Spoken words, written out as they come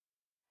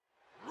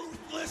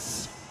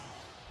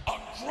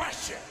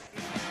question.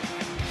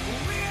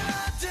 We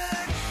are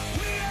dead,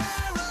 we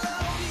are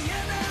alone,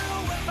 you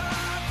know we're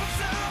far from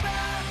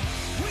sober.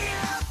 We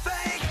are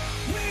fake,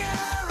 we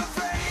are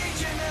afraid,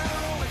 you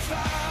know it's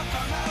far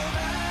from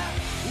over.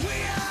 We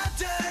are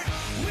dead,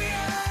 we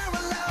are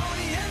alone,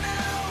 you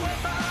know we're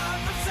far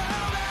from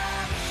sober.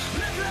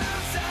 Look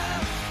closer,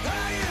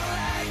 are you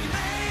like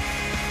me?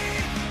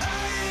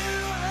 Are you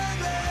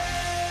ugly?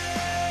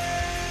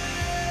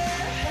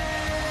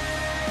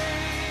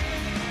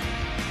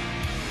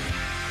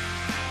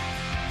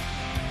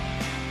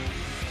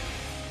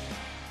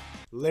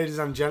 Ladies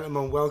and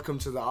gentlemen, welcome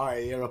to the Art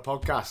Era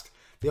podcast,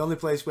 the only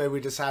place where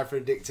we decipher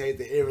and dictate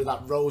the era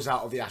that rose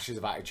out of the ashes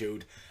of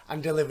attitude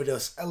and delivered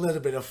us a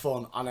little bit of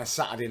fun on a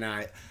Saturday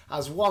night.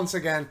 As once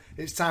again,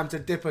 it's time to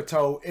dip a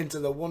toe into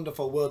the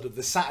wonderful world of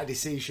the Saturday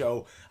Sea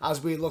Show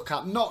as we look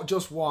at not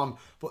just one,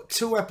 but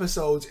two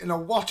episodes in a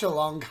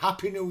watch-along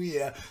Happy New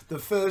Year, the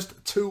first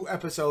two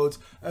episodes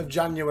of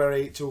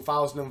January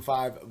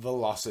 2005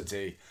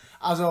 Velocity.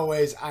 As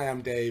always, I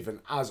am Dave, and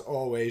as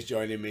always,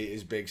 joining me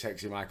is Big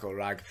Sexy Michael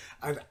Ragg.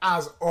 And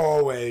as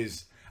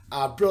always,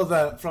 our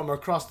brother from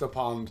across the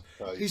pond,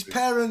 his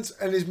parents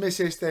and his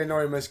missus, they know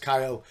him as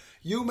Kyle.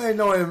 You may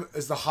know him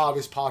as the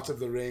hardest part of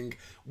the ring.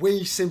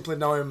 We simply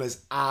know him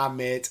as our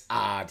mate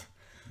Ad.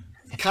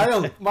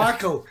 Kyle,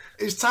 Michael,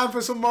 it's time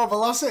for some more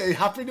Velocity.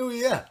 Happy New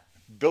Year.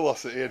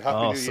 Velocity and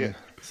Happy New Year.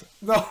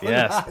 No,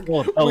 Yes, we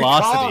well,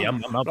 Velocity.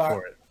 can't. I'm up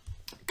Right.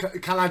 for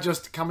it.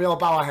 Can we all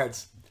bow our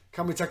heads?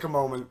 Can we take a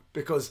moment?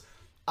 Because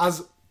I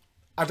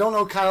don't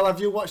know, Kyle, have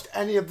you watched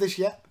any of this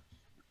yet?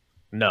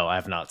 No, I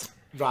have not.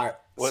 Right.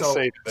 Let's so,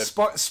 save it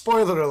then.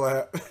 Spoiler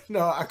alert. No,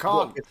 I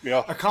can't. Get me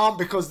off. I can't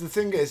because the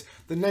thing is,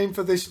 the name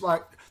for this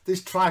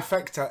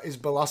trifecta is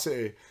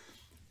Velocity.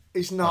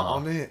 It's not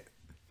on it.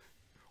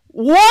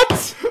 What?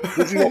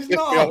 Does he not It's piss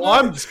not me on off? Well,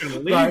 I'm just gonna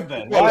leave Right.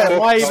 then. Well,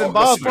 Why even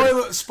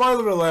bother?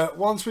 Spoiler alert,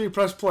 once we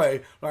press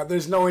play, right,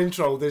 there's no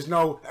intro, there's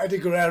no Eddie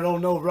Guerrero,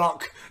 no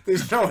Rock,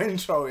 there's no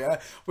intro,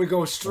 yeah? We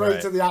go straight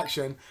Right. to the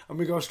action, and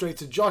we go straight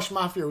to Josh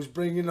Matthews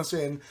bringing us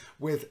in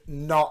with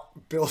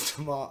not Bill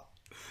Tamar.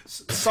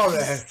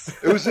 Sorry,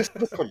 Who's this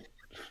cunt?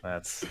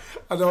 That's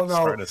I don't know.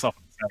 starting us off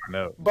on a sour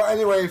note. But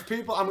anyway, if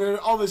people, I'm gonna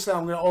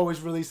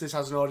always release this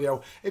as an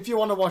audio. If you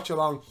want to watch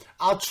along,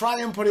 I'll try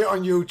and put it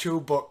on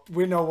YouTube, but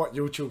we know what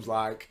YouTube's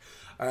like.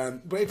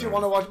 But if you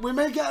want to watch, we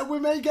may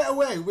get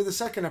away with the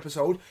second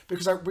episode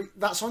because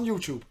that's on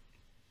YouTube.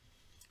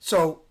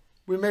 So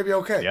we may be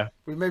okay. Yeah.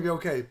 We may be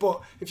okay.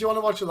 But if you want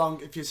to watch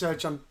along, if you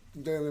search on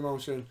Daily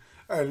Motion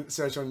and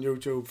search on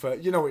YouTube for,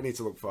 you know what you need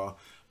to look for.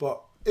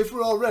 But if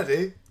we're all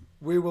ready,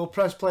 we will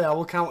press play. I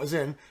will count us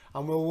in,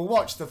 and we will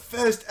watch the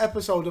first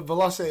episode of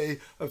Velocity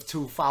of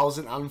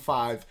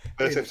 2005.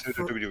 First in episode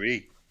of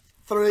WWE.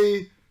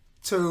 3,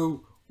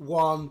 2,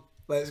 1,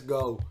 let's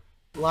go.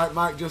 Like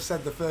Mike just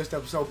said, the first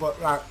episode, but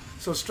right,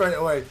 so straight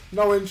away,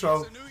 no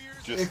intro.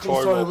 Just Here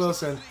comes Tori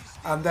Wilson,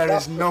 and there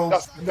is no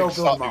that's the thing to build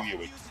start up. New Year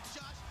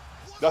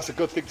with. That's a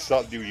good thing to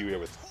start New Year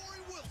with.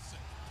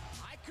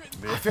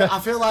 I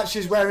feel like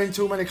she's wearing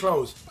too many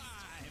clothes.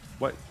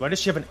 Why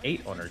does she have an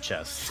 8 on her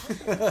chest?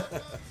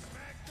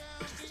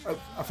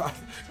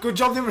 Good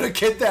job they were a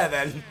kid there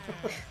then.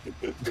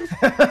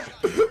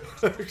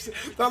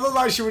 That looked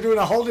like she was doing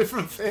a whole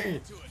different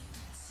thing.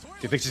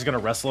 Do you think she's gonna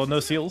wrestle in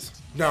those heels?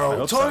 I No,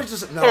 hope Tori so.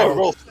 doesn't. Oh, No,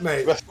 well,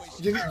 mate. wrestle.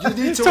 You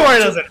need to Tori watch.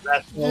 doesn't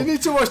wrestle. You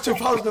need to watch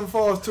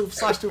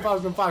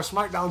 2004/2005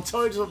 SmackDown.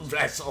 Tori doesn't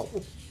wrestle.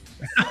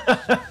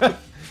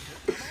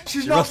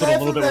 She's not wrestled a there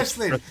little for bit with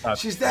wrestling. Chris Tucker.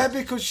 She's there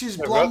because she's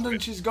blonde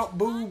and she's got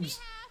boobs.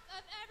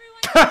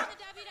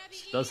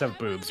 She does have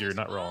boobs. You're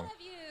not wrong.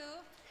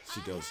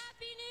 She does.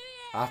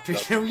 Happy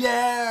New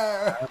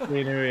Year!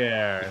 Happy New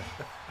Year.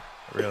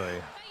 Really? But you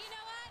know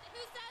what? Who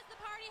says the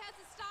party has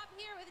to stop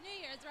here with New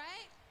Year's,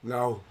 right?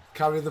 No,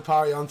 carry the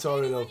party on,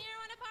 Tori, though. Anyone here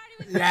want to party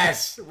with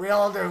Yes, we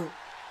all do.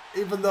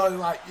 Even though,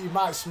 like, you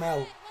might smell.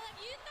 Well, if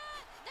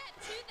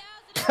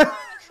you thought that 2004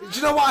 was Do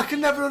you know what I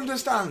can never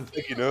understand? I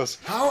think he knows.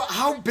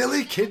 How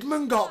Billy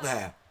Kidman got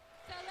there.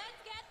 so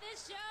let's get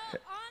this show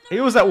on the He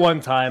was at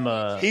one time.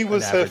 He an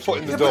was her average foot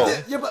in the Yeah,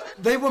 door. but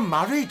they were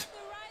married. rising sun.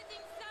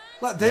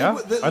 Like they Yeah?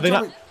 were. Are they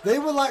not- They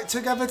were like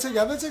together.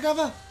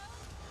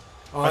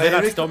 Oh, Are they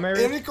not here still married?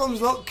 Here he comes.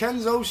 Look,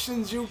 Kenzo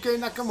Shinsuke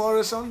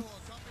Nakamura, son.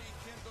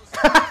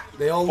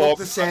 They all Bob look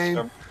the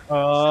same.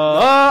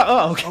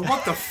 Backlund. Okay. Oh,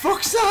 what the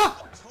fuck's that?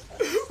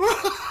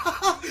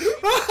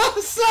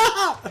 What's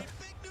that?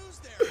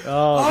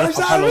 Oh, is that's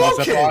that how long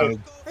that Hiroki?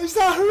 episode. Is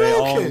that They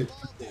all Hiroki?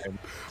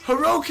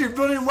 Hiroki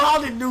running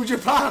wild in New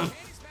Japan.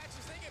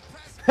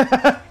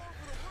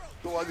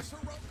 Go on.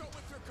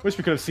 Wish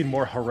we could have seen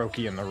more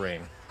Hiroki in the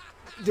ring.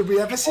 Did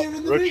we ever see her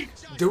in the Rich. ring?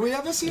 Do we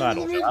ever see her I in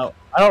the don't ring? know.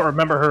 I don't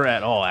remember her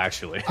at all,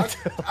 actually.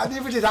 I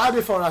never did I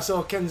before I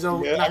saw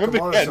Kenzo Yeah, I remember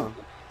Nakamura, Ken. son.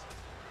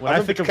 When I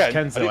I think of remember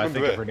Ken. I Kenzo, didn't I think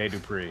remember of it. Rene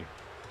Dupree.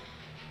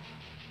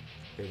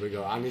 Here we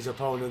go. And his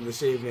opponent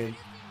this evening.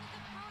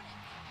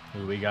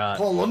 Who we got?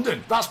 Paul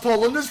London. That's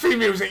Paul London's theme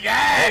music.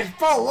 Yeah, it's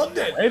Paul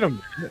London. Wait a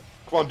minute.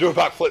 Come on, do a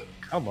backflip.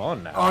 Come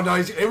on now. Oh no,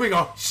 here we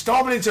go.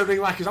 Storming into the ring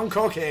like he's on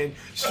cocaine.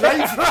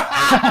 Straight from...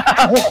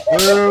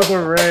 Through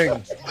the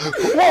ring.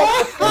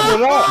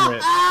 Damn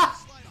it.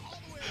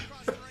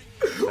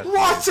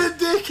 What a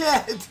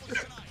dickhead!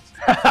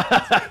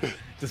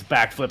 Just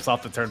backflips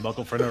off the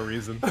turnbuckle for no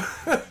reason.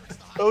 At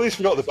least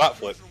we got the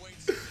backflip.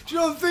 Do you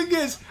know the thing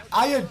is,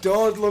 I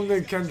adored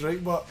London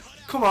Kendrick, but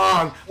come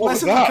on, What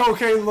listen was to that?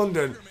 Cocaine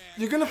London.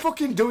 You're gonna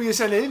fucking do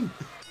yourself in.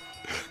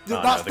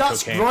 no, that's the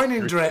that's cocaine. groin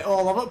injury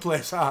all over the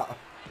place. That.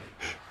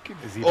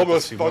 Is he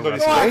Almost the found on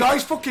his Oh, leg. no,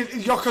 he's fucking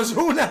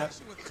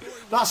Yokozuna.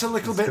 That's a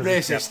little bit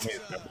racist.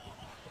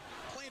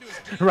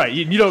 Right,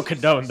 you don't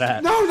condone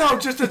that. No,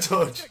 just a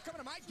touch.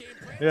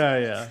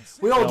 Yeah.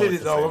 We all No, did it's it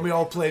the though same. when we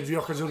all played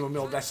Yokozuna when we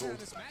all wrestled.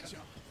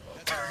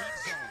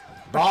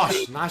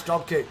 Bosh, nice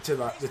drop kick to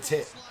the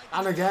tit,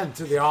 and again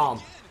to the arm.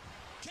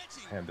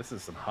 Man, this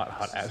is some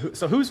hot.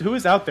 So who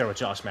is out there with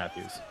Josh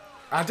Matthews?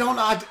 I don't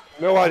know.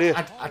 No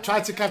idea. I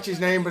tried to catch his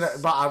name, but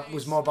I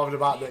was more bothered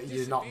about that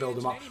you not build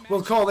him up.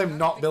 We'll call him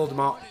not build him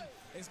up.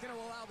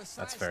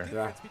 That's fair.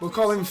 Yeah, we'll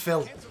call him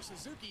Phil.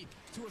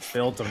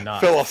 Phil do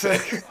not. Phil off it.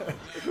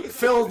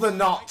 Phil the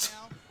Knot.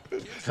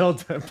 Phil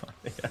do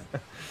yeah.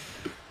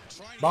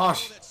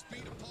 Bosh. So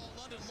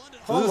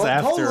this is Paul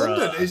after.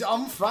 London is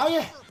on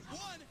fire.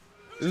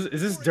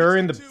 Is this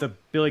during the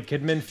Billy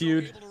Kidman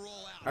feud?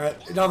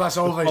 No, that's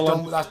over. It's Paul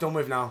done, that's done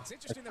with now.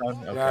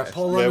 Okay. Yeah,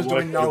 Paul Yeah, London's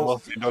doing well, no.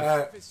 well, you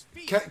know.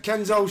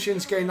 Kenzo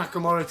Shinsuke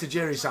Nakamura to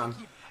Jerry-san.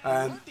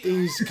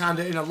 He's kind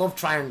of in a love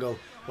triangle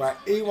where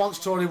he wants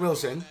Tori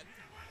Wilson,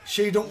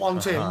 she don't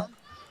want him,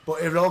 but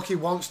Hiroki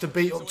wants to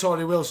beat up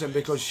Tori Wilson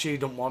because she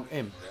don't want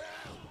him,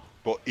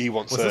 But he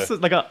wants Was this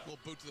like a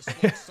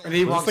and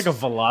he was wants. this like a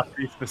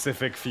Velocity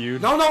specific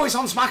feud? No, it's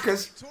on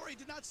Smackers.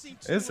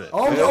 Is it?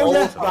 Oh yeah,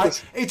 oh,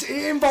 right. It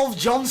involves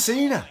John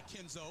Cena.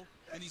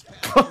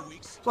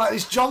 Like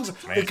it's John's.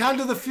 They're kind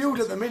of the feud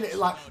at the minute.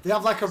 Like they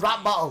have like a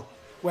rap battle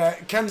where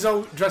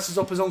Kenzo dresses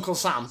up as Uncle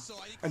Sam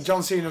and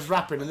John Cena's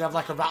rapping, and they have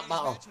like a rap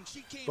battle.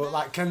 But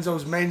like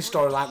Kenzo's main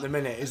storyline at the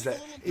minute is that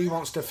he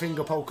wants to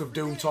finger poke of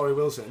Doom Tori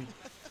Wilson,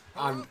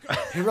 and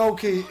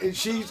Hiroki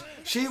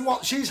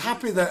she's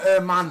happy that her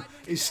man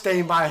is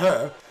staying by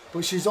her,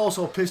 but she's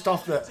also pissed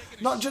off that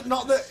not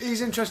that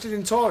he's interested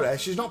in Tori.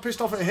 She's not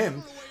pissed off at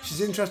him.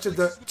 She's interested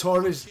that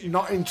Tori's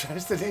not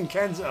interested in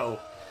Kenzo.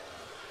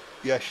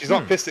 Yeah, she's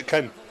not pissed at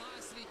Ken.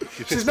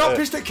 She's not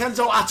pissed at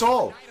Kenzo at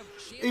all.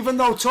 Even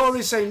though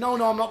Tori's saying, no,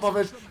 I'm not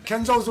bothered.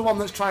 Kenzo's the one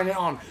that's trying it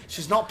on.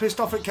 She's not pissed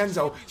off at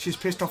Kenzo. She's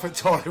pissed off at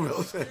Tori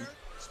Wilson.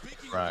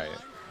 Right.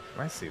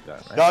 I see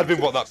that. That'd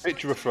been what that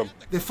picture was from.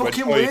 They're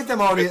fucking When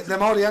Tori- weird,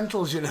 them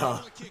Orientals, you know.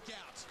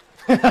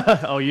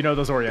 Oh, you know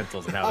those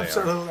Orientals and how they are.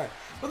 Absolutely.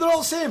 But they're all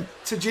the same.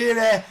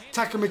 Tajiri,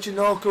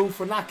 Takamichinoku,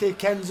 Funaki,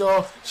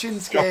 Kenzo,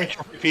 Shinsuke.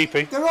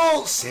 PP. They're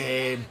all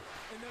same.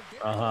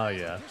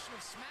 Yeah.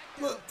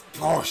 Look,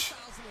 Bosh.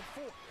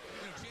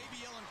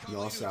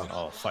 No, so.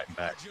 Oh, fighting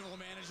back.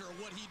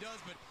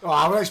 Oh,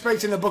 I was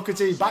expecting a Booker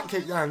T back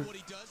kick then.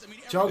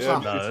 Joke Yeah,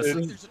 slam. No, this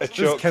is a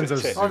choke to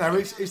Kenzo's. tit. Oh no,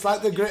 it's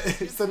like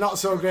it's the not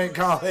so great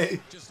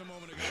Carly.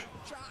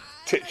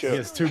 Tit He choke.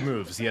 has two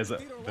moves. He has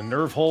the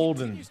nerve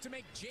hold and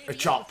A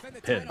chop.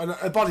 pin. And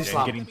a body And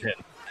slam. getting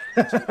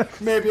pinned.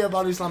 Maybe a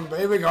body slam, but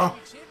here we go.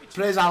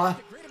 Praise Allah,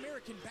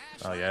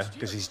 Oh yeah,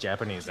 because he's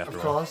Japanese after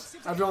of all. course.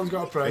 Everyone's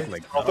got to pray.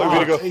 Like, I thought we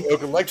were going to he- go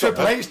for leg drop.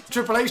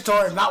 Triple H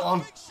taught him that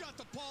one.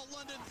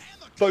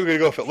 Thought we were going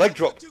to go for leg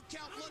drop.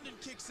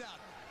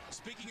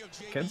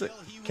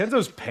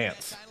 Kenzo's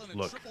pants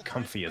look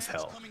comfy as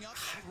hell.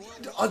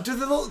 Do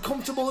they look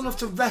comfortable enough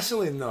to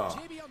wrestle in though?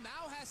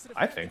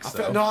 I think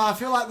so. No, I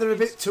feel like they're a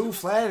bit too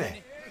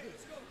flary.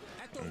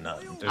 No,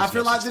 I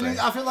feel like they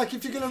I feel like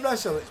if you're gonna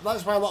wrestle,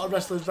 that's why a lot of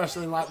wrestlers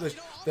wrestling like this.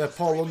 The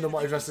Paul London,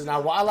 what he's wrestling now.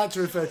 What I like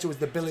to refer to as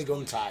the Billy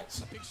Gunn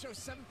tights.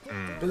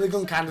 Billy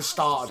Gunn kind of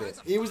started it.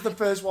 He was the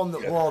first one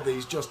that wore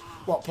these. Just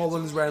what Paul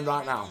London's wearing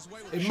right now,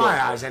 in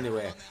my eyes,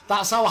 anyway.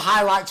 That's how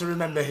I like to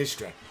remember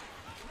history.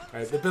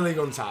 The Billy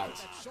Gunn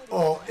tights.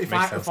 Or if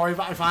I'm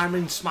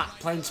in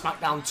playing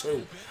SmackDown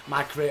 2,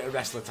 my create a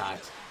wrestler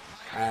tights.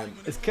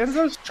 Is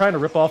Kenzo trying to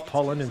rip off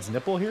Paul London's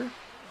nipple here?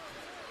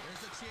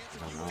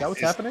 Is that what's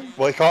happening?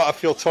 Well, he can't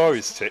feel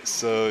Tori's tits,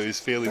 so he's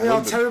feeling They are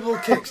London. terrible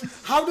kicks.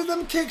 How did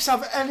them kicks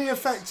have any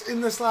effect in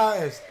the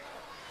slightest?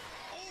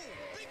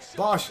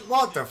 Bosh,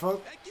 what the fuck?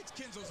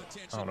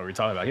 I don't know what you're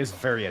talking about. He has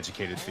very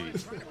educated feet.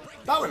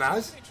 That was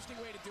nice.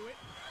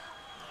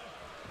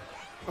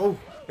 Oh,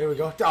 here we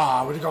go.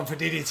 I would have gone for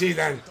DDT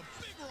then.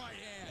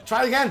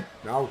 Try again.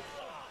 No.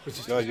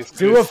 No, just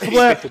Do a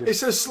flip.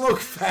 It's a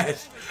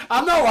slugfest.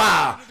 I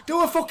know.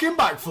 Do a fucking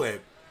backflip.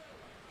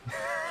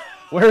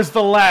 Where's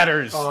the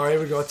ladders? Oh, here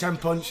we go. 10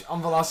 punch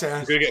on Velocity.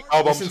 We're going to get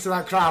power Listen bombs. to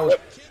that crowd.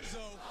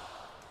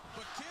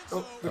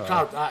 Oh, the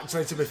crowd.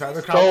 Actually, to be fair,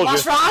 the crowd. Told you.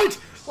 That's right.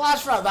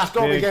 That's right. That's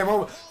got to be Big. game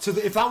over.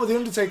 If that were the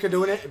Undertaker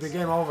doing it, it'd be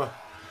game over.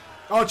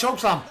 Oh,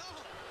 chokeslam.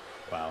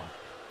 Wow.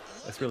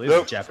 This really is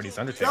Nope. a Japanese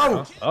Undertaker, No.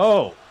 huh?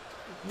 Oh,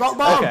 Rock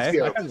bomb. okay.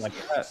 Yeah. I kind of like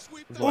that.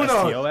 Little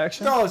STO Uno,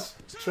 action. dos,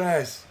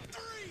 tres.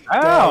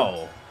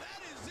 Ow!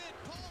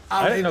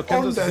 And didn't know in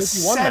Kenzo's under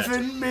 51 minutes.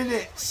 7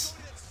 minutes.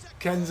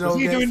 Kenzo Was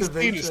he doing gets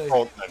the Cena's victory.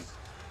 taunt then?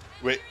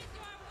 With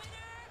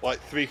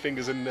like 3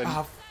 fingers and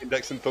Ah.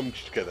 index and thumb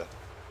together.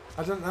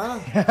 I don't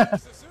know.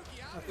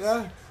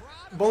 Yeah.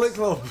 Bullet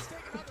Club.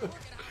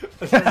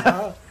 I don't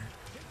know.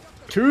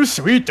 Too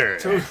sweeter.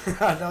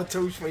 I know,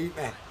 too sweet,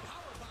 man.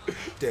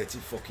 Dirty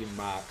fucking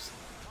marks.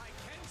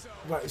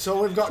 Right,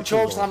 so we've got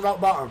chokeslam rock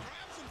bottom.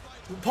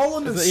 Paul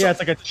London, Yeah, it's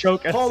like a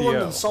choke Paul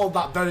London STO. sold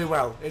that very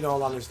well, in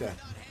all honesty.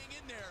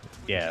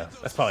 Yeah,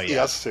 that's probably He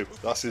has to.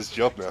 That's his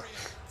job now.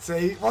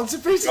 See, wants a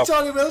piece of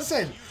Tony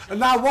Wilson. And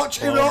now watch,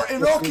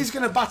 Hiroki's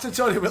going to batter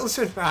Tony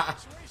Wilson now.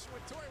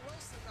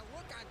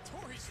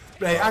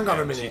 Right, hang on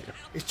a minute.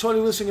 Is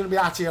Tony Wilson going to be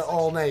at here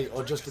all night,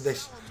 or just for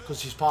this, because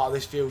she's part of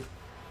this feud?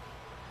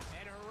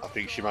 I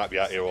think she might be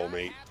out here all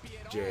night.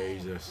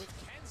 Jesus.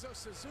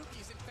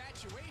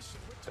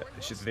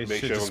 They Make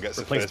should sure everyone just gets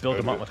the replace first Bill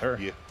DeMott burger. with her.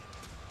 Yeah.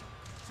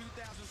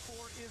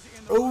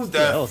 Who the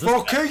hell is this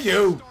fuck guy? are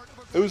you?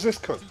 Who's this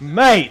cunt?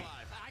 Mate!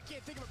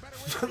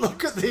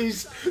 Look at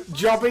these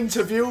job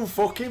interview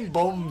fucking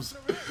bums.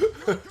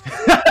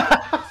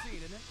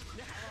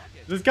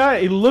 This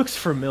guy, he looks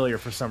familiar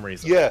for some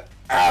reason. Yeah.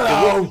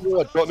 Hello.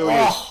 I don't know who he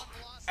is. Oh,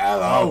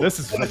 hello. Oh, this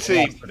is the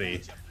team.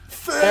 velocity.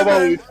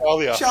 Furman,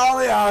 Charlie.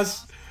 Charlie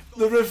has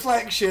the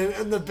reflection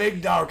and the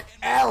big dog.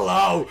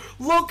 Hello.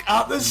 Look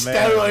at the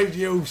steroid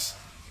use.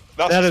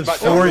 That is back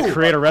Flory Oh.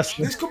 Creator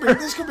Wrestling. This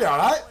could be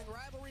alright.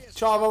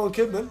 Chavo and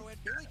Kidman.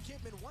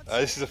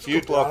 This is a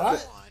feud, Could be alright.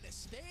 bloke.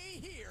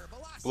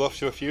 We'll have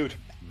to a feud.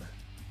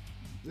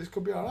 This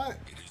could be alright.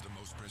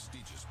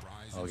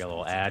 Oh, we got a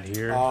little ad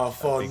here. Oh, A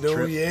for big New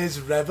trip.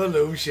 Year's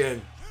Revolution.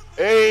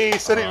 Hey, he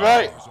said it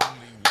right.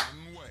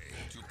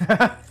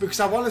 Because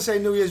I want to say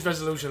New Year's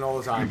resolution all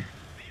the time.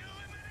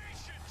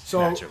 So,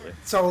 Naturally.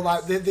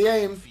 like the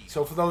aim.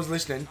 So for those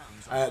listening,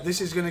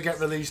 this is going to get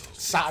released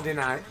Saturday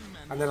night,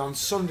 and then on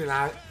Sunday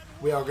night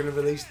we are going to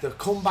release the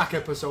comeback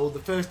episode. The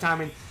first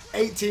time in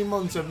 18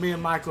 months of me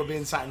and Michael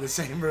being sat in the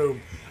same room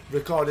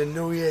recording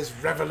New Year's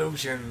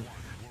Revolution.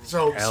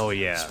 So, Hell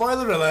yeah.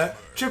 Spoiler alert: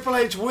 Triple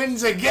H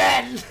wins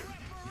again.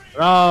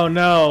 Oh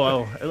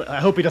no! Oh, I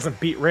hope he doesn't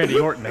beat Randy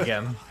Orton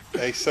again.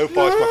 Hey, so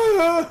far it's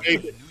my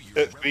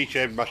favorite 3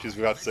 chamber matches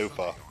we've had so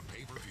far.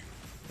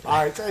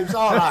 Alright, it was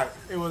alright.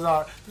 It was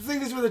alright. The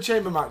thing is with a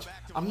chamber match,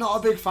 I'm not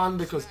a big fan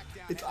because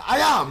I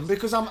am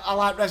because I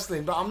like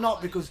wrestling, but I'm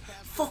not because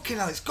fucking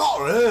hell, it's got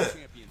to hurt.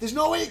 There's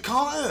no way it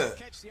can't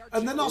hurt,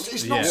 and they're not.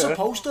 It's not Yeah.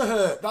 supposed to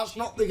hurt. That's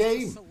not the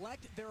game.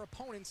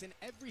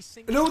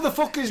 And who the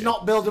fuck is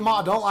not Bill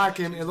DeMott? I don't like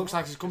him. It looks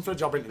like he's come for a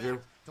job interview.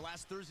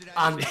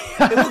 And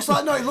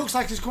it looks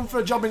like he's come for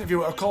a job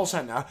interview at a call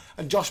centre,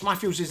 and Josh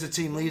Matthews is the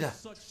team leader.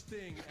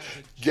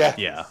 Yeah.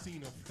 Yeah.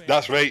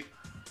 That's right.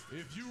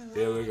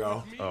 Here we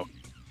go. Oh,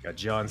 got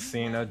John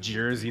Cena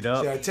jerseyed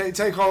up. Yeah,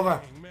 take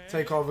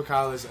over,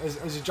 Kyle. As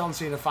a John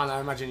Cena fan,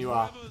 I imagine you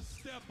are.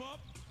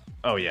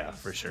 Oh yeah,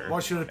 for sure.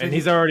 What's your opinion? And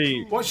he's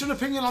already. What's your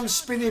opinion on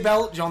spinny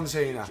belt John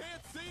Cena?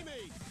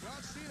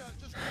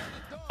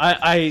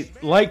 I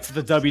liked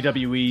the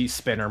WWE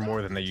spinner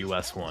more than the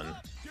US one,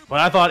 but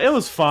I thought it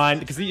was fine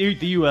because the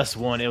US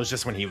one, it was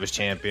just when he was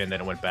champion, then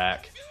it went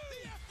back,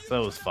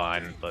 so it was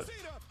fine. But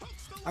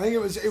I think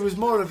it was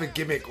more of a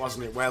gimmick,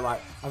 wasn't it? Where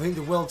like I think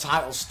the world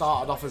title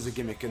started off as a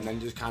gimmick and then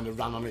just kind of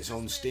ran on its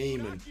own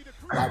steam. And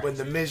like when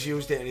the Miz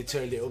used it and he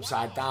turned it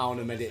upside down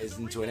and made it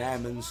into an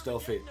M and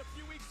stuff, it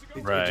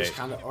Right. just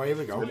kind of. Oh, here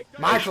we go,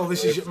 Michael.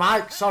 This is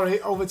Mike. Sorry,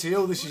 over to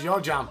you. This is your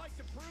jam.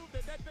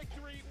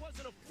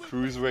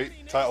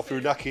 Cruiserweight title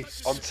through Naki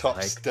on top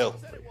Like- still.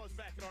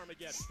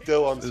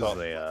 Still on this is top.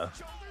 a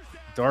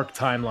dark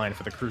timeline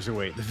for the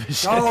cruiserweight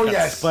division. Oh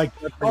yes. Spike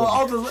Mate,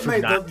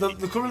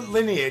 the current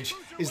lineage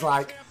is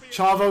like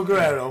Chavo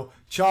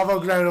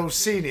Guerrero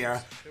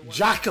Senior,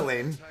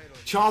 Jacqueline,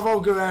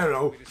 Chavo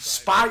Guerrero,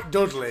 Spike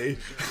Dudley,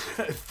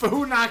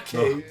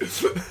 Funaki.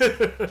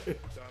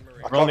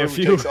 I We're only a can't remember who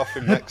few. takes it off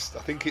him next. I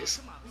think it's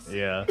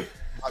Yeah.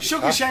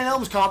 Sugar Shane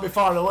Helms can't be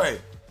far away.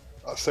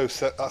 that's so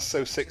 6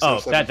 Oh,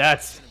 07.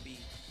 that's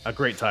a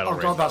great title. Oh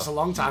god, that's a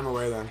long time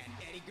away then.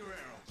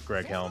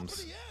 Greg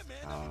Helms.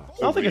 I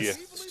don't Over think here.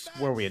 it's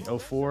where are we in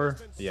 04?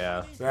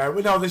 Yeah. Yeah,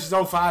 we know this is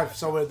 05,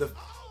 so we're in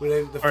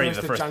the Or in 1st the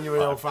of first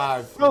January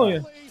 05. Oh yeah.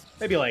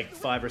 Maybe like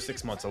 5 or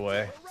 6 months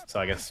away. So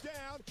I guess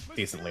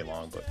decently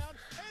long, but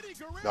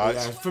No,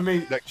 it's Yeah, for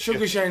me, next Sugar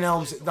year. Shane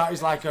Helms, that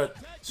is like a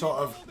sort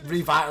of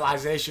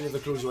revitalisation of the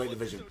Cruiserweight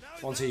division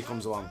once he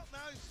comes along.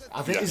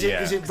 I think, is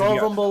Yeah, it 'cause Royal he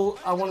got- Rumble,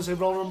 I want to say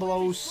Royal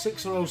Rumble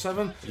 06 or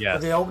 07? Yeah,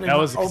 The opening, that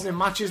was- opening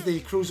matches, the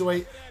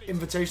Cruiserweight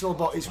Invitational,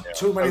 but it's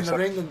too many in the 07.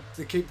 ring and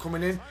they keep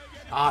coming in.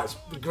 It's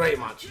a great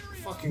match.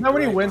 Fucking now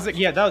when he great wins match. it,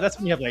 yeah, that's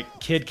when you have like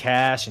Kid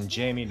Cash and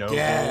Jamie Noble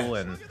Yeah.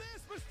 and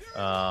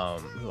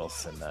who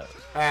else in that?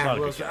 A lot And of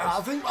who good else-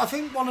 guys. I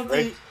think one of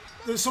the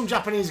there's some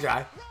Japanese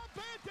guy.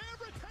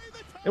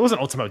 It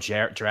wasn't Ultimo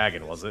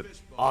Dragon, was it?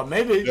 Or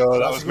maybe. No, that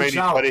That's was a good Mania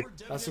shout. 20.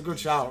 That's a good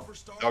shout.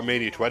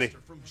 Armenia 20.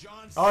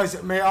 Oh, is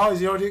it me? Oh, is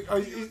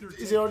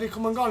he already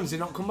come and gone? Has he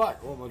not come back?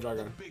 Oh my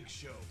dragon.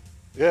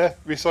 Yeah,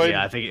 we saw him.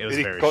 Yeah, I think it was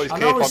He very got his I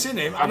cape know on. we've seen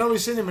him. I know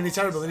we've seen him and he's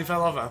terrible and he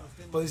fell over.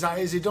 But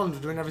is he done?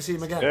 Do we never see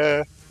him again?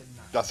 Yeah.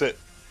 That's it.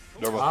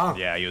 No more. Ah.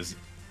 Yeah, it was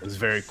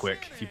very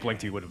quick. If he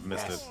blinked, he would have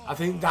missed it. I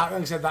think that,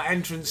 like I said, that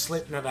entrance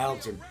slip never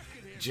helped him.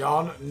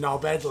 John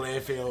Knobhead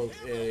Layfield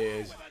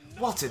is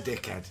what a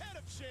dickhead.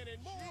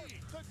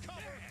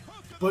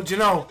 But you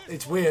know,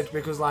 it's weird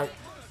because like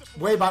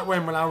way back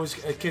when I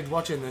was a kid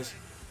watching this,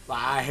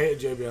 like I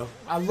hated JBL.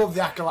 I love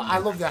the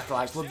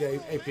acolytes, love the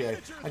APA.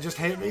 I just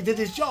hate him. He did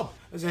his job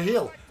as a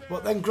heel.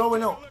 But then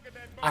growing up,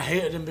 I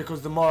hated him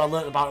because the more I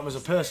learnt about him as a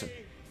person.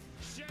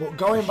 But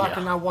going back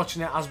and now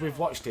watching it as we've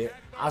watched it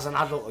as an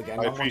adult again,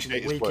 I'm watching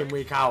it week in,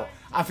 week out,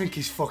 I think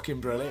he's fucking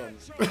brilliant.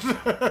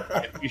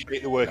 I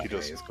appreciate the work he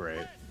does. It's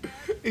great.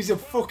 He's a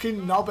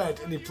fucking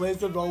knobhead and he plays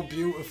the role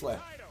beautifully.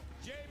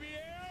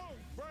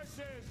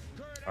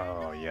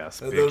 Oh yes,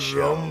 The Big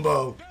Show.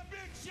 Rumble.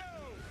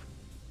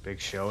 Big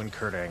Show and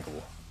Kurt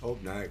Angle.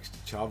 Up next,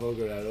 Chavo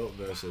Guerrero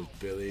versus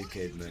Billy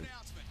Kidman.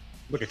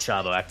 Look at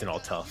Chavo acting all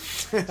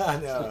tough. I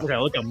know.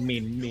 Look how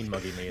mean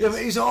muggy he is. Yeah,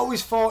 but he's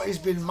always thought he's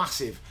been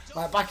massive.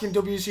 Like back in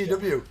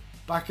WCW,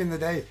 back in the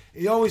day,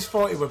 he always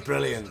thought he was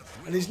brilliant.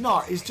 And he's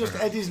not. He's just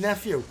Eddie's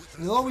nephew.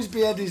 And he'll always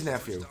be Eddie's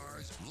nephew.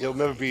 He'll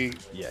never be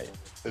Yeah,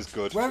 as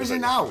good. Where is he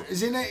now? Is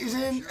he in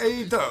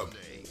AEW?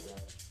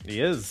 he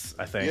is.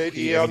 I think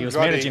Yeah, he was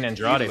Andrade. managing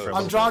Andrade for a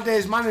little bit,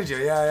 Andrade's manager,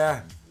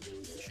 yeah.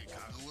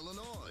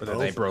 but then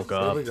they broke here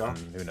up. we go.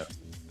 And who knows?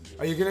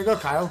 Are you going to go,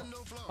 Kyle?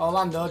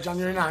 Orlando,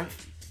 January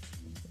 9th.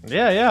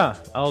 Yeah.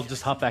 I'll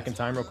just hop back in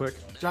time real quick.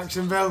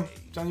 Jacksonville,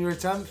 January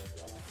 10th.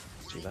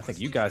 Jeez, I think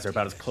you guys are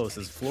about as close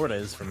as Florida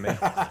is from me.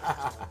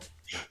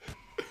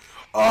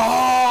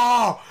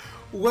 Oh!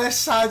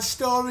 West Side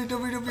Story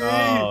WWE.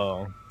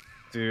 Oh,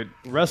 dude,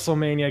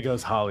 WrestleMania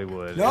goes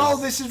Hollywood. No,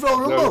 this is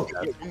Royal Rumble.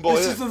 Rumble,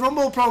 This yeah. is the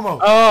Rumble promo.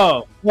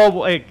 Oh, well,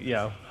 like,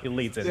 yeah, it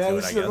leads into Yeah, it,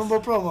 this I is the guess. Rumble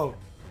promo.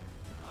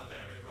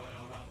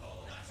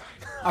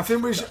 I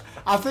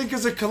think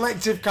as a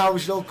collective, Carl, we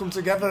should all come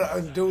together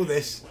and do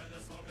this.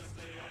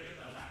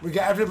 We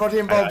get everybody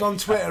involved on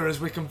Twitter as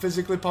we can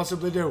physically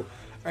possibly do,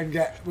 and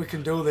we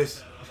can do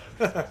this.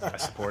 I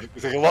support it.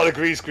 It's like a lot of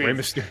green Rey screen.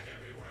 Mysterio.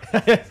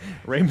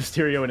 Rey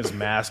Mysterio in his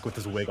mask with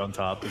his wig on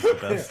top is the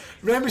best.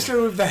 Rey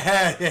Mysterio with the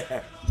hair,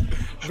 yeah.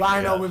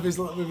 Rhino with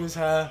his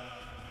hair.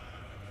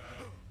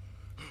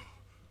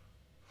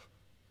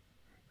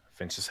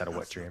 Vince just had a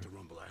wet dream.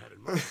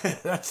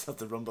 That's not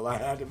the Rumble I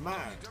had in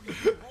mind.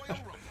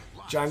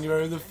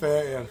 January the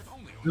 30th.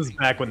 This is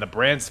back when the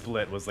brand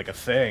split was like a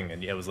thing,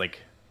 and it was like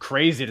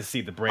crazy to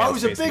see the brands. Oh, it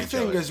was a facing big each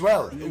thing other. as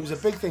well. It was a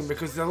big thing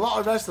because there are a lot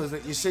of wrestlers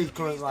that you see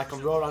currently, like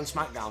on Raw and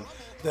SmackDown,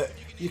 that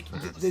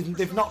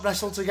they've not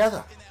wrestled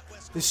together.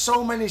 There's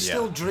so many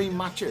still dream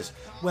matches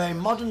where in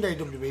modern day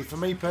WWE, for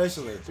me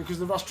personally, because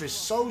the roster is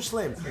so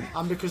slim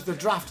and because the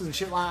draft and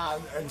shit like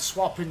that and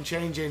swapping,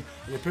 changing,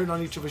 and appearing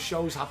on each other's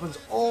shows happens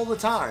all the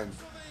time,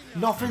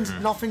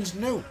 nothing's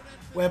new.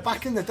 Where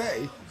back in the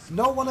day,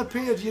 no one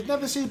appeared. You'd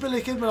never see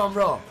Billy Kidman on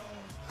Raw.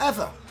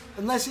 Ever.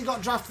 Unless he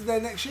got drafted there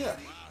next year.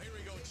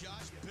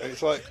 And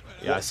it's like,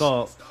 Yeah, I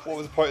saw. what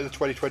was the point of the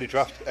 2020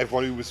 draft?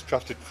 Everyone who was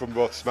drafted from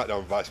Raw to SmackDown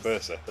and vice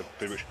versa have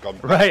pretty much gone.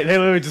 Right, they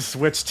literally just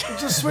switched.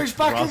 Just switch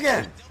back Roster.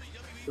 again.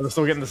 They're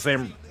still getting the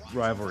same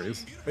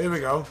rivalries. Here we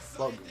go.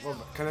 Look,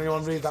 can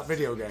anyone read that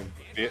video game?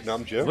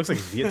 Vietnam Joe. Looks like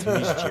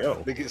Vietnamese Joe.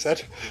 I think it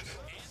said.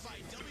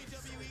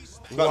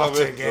 What SmackDown a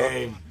versus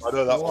game. Raw. I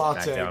know that one. What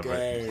a SmackDown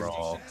versus game.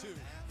 Raw.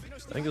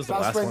 I think it was the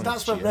That's last when one.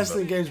 that's when GM,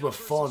 wrestling games were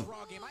fun.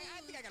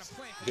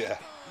 Yeah.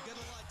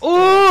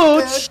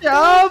 Ooh,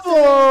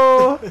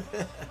 Chavo!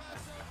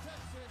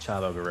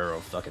 Chavo Guerrero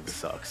fucking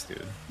sucks,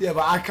 dude. Yeah,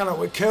 but I cannot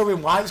wait.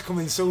 Kerwin White's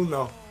coming soon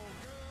though.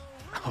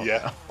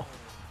 Yeah.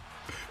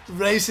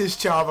 Racist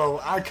Chavo.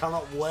 I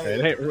cannot wait.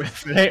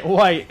 If it ain't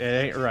white,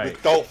 it ain't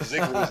right. Dolph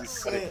Ziggler was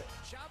his That's thing. it.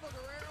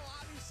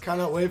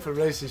 Cannot wait for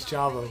racist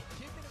Chavo.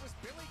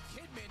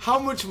 How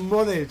much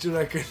money do you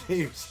reckon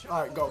he's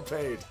got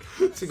paid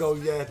to go?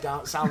 Yeah,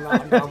 sound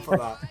that. I'm down for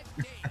that.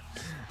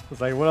 It's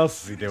like, what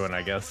else is he doing?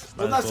 I guess.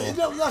 But Might as that's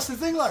well. that's the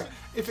thing. Like,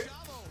 if it,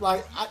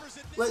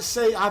 let's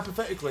say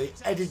hypothetically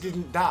Eddie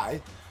didn't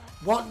die,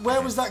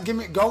 where was that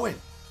gimmick going?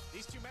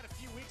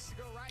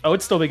 Oh,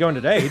 it'd still be going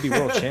today. He'd be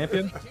world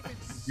champion,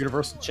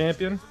 universal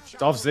champion.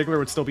 Dolph Ziggler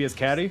would still be his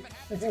caddy.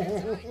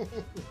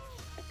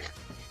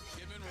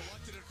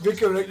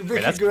 Vicky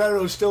that's-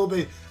 Guerrero would still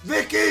be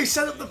Vicky.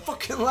 Set up the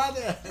fucking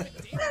ladder.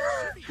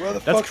 Where the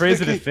That's fuck's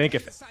crazy Vicky? to think.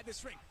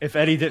 If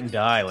Eddie didn't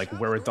die, like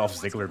where would Dolph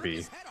Ziggler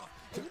be?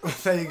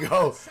 There you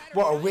go.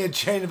 What a weird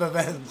chain of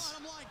events.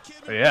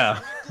 But yeah,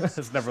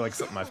 it's never like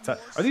something I've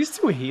touched. Are these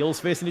two heels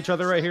facing each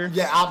other right here?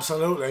 Yeah,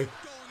 absolutely.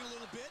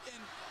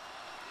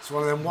 It's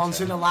one of them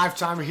once in a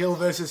lifetime heel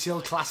versus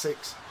heel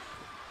classics.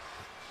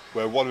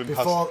 Where one of them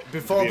Before has the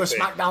to be a thing.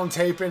 SmackDown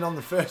taping on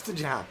the 1st of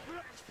Jan.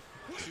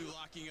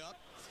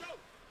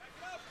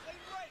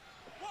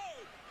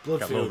 Blood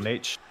Got little feud.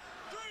 Nate.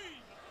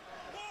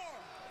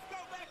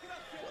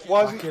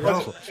 Why is Back he it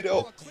up. fucking it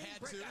up?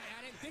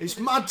 It's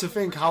mad to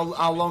think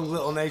how long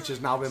Little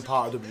Nature's now been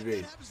part of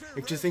WWE.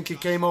 If you think he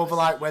came over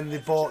like when they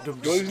bought he's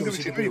in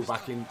WCW WCW.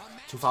 back in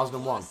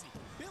 2001.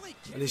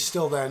 And he's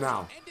still there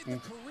now.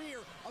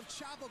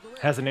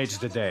 Hasn't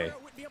aged a day.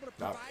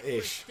 No,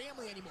 ish.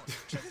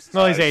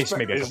 No, he's aged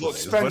maybe a couple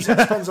days.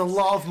 Spends a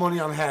lot of money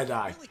on hair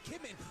dye.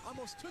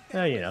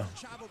 Yeah, you know,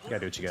 you gotta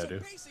do what you gotta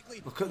do.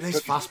 Look at this Dye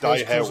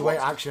fast-paced hair cruiserweight what?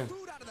 action.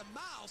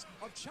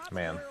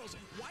 Man,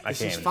 I This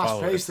can't is even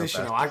follow fast-paced, this.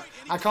 this, you know.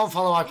 I can't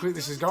follow how quick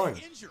this is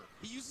going.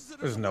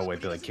 There's no way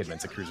Billy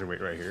Kidman's a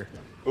cruiserweight right here.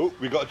 Oh,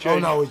 we got a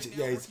Oh change.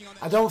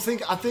 no,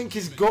 I think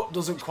his gut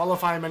doesn't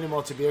qualify him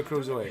anymore to be a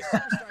cruiserweight.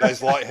 That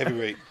is light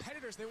heavyweight.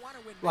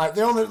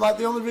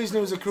 the only reason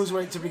he was a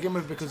cruiserweight to begin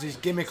with because his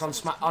gimmick on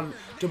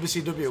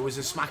WCW was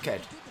a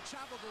smackhead.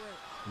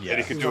 And Yeah,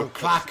 he He could was do on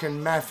crack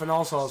and meth and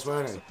all sorts,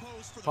 weren't he?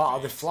 Part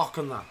of the flock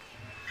and that.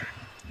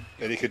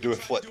 a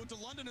flip.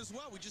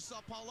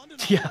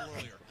 yeah.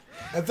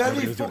 A very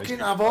Nobody was doing fucking,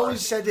 this I've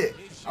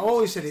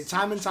always said it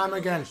time and time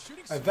again,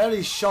 a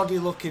very shoddy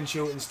looking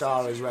shooting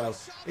star as well.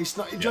 It's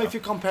not, you know, if you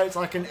compare it to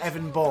like an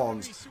Evan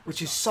Bourne,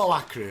 which is so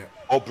accurate,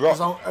 Or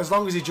Brock. as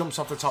long as he jumps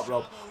off the top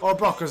rope, or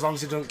Brock as long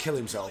as he doesn't kill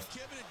himself.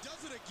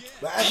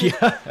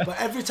 But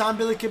every time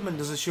Billy Kidman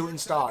does a shooting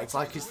star, it's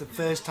like it's the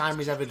first time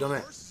he's ever done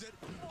it.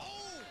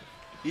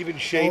 Even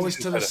Shane. Always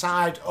to the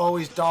side,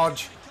 always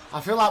dodge.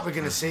 I feel like we're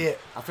going to see it.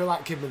 I feel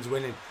like Kidman's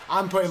winning.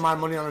 I'm putting my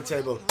money on the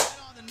table.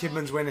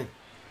 Kidman's winning.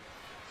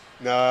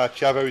 Nah,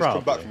 Chavo has come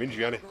back Probably. from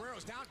injury, hasn't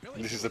he?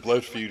 And this is the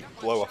blood feud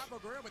blow off.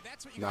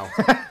 No.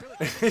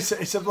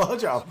 it's a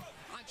blowjob.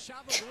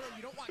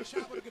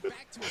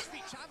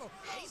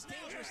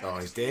 Oh,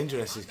 he's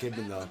dangerous, he's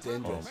Kidman though.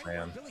 Dangerous. Oh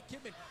man.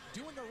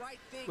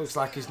 Looks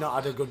like he's not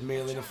had a good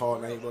meal in a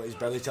fortnight, but his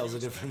belly tells a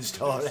different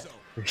story.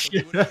 This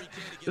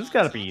has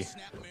got to be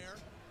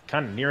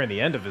kind of nearing the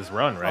end of his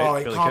run, right? Oh,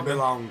 it Billy can't be Kidman?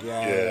 long.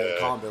 Yeah, it Yeah.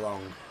 can't be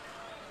long.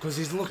 Because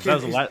he's looking. That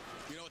was a lot.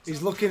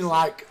 He's looking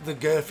like the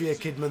girthier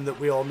Kidman that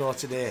we all know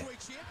today.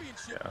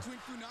 Yeah.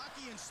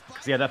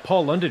 'Cause, yeah, that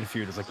Paul London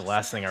feud is like the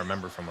last thing I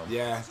remember from him.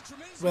 Yeah.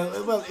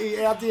 Well, he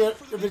had the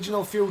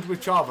original feud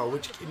with Chavo,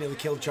 which he nearly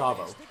killed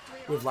Chavo,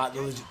 with like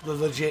the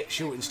legit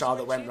shooting star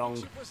that went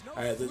wrong,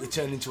 that they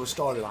turned into a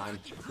storyline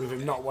with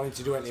him not wanting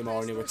to do it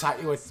anymore, and he was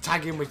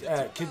tagging with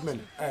Kidman.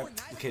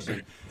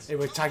 He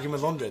was tagging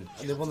with London,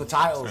 and they won the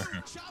titles,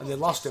 and they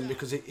lost him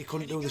because he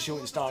couldn't do the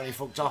shooting star and he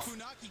fucked off.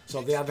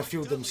 So they had to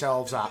feud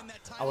themselves at,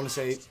 I want to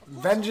say,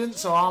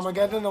 Vengeance or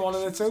Armageddon or one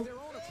of the two.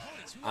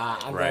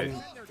 And Right.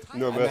 then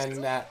No mercy.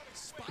 and then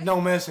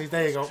No Mercy.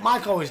 There you go.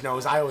 Mike always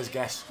knows. I always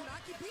guess.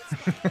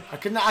 I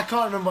can't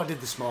remember what I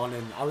did this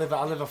morning. I live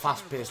a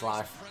fast-paced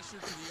life.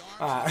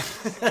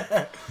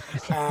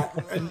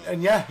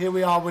 And yeah, here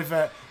we are with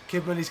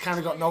Kidman. He's kind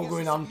of got no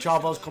going on.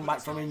 Chavo's come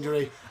back from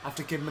injury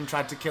after Kidman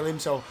tried to kill him.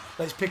 So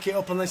let's pick it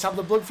up and let's have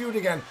the blood feud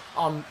again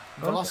on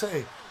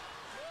Velocity.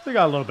 We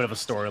got a little bit of a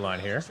storyline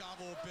here.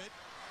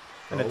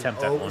 An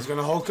attempt at one. He's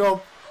gonna Hulk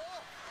up.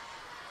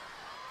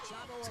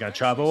 He's gonna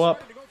Chavo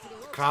up.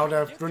 Crowd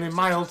are running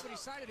mild.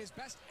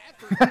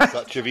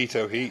 That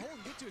Chavito heat.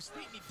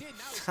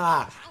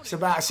 It's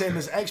about the same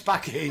as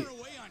X-Pac heat.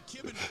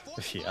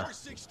 Yeah.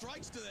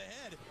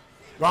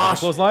 Ross.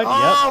 Clothesline?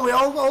 Oh, Yep. we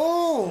all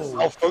go.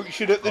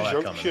 Malfunction at the Oh,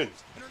 that junction.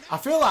 I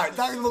feel like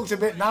that looked a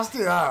bit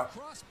nasty. That.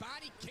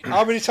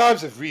 How many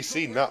times have we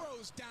seen that?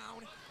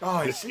 Oh,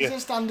 it's Yeah. a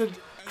standard In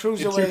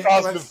cruiserweight.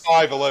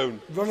 2005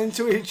 alone. Run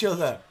into each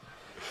other.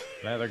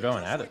 Yeah, they're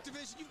going at it.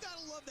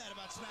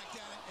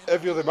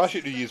 Every other match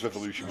at New Year's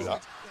Revolution with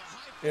that.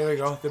 Here we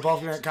go. They're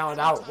both going to get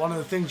counted out. One of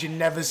the things you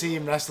never see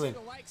in wrestling.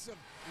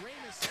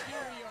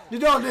 You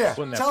don't, do you?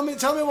 Wouldn't Tell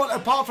me what,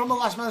 apart from the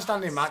last man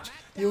standing match,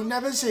 you'll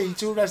never see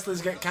two wrestlers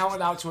get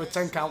counted out to a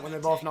 10 count when they're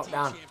both knocked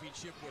down.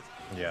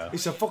 Yeah.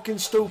 It's a fucking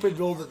stupid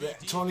rule that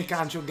Tony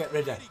Khan should get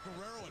rid of.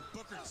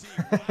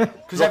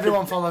 Because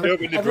everyone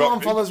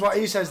follows what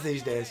he says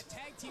these days.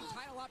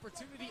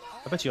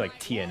 I bet you like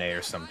TNA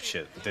or some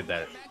shit did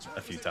that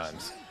a few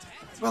times.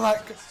 Well,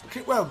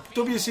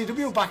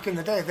 WCW back in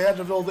the day, they had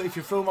a rule that if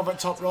you threw them off at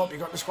top rope, you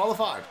got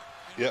disqualified.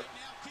 Yep.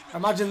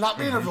 Imagine that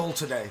being a rule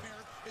today.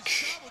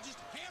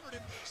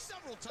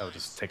 That would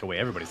just take away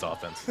everybody's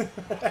offense.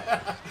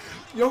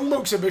 Young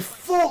Bucks would be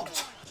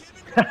fucked.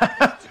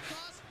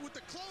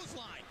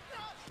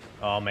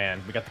 Oh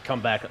man, we got the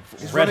comeback.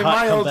 He's Red running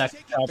hot mild.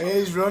 comeback.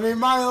 He's running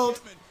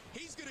mild.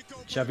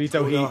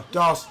 Chavito Heat.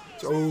 Dos.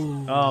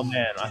 Oh, Oh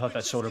man, I thought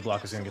that shoulder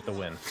block was gonna get the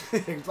win.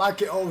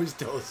 like it always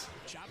does.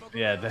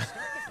 Yeah, the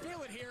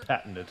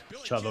patented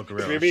Chavo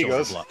Guerrero Three shoulder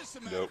amigos. block.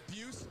 Nope.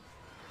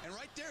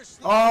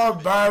 Oh,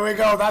 there we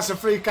go. That's a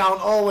free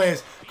count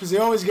always, because he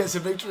always gets a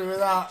victory with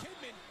that.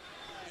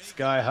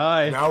 Sky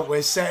high. Now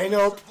we're setting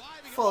up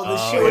for the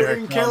Oh, here it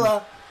shooting comes.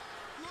 killer.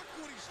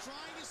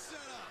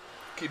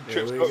 Keep Here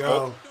trips we got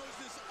go. up.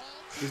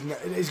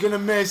 He's gonna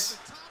miss.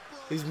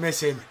 He's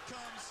missing.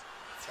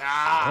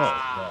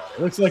 Oh, no.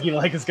 It looks like he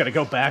is gonna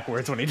go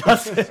backwards when he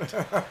does it.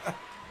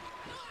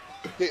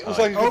 It looks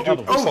like he's Oh, going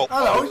to do a oh, assault.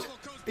 hello.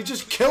 He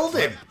just killed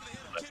him.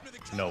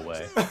 No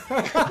way. He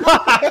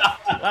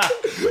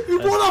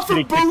won off a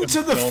He kicked him boot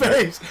to the shoulder.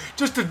 face.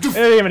 Just to do. It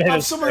didn't even hit Have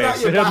his some of that,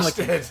 face. you It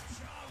hit him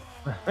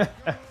bastard.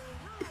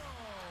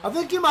 I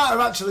think he might have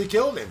actually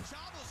killed him.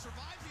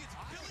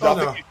 I Oh,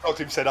 think no. he knocked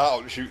himself out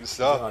on the shooting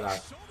star. All right.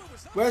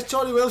 Where's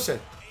Tony Wilson?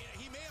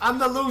 I'm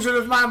the loser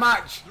of my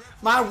match.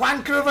 My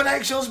wanker of an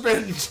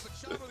ex-husband.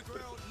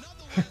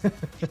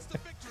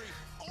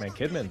 Man,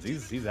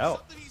 Kidman's he's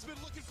out.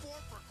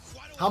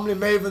 How many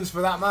Mavens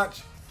for that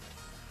match?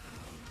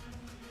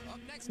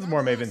 There's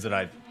more Mavens than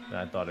I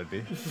thought it'd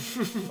be.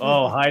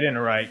 Oh,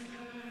 Heidenreich.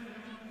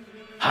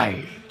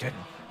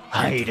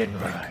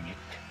 Heidenreich.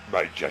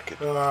 My jacket.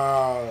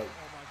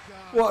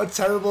 What a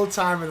terrible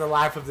time in the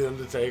life of The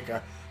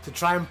Undertaker to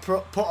try and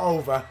put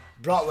over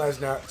Brock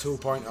Lesnar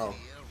 2.0.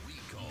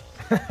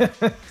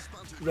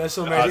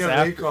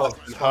 WrestleMania recall.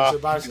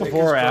 Sponsored by Snickers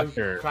Before or Crunch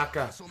after?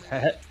 Cracker.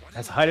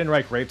 Has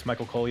Heidenreich raped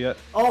Michael Cole yet?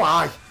 Oh,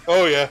 aye.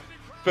 Oh yeah.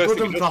 First Good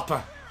thing and he did.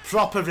 proper.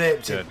 Proper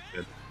raped him.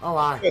 Good. Oh,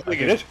 aye. First thing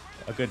he did.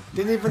 A good.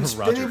 Didn't even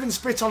Roger.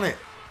 spit on it.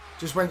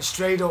 Just went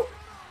straight up.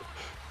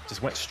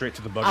 Just went straight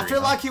to the buggery. I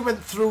feel like he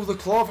went through the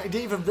cloth. He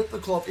didn't even rip the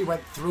cloth. He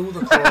went through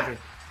the clothing.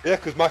 Yeah,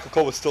 because Michael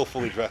Cole was still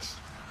fully dressed.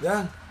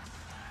 Yeah.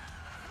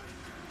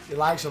 He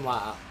likes him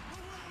like that.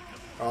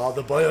 Oh,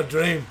 the boyhood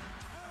dream.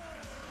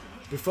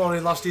 Before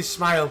he lost his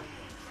smile.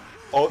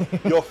 Oh,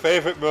 your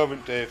favourite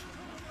moment, Dave?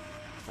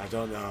 I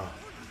don't know.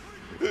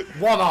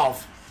 One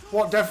of.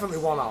 What? Definitely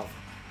one of.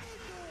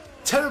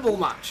 Terrible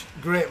match.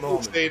 Great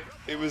moment. It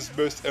was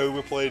the most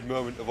overplayed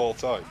moment of all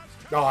time.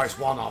 Oh, it's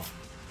one of.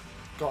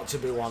 Got to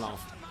be one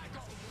of.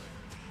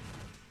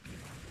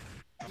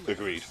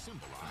 Agreed.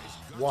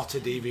 What a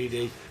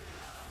DVD.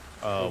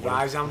 The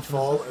Rise and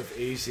Fall of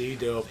EC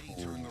Dub.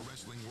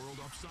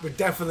 We're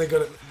definitely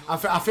gonna.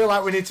 I feel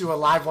like we need to do a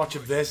live watch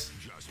of this.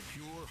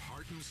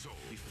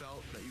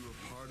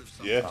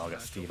 Yeah. Oh, I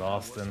got Steve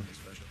Austin.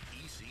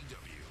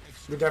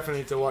 We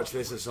definitely need to watch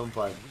this at some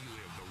point.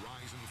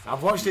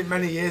 I've watched it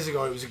many years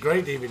ago. It was a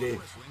great DVD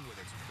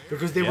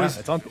because there Yeah,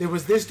 it's on-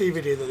 was this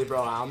DVD that they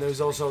brought out, and there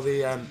was also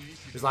the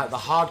it was like the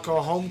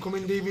Hardcore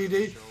Homecoming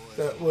DVD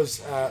that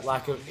was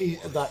like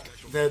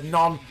the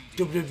non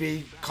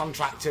WWE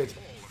contracted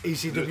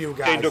ECW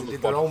guys Shane that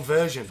did their own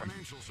version.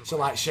 So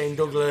like Shane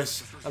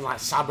Douglas and like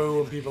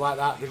Sabu and people like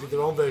that, they did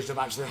their own version of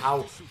actually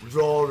how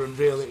raw and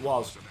real it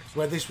was.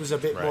 Where this was a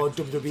bit Right. more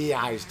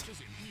WWEized,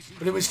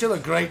 but it was still a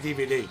great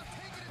DVD.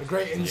 A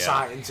great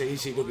insight into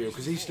ECW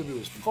because ECW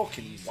was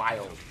fucking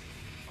wild.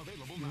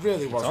 It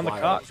really was It's on the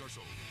wild. cock.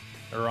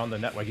 Or on the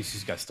network. I guess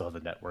you guys still have the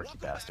network, you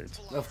bastards.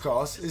 Of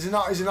course. Is it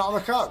not on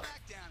the cock?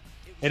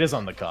 It is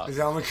on the cock. Is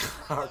it on the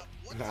cock?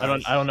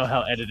 Nice. I don't know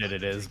how edited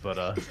it is,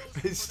 but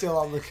It's still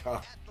on the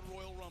cock.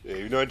 Yeah,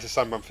 you know into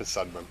Sandman for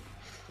Sandman.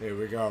 Here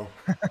we go.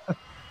 Here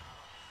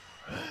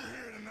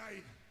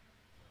tonight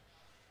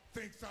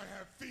thinks I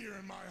have fear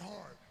in my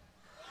heart.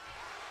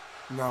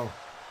 No.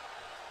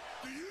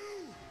 Do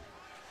you?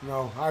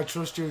 No. I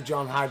trust you,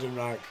 John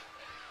Heidenreich.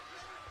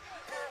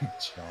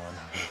 John.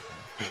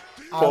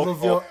 I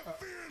love your...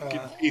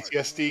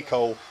 PTSD,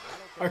 Cole.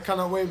 I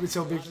cannot wait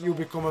until you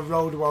become a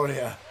road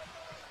warrior.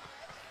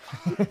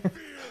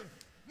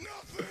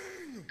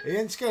 Nothing! He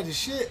ain't scared of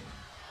shit.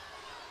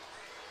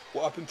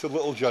 What happened to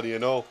little Johnny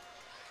and all?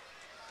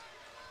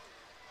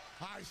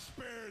 I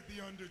spared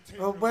the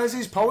Undertaker. Well, where's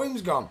his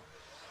poems gone?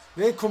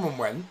 They come and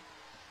went.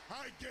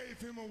 I gave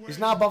him away. He's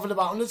now bothered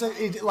about Undertaker.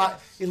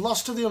 He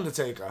lost to the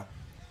Undertaker,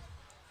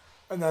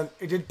 and then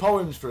he did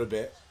poems for a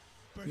bit,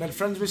 made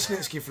friends with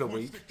Snitsky for a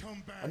week,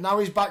 and now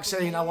he's back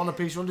saying, "I want a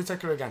piece of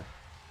Undertaker again."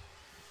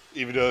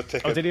 Even though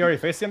Taker Oh, did he already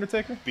face the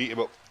Undertaker? beat him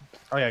up.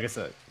 Oh yeah, I guess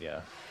that.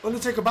 Yeah.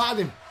 Undertaker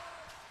battered him,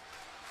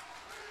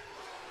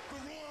 The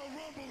Royal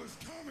Rumble is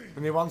coming.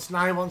 and he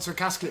wants a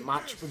casket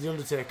match with the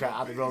Undertaker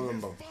at the Royal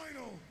Rumble,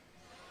 Final.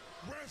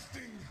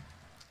 Resting.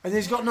 and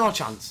he's got no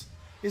chance.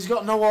 He's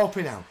got no hope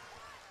now.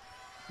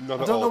 Not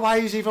I at don't know all. why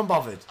he's even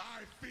bothered.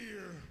 I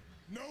fear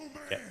no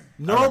man.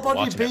 Nobody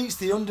watching it. beats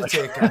the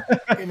Undertaker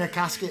in a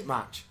casket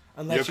match.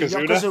 Unless you're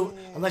Yokozuna?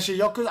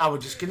 Yokozuna. I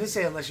was just going to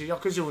say, unless you're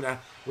Yokozuna,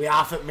 we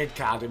half at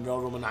mid-card in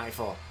Royal Rumble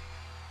 94. You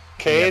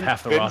Kane, have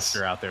half the Vince,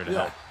 roster out there to Yeah.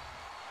 help.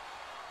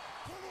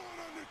 Come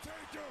on,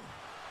 Undertaker.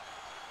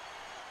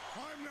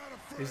 I'm not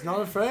afraid. He's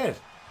not afraid.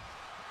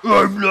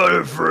 I'm not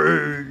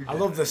afraid. I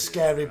love the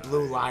scary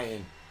blue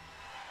lighting.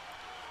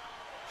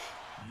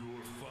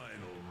 Your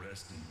final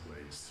resting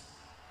place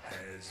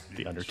has been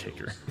The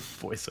Undertaker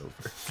voiceover.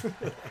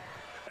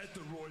 at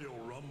the Royal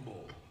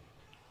Rumble.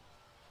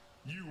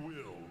 You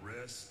will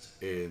rest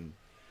In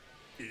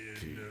in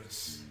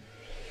peace.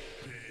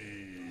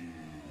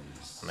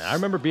 Man, I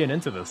remember being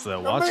into this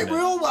watching Mate,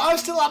 it. I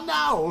still am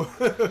now.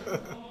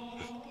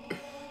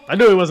 I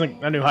knew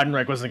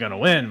Heidenreich wasn't gonna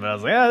win, but I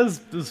was like, yeah, this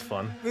is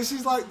fun. This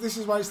is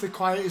why it's the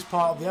quietest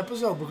part of the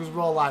episode, because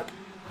we're all like,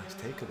 nice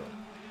Taker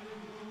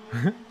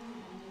though.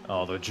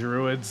 Oh, the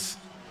Druids.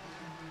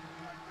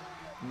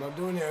 I'm not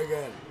doing it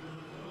again.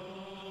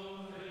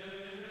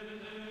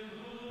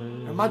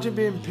 Imagine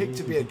being picked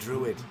to be a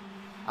druid.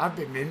 I'd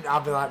be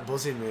like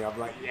buzzing me. I'd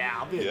be like, yeah,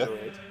 I'll be a Yeah.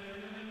 druid.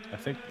 I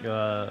think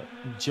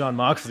John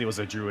Moxley was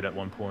a Druid at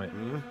one point.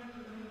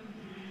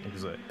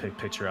 There's a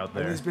picture out And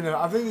there.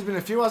 I think there's been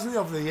a few, hasn't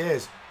there, over the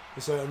years? I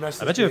bet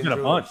you there's been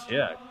a bunch.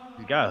 Yeah,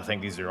 you gotta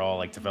think these are all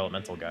like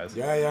developmental guys.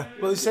 Yeah, yeah.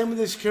 Well, the same with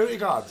the security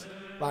guards,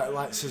 like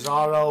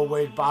Cesaro,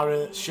 Wade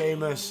Barrett,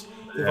 Sheamus.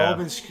 They've Yeah. all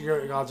been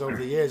security guards over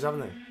the years,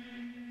 haven't they?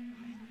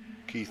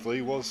 Keith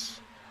Lee was.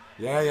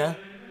 Yeah.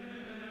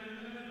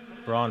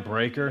 Braun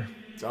Breaker.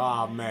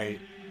 Oh, mate.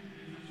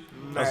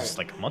 That was just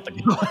like a month ago.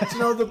 Do you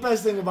know the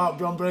best thing about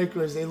Braun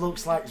Breaker is he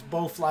looks like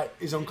both like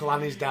his uncle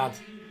and his dad.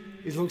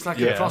 He looks like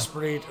a Yeah.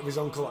 crossbreed of his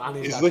uncle and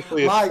his He's dad.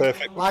 literally as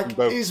perfect like from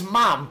both. his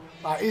mum,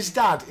 like his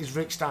dad is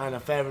Rick Steiner,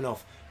 fair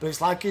enough. But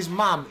it's like his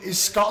mum is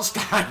Scott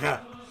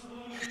Steiner.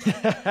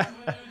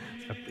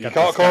 You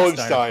can't call him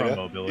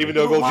Steiner, even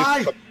though But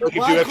why? we'll give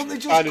Why you couldn't they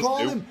just Steiner's call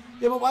do. him?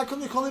 Yeah, but why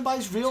couldn't they call him by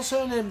his real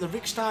surname, the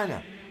Rick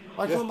Steiner?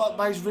 Why call him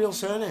by his real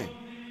surname?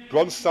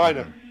 Braun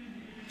Steiner. Do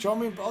you know what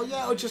I mean? Oh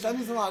yeah, or just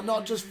anything like,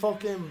 not just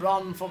fucking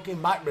Braun fucking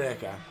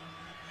backbreaker.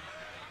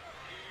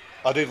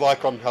 I did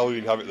like on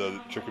Halloween Havoc though,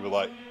 that Chucky was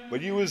like,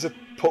 when you was a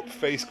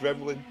pup-faced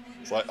gremlin,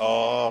 it's like,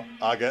 oh,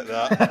 I get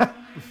that.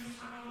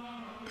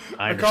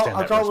 I I understand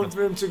can't that. run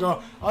through him to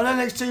go, on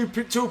NXT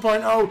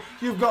 2.0,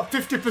 you've got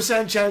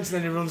 50% chance,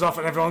 and then he runs off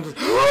and everyone goes,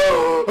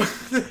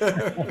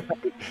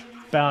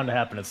 Bound to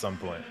happen at some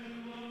point.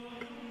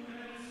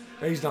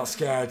 he's not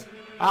scared.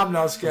 I'm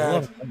not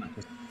scared.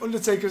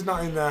 Undertaker's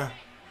not in there.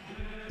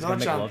 He's No gonna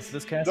make love chance. to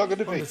this cast. Not going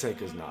to be.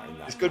 Undertaker's not in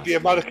there. It's going to be a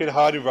mannequin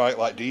hiding right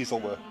like Diesel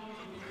were.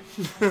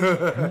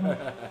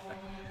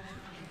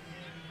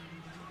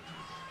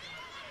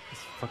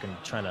 Fucking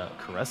trying to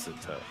caress it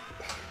toe.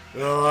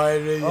 Oh,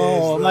 it is,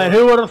 Oh look. man,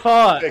 who would have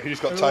thought? Yeah, he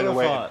just got Who tied would've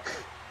away. thought?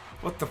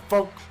 What the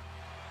fuck?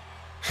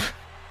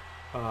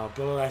 Oh,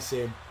 bless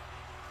him.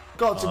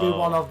 Got to be Oh.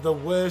 one of the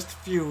worst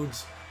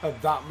feuds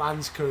of that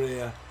man's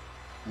career.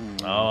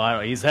 Oh, I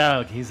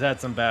don't, he's had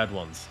some bad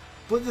ones.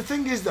 But the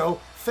thing is, though,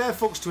 fair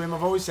fucks to him.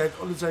 I've always said,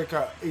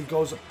 Undertaker, he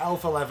goes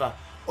alpha leather,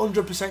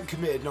 100%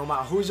 committed, no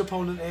matter who his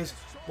opponent is,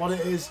 what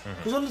it is.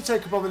 Because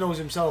Undertaker probably knows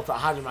himself that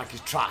Heidenreich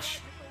is trash.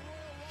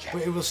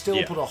 But he will still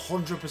Yeah. put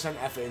 100%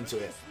 effort into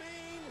it.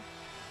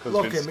 'Cause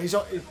Look Vince-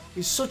 him,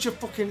 he's such a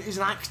fucking, he's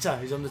an actor,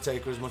 he's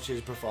Undertaker as much as he's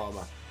a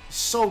performer. He's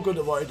so good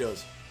at what he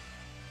does.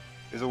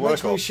 He's a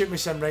Makes me workhorse. shit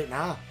myself right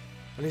now.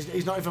 And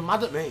he's not even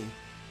mad at me.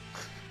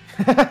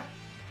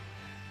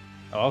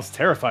 Oh, I was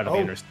terrified of the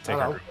Oh, Undertaker.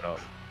 hello. ripping out.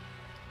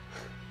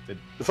 Did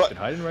It's like-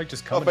 Heidenreich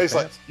just Oh, come in but it's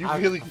like, pants? you I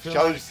really feel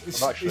challenged like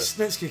the match. it's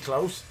Snitsky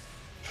close.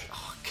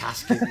 Oh,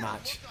 casket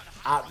match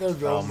at the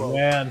Rumble. Oh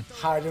man,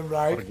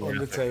 Heidenreich, What a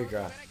graphic.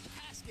 Undertaker.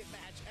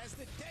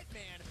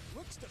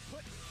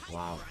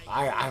 Wow,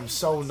 I'm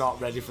so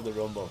not ready for the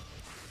Rumble.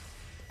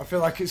 I feel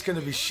like it's going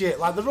to be shit.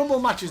 Like, the Rumble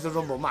match is the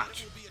Rumble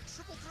match.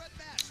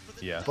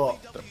 yeah. But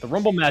The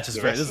Rumble match is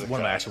The great. rest This of is the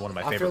one of card. actually one of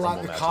my I favorite feel like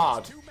Rumble the matches.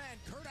 card.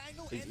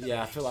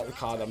 Yeah, I feel like the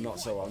card I'm not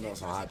so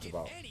hyped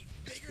about.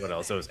 What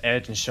else? It was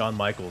Edge and Shawn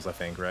Michaels, I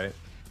think, right?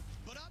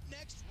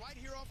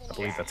 I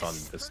believe that's on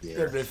this The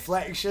year.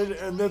 Reflection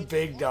and the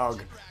Big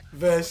Dog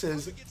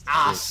versus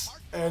Ass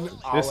and This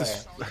Ale.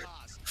 is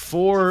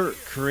 4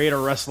 creator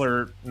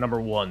wrestler number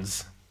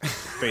ones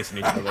facing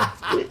each other.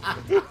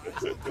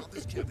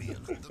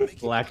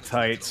 Black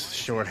tights,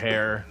 short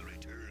hair,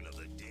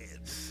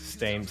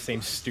 same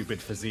stupid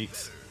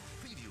physiques.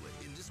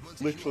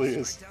 Literally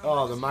is.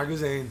 Oh, the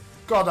magazine.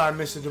 God, I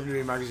miss the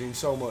WWE magazine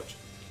so much.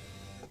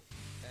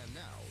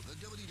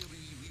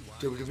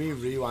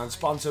 WWE Rewind,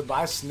 sponsored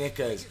by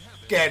Snickers.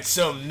 Get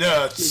some To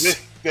nuts.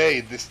 this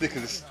day, the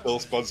Snickers is still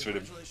sponsoring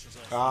him.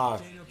 Ah.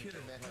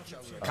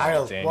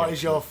 Kyle, Daniel what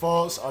is your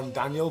thoughts on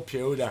Daniel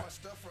Puder?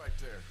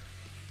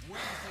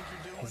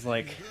 It's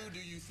like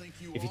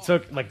if you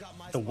took like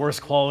the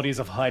worst qualities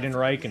of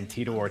Heidenreich and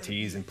Tito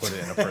Ortiz and put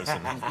it in a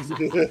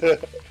person,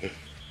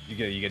 you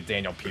get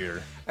Daniel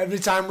Puder. Every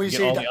time we You get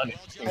see all the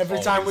uninteresting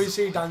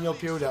qualities. Daniel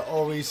Puder,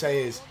 all we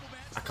say is,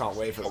 I can't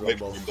wait for the I'll wait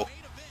for Rumble. Rumble.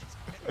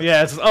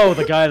 Yeah, it's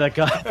the guy that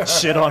got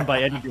shit on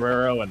by Eddie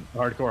Guerrero and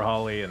Hardcore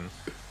Holly and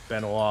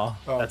Benoit.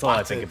 Oh, That's all I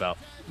battered. think about.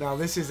 Now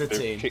this is the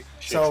team. kick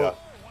shit So, out.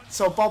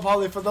 so Bob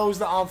Holly, for those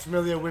that aren't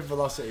familiar with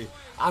Velocity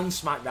and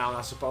SmackDown,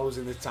 I suppose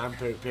in this time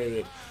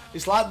period,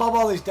 it's like Bob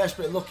Holly's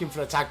desperately looking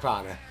for a tag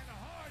partner.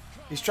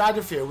 He's tried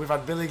a few. We've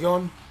had Billy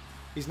Gunn.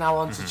 He's now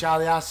on to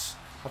Charlie Ass.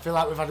 I feel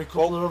like we've had a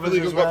couple Well, of others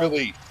Billy as Gunn got well.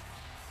 released,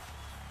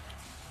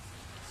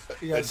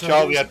 Yeah, and so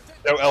Charlie it's-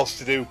 had no else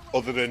to do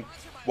other than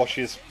watch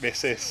his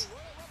missus,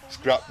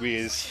 scrap with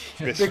his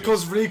missus.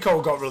 because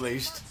Rico got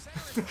released.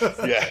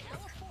 Yeah.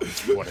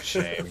 What a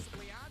shame.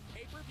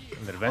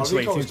 And then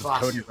eventually it Rico's seems it's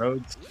class. Cody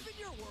Rhodes.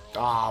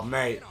 Ah,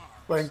 mate.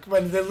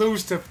 When they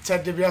lose to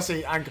Ted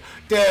DiBiase and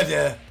da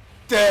da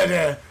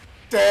da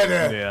da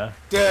da Yeah.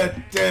 da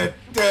da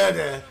da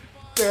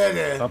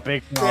da The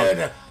big da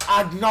dog.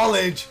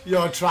 acknowledge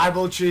your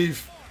tribal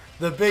chief,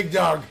 the big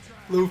dog,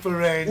 Luther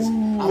Reigns,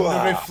 and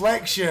the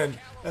reflection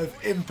of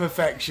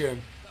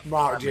imperfection,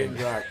 Mark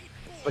Jindrak.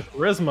 The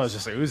charisma is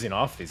just oozing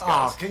off these Oh,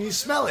 guys. can you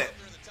smell it?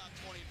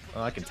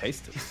 Oh, I can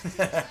taste it.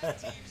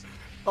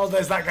 Oh,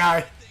 there's that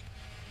guy.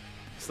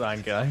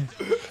 Sign guy.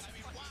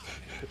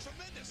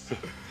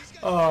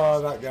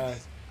 Oh, that guy.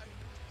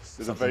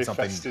 There's a very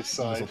Something festive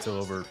side. mistletoe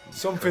over.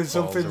 Something,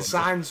 Falls over.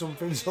 sign,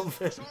 something.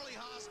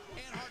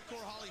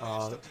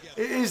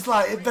 It is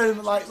like it very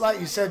like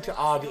you said,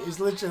 Ard. It's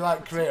literally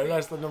like creator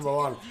wrestler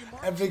 #1.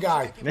 Every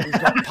guy who's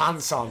got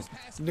pants on,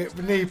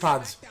 knee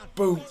pads,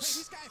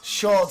 boots,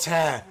 short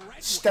hair,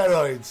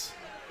 steroids,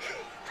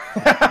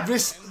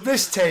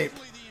 wrist tape,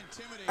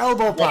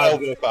 elbow One pad,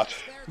 elbow pad.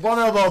 one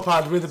elbow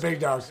pad with the big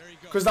dog,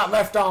 because that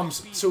left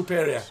arm's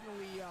superior.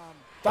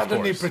 That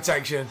doesn't need course.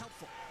 protection.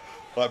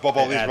 Like Bob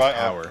Ollie's Adds right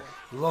power. arm.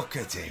 Look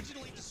at him.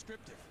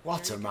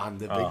 What a man,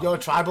 the big. Your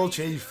tribal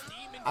chief.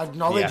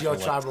 Acknowledge The your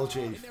athlete. tribal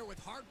chief.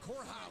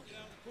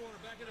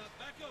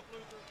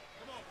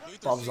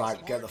 Bob's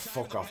like, get the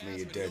fuck off me,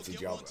 you dirty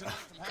job.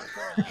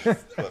 Like,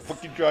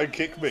 fucking try and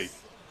kick me.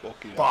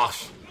 Fucking hell.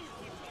 Bosh.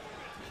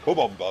 Come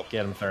on, Bob.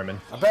 Get him, Thurman.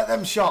 I bet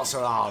them shots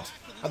are hard.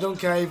 I don't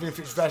care even if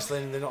it's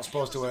wrestling and they're not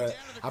supposed to hurt.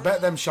 I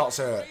bet them shots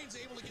hurt.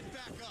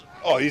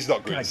 Oh, he's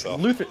not good Like,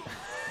 himself.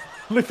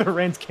 Luther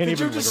Reigns can't Did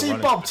even you just like, see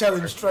run Bob tell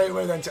him straight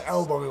away then to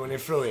elbow me when he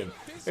threw him?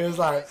 It was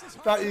like,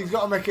 that, you've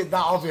got to make it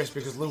that obvious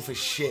because Luther's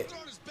shit.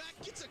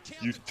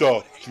 You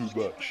talk too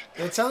much.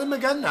 They'll tell him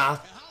again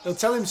now. They'll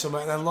tell him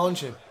something and then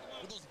launch him.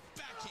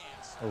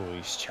 Oh,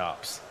 these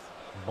chops.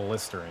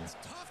 Blistering.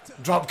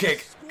 Drop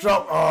kick.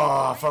 Drop.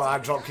 Oh, I felt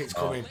like drop kick's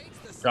coming.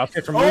 Drop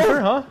kick from Oh! Luther,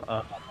 huh?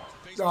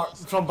 Oh,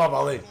 from Bob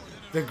Ollie.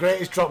 The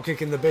greatest drop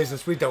kick in the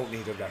business. We don't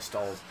need a rest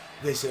hold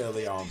this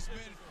early on.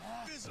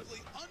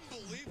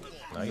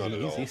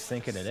 No, he's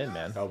sinking it in,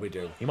 man. Oh, we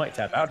do. He might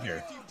tap out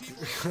here.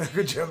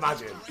 Could you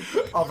imagine?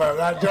 How about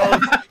that,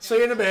 John? See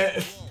you in a bit.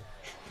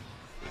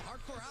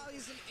 Hardcore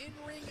Holly's an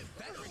in-ring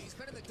veteran. He's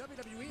been in the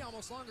WWE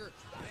almost longer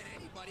than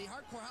anybody.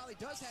 Hardcore Holly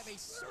does have a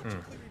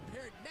surgically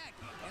repaired neck.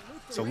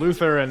 And So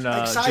Luther and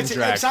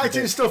Jindrak.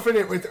 Exciting stuff in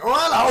it with. Oh,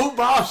 hello,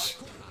 boss.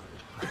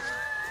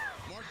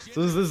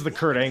 So this is the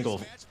Kurt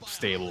Angle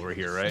stable over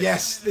here, right?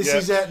 Yes, this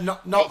Yeah. is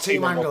not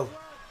Team Team Angle.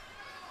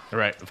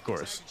 Right, of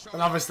course.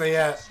 And obviously,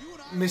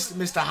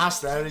 Mr. Haas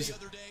there is.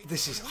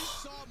 This is.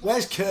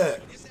 Where's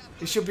Kurt?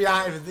 He should be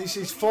out of it. This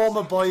is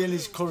former boy and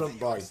his current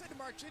boy.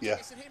 Yeah.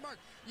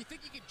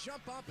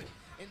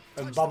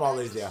 And Bob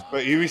Ollie's there.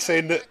 But you were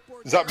saying that,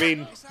 does that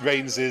mean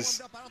Reigns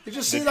is... You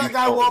just see the that Duke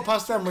guy of- walk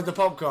past them with the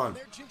popcorn.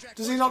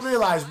 Does he not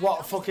realise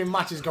what fucking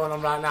match is going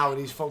on right now and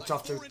he's fucked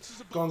off to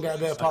go and get a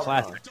bit of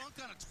popcorn? Classic.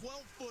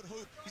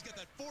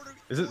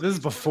 This is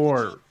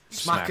before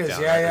Smackers,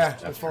 SmackDown, yeah.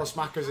 right? Before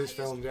Smackers is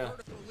filmed, yeah.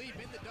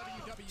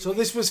 So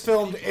this was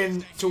filmed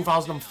in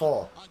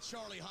 2004.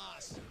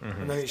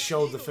 And then it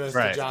showed the 1st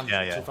Right, of Jan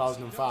yeah.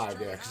 2005,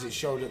 yeah, because it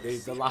showed at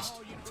the last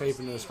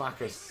taping of the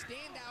Smackers.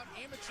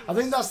 I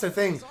think that's the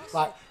thing.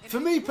 Like, for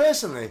me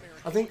personally,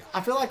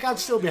 I feel like I'd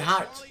still be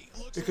hyped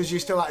because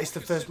it's the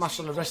first match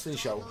on a wrestling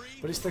show.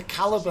 But it's the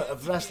caliber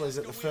of wrestlers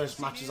at the first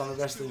matches on a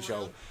wrestling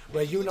show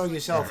where you know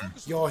yourself,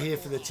 you're here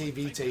for the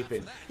TV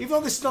taping. Even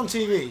though this is on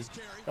TV,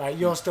 right,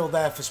 you're still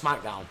there for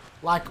SmackDown.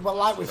 Like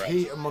with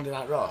Heat and Monday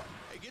Night Raw.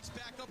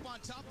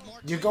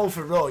 You go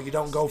for Raw, you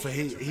don't go for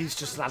Heat. He's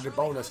just an added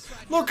bonus.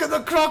 Look at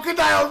the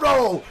crocodile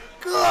roll!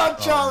 God,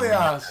 Charlie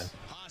ass!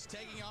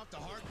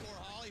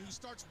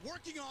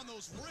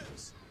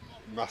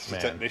 Master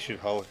Man. technician,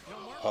 Holly.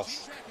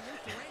 Haas.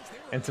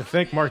 And to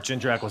think Mark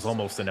Jindrak was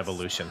almost an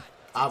evolution.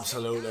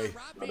 Absolutely.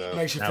 know.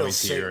 Makes you Now feel he's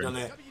sick, here. doesn't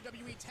it?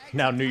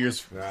 Now New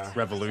Year's And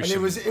Revolution.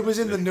 it was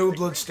in the New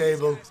Blood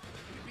stable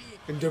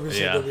in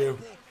WCW.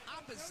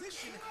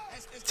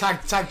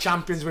 Tag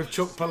champions with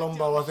Chuck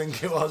Palumbo, I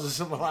think it was, or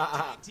something like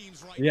that.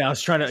 Yeah, I was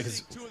trying to.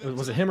 Cause,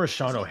 was it him or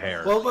Sean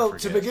O'Hare? I Well, to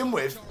forget. begin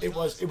with, it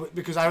was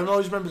because I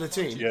always remember the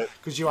team Yeah.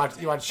 because you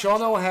had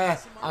Sean O'Hare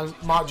and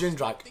Mark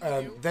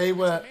Jindrak. They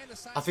were,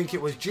 I think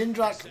it was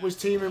Jindrak was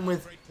teaming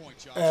with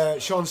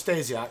Sean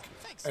Stasiak,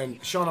 and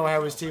Sean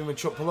O'Hare was teaming with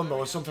Chuck Palumbo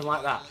or something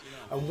like that.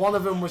 And one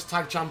of them was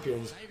tag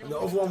champions, and the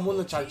other one won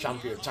the tag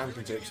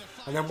championships.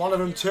 And then one of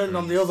them turned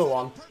on the other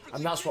one,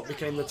 and that's what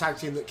became the tag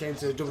team that came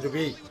to the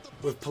WWE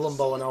with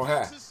Palumbo and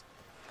O'Hare.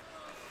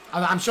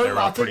 And I'm sure,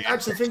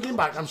 actually thinking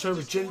back, I'm sure it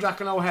was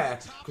Jindrak and O'Hare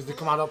because they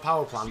come out of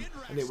Power Plant,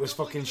 and it was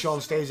fucking Sean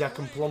Stasiak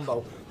and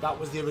Palumbo. That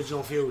was the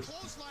original feud,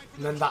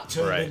 and then that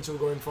turned Right. into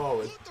going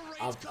forward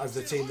as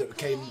the team that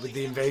came with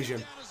the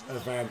invasion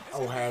of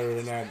O'Hare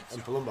and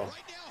Palumbo.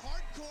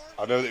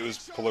 I know that it was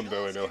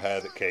Palumbo and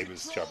O'Hare that came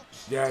as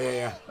champs.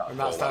 Yeah. And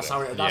that's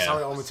how it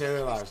all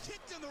materialised.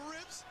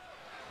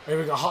 Here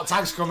we go, hot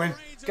tags coming.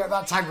 Get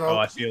that tag rope. Oh,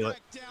 I feel it.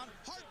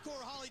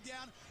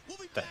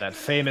 That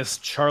famous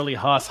Charlie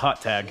Haas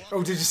hot tag.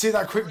 Oh, did you see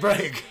that quick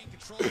break?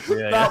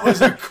 Yeah, That was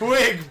a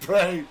quick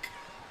break.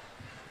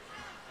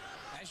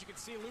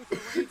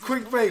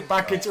 Quick break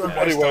back into a Only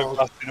best weren't hold.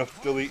 fast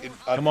enough deleting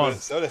Come on.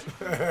 adverts, are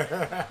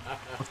they?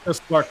 Let's go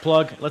spark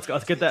plug. Let's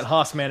get that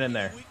Haas man in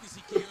there.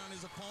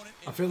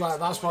 I feel like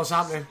that's what's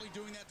happening.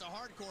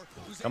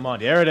 Come on,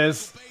 there it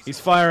is. He's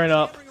firing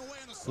up.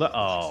 Look,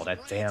 oh, that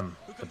damn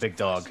the big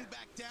dog.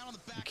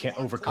 You can't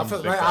overcome the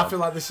big I dog. feel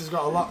like this has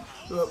got a lot.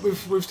 Look,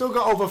 we've still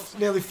got over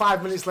nearly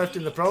 5 minutes left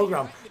in the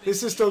program.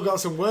 This has still got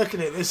some work in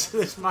it.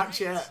 This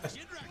match yet.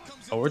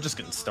 Oh, we're just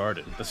getting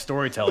started. The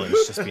storytelling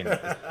is just being.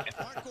 Yeah,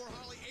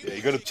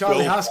 you got to Charlie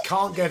build. Haas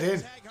can't get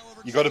in.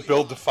 You got to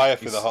build the fire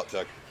for the hot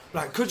tag.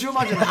 Like, could you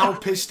imagine how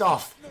pissed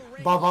off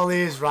Bob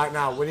Ollie is right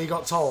now when he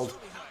got told,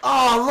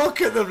 "Oh,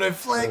 look at the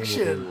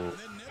reflection."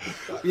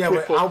 Yeah,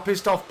 but how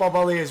pissed off Bob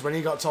Ollie is when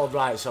he got told,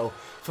 right, so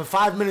for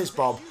 5 minutes,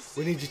 Bob,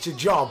 we need you to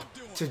job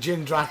to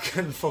Jindrak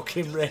and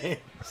fucking Reigns.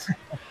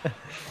 But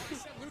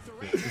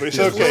it's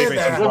okay. Lay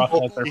there.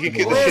 You can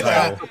get the Lay shit there.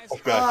 out of the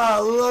guy.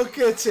 Oh, look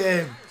at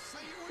him.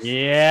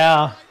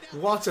 Yeah.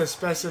 What a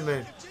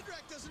specimen.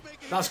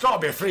 That's got to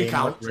be a free Game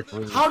count. like Rick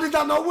Rude. How did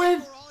that not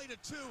win?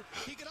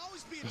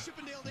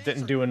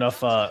 Didn't do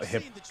enough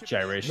hip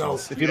gyrations. No.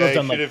 If you'd Yeah, have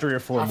done he like should've- 3 or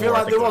 4 I more, feel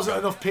like think there it wasn't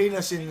would've enough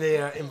penis in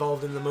the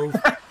involved in the move.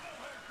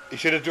 He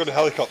should have done a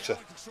helicopter.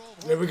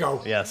 Here we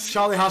go. Yes.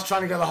 Charlie Haas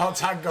trying to get the hot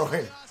tag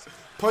going.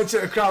 Point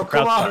at the crowd. been.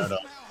 Come Crowd's on. fired up.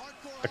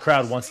 The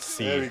crowd wants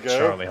to There see we go.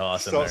 Charlie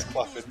Haas in there. Starts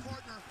clapping.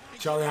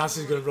 Charlie Haas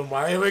is going to run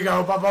by. Here we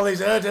go. Bob Ollie's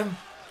heard him.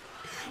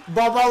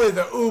 Bob Ollie,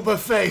 the Uber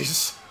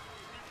face.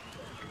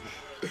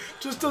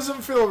 Just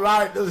doesn't feel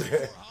right, does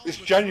it? It's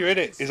genuine,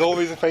 innit? He's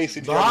always a face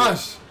in January.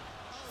 Bars.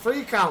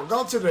 Free count.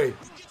 Got to be.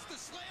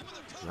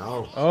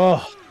 No.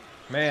 Oh,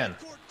 man.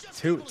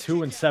 2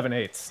 and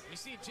 7/8.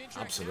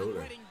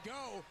 Absolutely.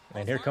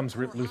 And here comes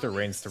Luther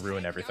Reigns to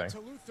ruin everything.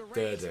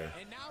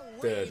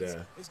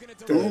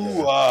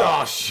 Ooh, ah.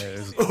 Gosh.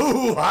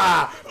 Ooh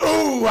ah.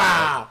 Ooh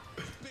ah.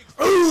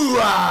 Ooh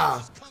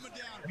ah.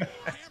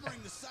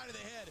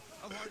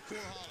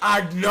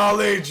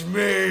 Acknowledge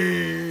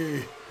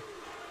me.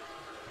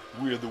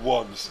 We're the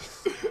ones.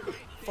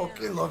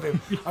 Fucking love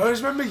him. I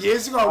just remember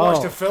years ago I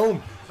watched Oh. a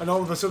film and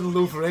all of a sudden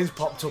Luther Reigns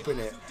popped up in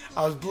it.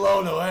 I was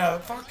blown away. I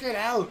was like, fucking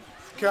hell.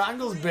 Kurt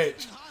Angle's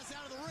bitch.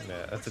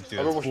 Yeah, that's a dude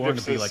I that's watched born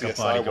to be episodes like a of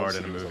CSI bodyguard once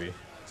in a and it was movie.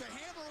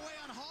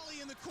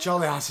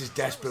 Charlie Haas is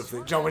desperate for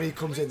it. John, when he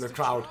comes in the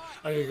crowd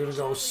and you're going to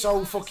go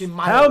so fucking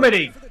mad. How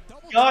many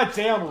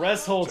goddamn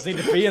rest holds need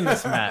to be in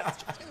this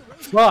match?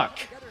 Fuck.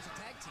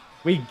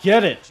 We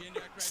get it.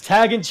 It's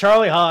tagging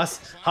Charlie Haas.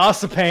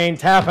 Haas the pain.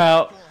 Tap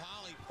out.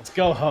 Let's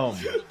go home.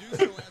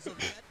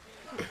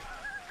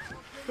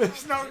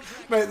 It's not,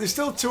 mate, there's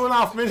still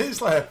 2.5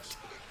 minutes left.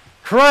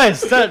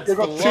 Christ, that's They've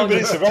got the 2 longest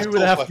minutes of rest 2.5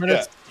 left,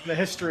 minutes in the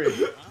history.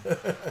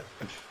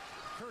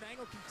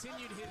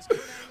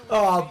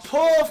 Oh,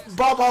 poor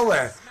Bob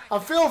Ollie. I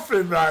feel for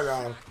him right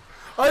now.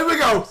 Oh, here we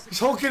go. He's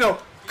hulking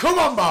up. Come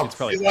on, Bob.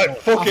 Probably He's like,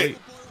 fuck it.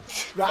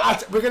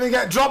 Right, we're going to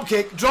get drop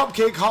kick,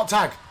 hot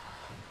tag.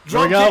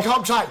 Here we Drop go. kick,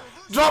 hot tag.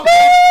 Drop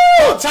kick,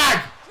 hot tag.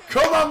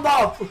 Come on,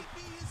 Bob.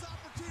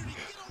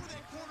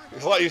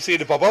 It's like you've seen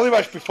the Bob Ollie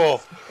match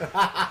before.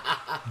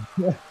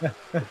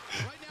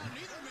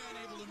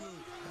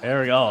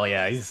 There we go. Oh,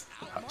 yeah, he's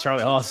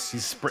Charlie Haas.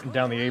 He's sprinting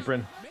down the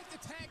apron.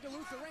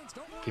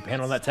 Keep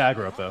handling that tag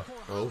rope though.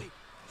 Oh,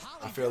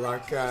 I feel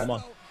like Come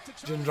on.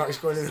 Jindrak's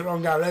going in the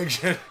wrong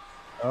direction.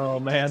 Oh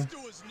man.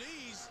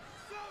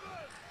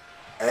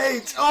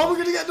 8. Oh, we're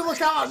going to get double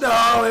count.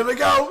 No, here we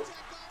go.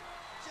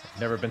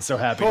 Never been so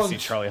happy to see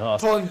Charlie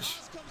Haas. Punch.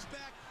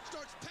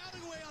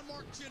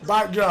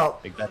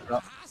 Backdrop. Big back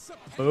drop.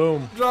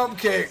 Boom. Drop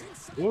kick.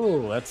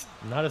 Ooh, that's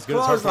not as good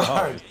as Hardcore Clothesline.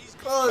 Holly. That was like a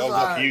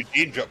Clothesline.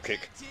 Eugene dropkick.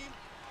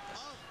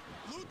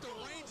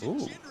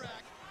 Ooh.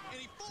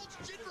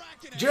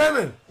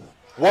 German.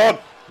 1.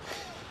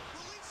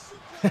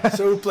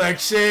 Suplex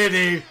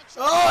City.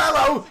 Oh,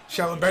 hello.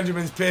 Shelton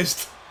Benjamin's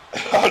pissed.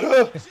 I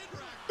know.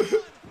 I'm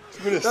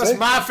gonna That's say,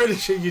 my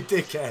finisher, you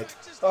dickhead.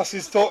 that's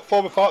his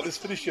former partner's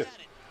finisher.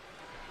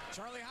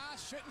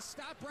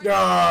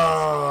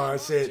 No,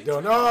 that's it.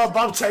 Done. Oh,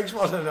 Bob takes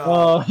one and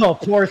all. Oh,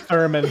 poor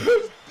Thurman.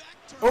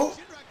 Oh,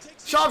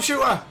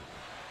 sharpshooter.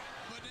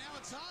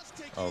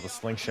 Oh, the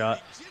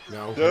slingshot.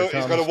 No. No,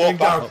 he's got to Big walk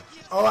dog. back.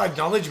 Oh,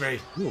 acknowledge me.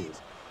 Ooh,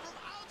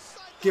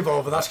 Give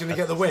over. That's going to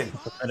get the win.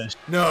 finish.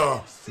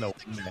 No. No.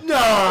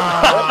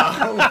 No.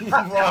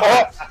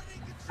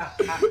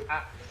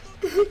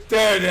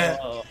 Dirty.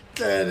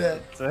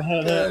 Dirty.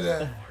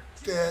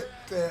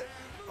 Dirty.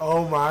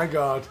 Oh my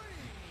God.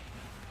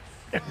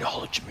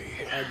 Acknowledge me.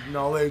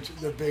 Acknowledge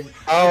the big.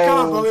 Oh. I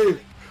cannot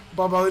believe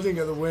Bob Ollie didn't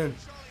get the win.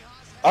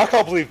 I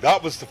can't believe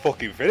that was the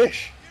fucking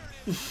finish.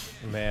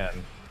 Man.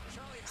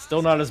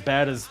 Still not as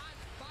bad as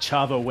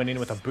Chavo winning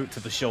with a boot to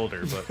the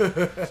shoulder,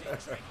 but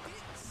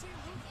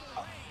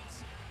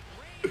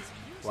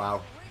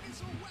Wow.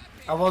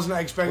 I wasn't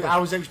expecting. I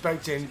was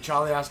expecting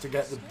Charlie has to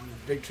get the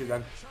victory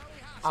then.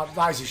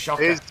 That is a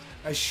shocker. Is-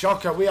 A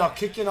shocker. We are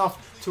kicking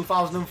off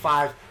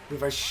 2005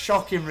 with a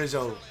shocking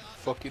result.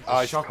 Fucking A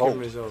ice shocking cold.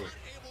 result.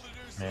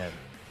 man.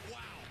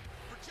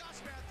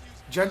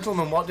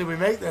 Gentlemen, what did we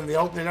make then? The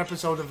opening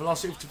episode of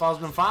Velocity of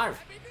 2005.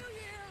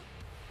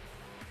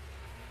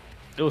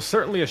 It was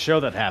certainly a show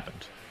that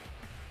happened.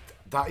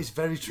 That is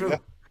very true.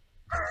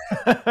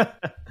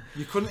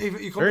 You couldn't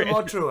Very be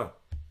more truer.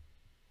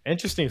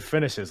 Interesting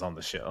finishes on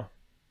the show.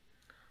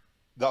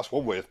 That's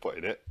one way of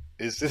putting it.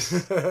 Is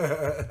this?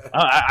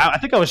 I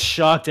think I was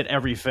shocked at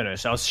every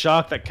finish. I was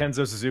shocked that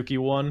Kenzo Suzuki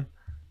won,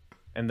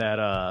 and that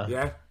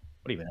Yeah.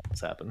 what even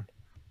else happened?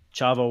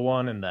 Chavo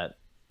won, and that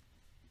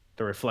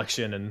the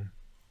Reflection and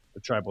the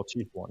Tribal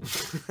Chief won.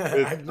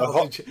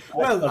 Acknowledge it.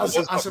 Well,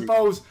 I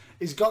suppose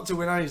he's got to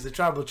win and he's the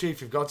tribal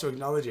chief. You've got to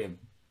acknowledge him.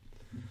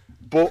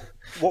 But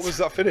what was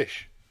that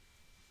finish?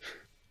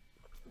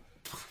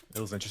 It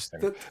was interesting.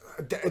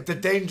 The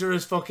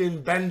dangerous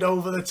fucking bend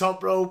over the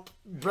top rope,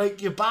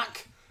 break your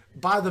back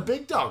by the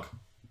big dog.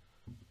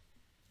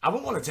 I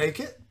wouldn't want to take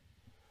it.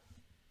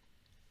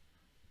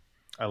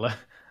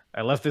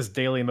 I left this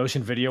Daily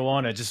Motion video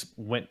on. I just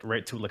went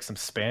right to like some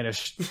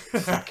Spanish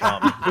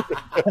sitcom.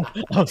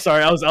 I'm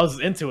sorry, I was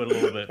into it a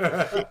little bit.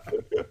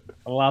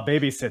 A La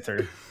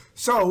Babysitter.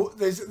 So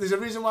there's a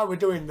reason why we're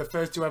doing the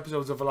first 2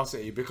 episodes of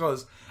Velocity,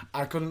 because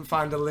I couldn't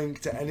find a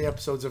link to any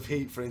episodes of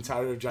Heat for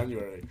entire of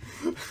January.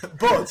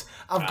 But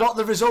I've got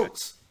the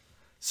results.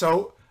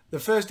 So the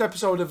first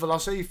episode of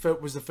Velocity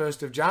was the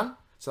 1st of Jan,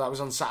 so that was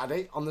on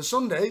Saturday. On the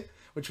Sunday,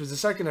 which was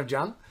the 2nd of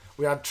Jan,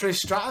 we had Trish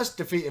Stratus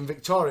defeating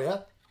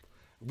Victoria.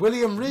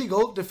 William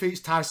Regal defeats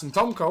Tyson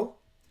Tomko.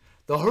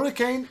 The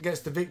Hurricane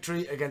gets the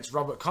victory against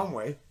Robert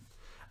Conway.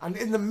 And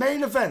in the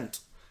main event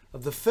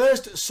of the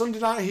first Sunday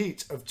Night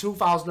Heat of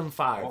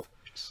 2005,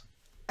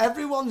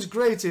 everyone's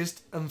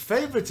greatest and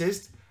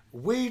favoritist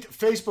weed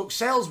Facebook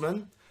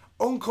salesman,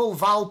 Uncle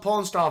Val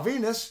Pornstar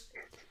Venus,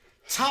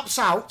 taps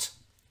out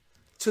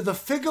to the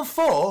figure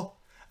 4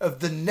 of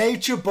the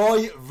Nature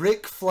Boy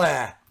Ric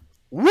Flair.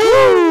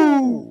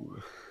 Woo!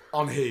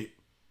 On Heat.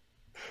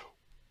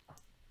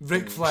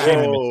 Ric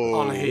Flair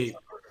on Heat.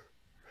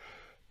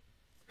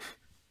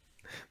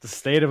 The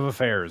state of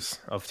affairs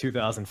of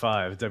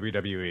 2005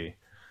 WWE.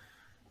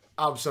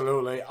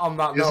 Absolutely. On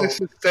that Is note, this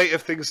the state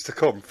of things to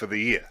come for the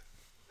year?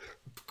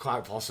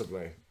 quite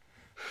possibly.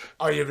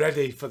 Are you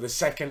ready for the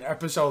second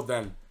episode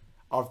then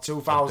of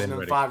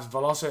 2005's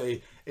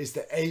Velocity? It's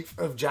the 8th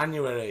of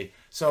January.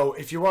 So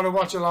if you want to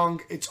watch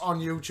along, it's on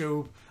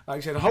YouTube. Like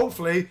I said,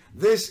 hopefully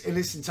this in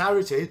its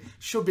entirety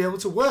should be able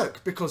to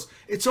work because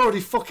it's already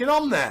fucking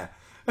on there.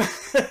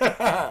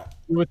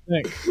 You would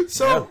think.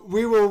 So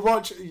we will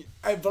watch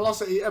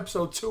Velocity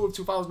episode 2 of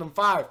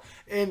 2005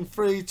 in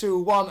 3, 2,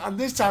 1, and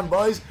this time,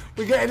 boys,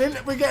 we get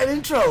an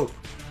intro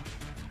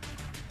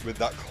With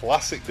that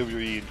classic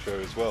WWE intro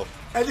as well.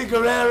 Eddie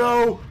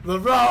Guerrero, The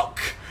Rock,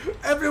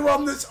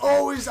 everyone that's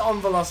always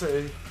on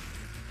Velocity.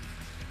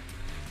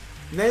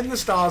 Name the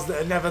stars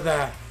that are never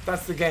there.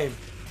 That's the game.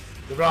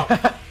 The Rock,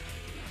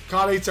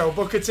 Carlito,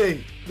 Booker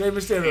T, Rey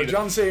Mysterio,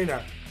 John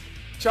Cena,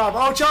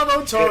 Chavo,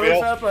 Torre, JBL.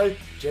 fair play,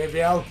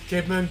 JBL,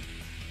 Kidman,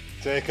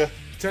 Taker,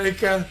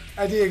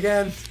 Eddie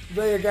again,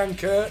 Ray again,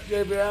 Kurt,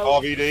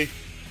 JBL. RVD.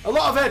 A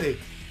lot of Eddie,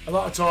 a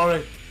lot of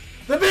Torre.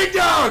 The Big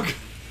Dog!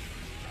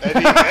 Eddie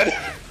again.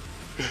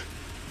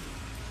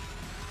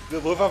 They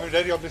love having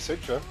Eddie on this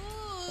intro.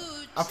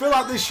 I feel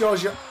like this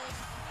shows you.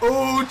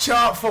 Ooh,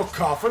 chart fuck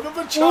off.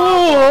 Another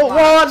chart. Ooh,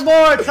 one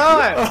more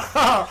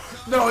time.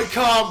 No, it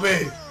can't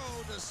be.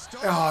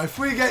 Oh, if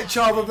we get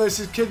Chava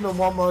versus Kidman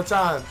one more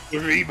time. The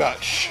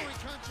rematch.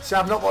 See,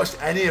 I've not watched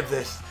any of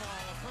this.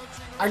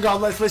 Hang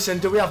on, let's listen.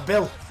 Do we have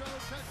Bill?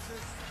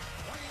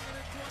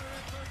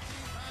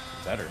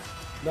 Better.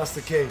 That's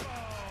the key.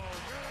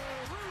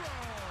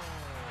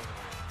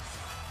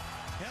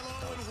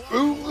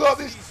 Ooh, look at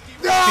this.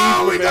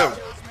 No, we Romero.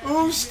 don't.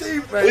 Ooh,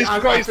 Steve, mate. He's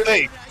got his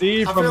name.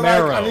 Steve I feel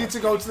Romero. like I need to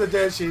go to the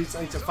dirt sheets.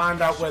 I need to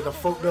find out where the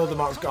fuck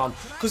Buildermark's gone.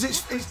 Because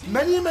it's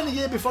many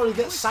years before he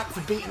gets sacked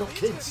for beating up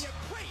kids.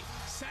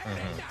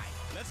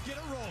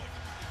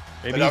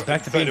 Maybe he's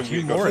back to being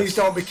Hugh Please Morris.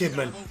 don't be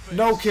Kidman.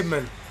 No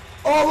Kidman.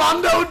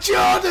 Orlando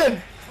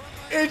Jordan!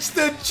 It's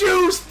the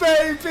Juice,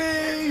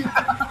 baby!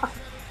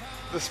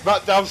 The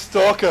SmackDown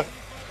Stalker.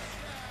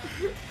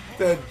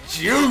 The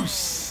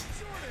Juice!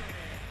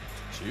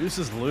 Juice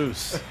is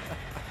loose.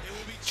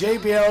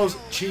 JBL's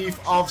Chief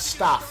of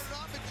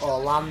Staff,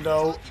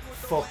 Orlando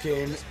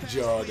fucking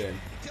Jordan.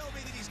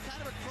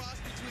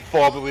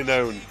 Formerly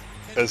known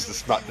as the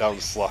SmackDown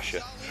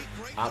Slasher.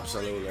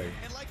 Absolutely.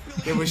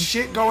 There was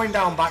shit going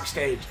down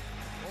backstage.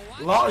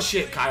 A lot of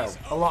shit, Kyle.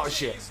 A lot of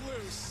shit.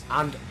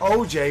 And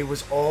OJ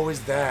was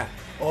always there,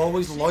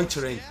 always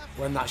loitering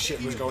when that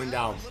shit was going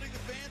down.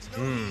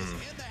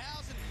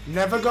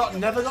 Never got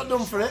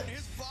done for it.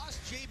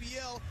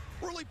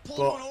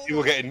 But You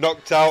were getting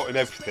knocked out and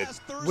everything.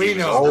 we He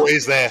was know.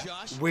 always there.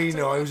 We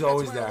know he was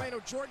always there.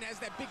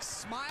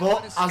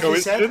 But as we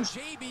said, Coincidence?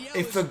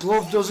 if the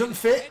glove doesn't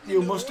fit,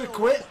 you must have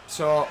quit.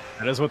 So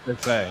That is what they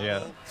say, yeah.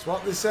 that's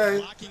what they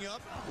say.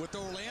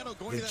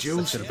 The Juice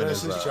That should've been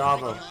his, versus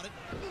Chavo.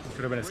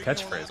 Could have been his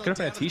catchphrase. Could have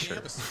been a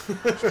t-shirt.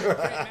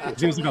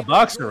 He was like a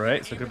boxer,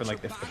 right? So it could have been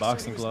like, if the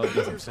boxing glove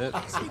doesn't fit.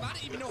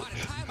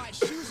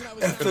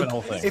 If been the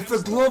whole thing. if the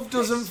glove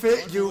doesn't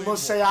fit, you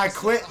must say I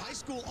quit.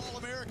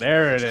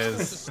 There it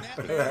is.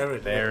 There it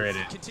is. There it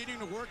is.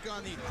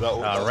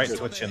 That Right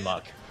to a chin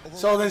lock.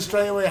 So then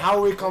straight away, how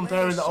are we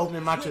comparing the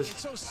opening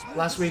matches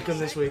last week and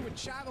this week?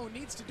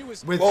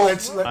 With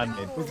I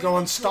mean- with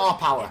going star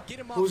power.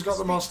 Who's got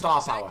the most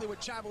star power?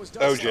 Star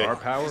OJ.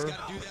 power.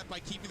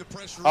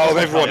 Oh,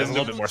 everyone Yeah, in a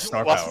little bit more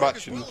star last power.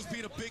 match. And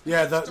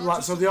Yeah,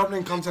 so the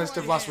opening contest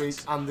of last week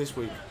and this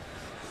week.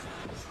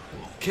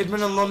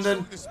 Kidman and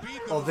London,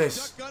 or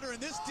this?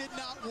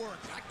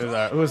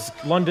 It was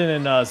London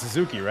and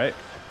Suzuki, right?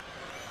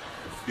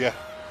 yeah,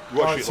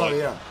 watched it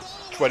sorry, like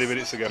 20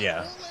 minutes ago.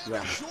 Yeah.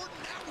 Yeah.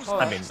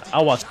 I mean,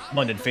 I'll watch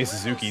London face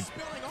Suzuki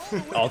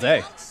all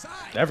day.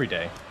 Every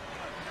day.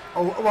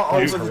 Oh, what,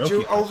 Dude,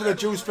 Hiroki. over the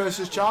Juice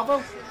versus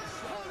Chavo?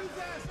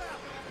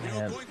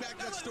 Man.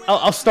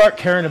 I'll start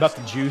caring about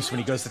the juice when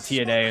he goes to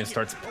TNA and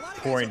starts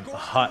pouring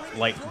hot,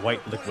 light,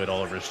 white liquid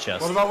all over his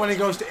chest. What about when he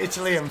goes to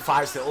Italy and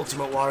fights the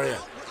Ultimate Warrior?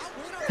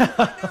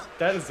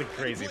 That is a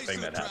crazy thing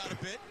that happened.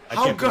 I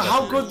How can't good, believe how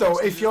that's good though,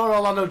 if you're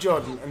Orlando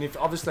Jordan, and if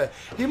obviously,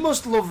 he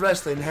must love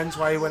wrestling, hence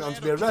why he went on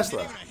to be a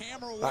wrestler.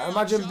 Like,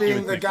 imagine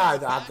being the guy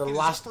that had the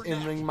last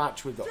in-ring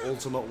match with the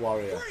Ultimate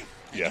Warrior.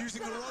 Yeah.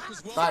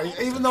 Like,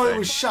 even though it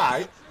was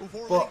shy,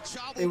 but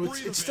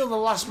it's still the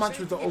last match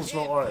with the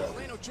Ultimate Warrior.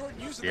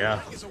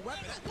 Yeah.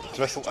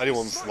 To wrestle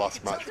anyone's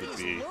last match would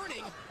be.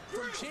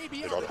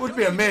 Would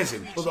be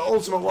amazing, but the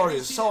Ultimate Warrior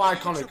is so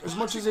iconic. As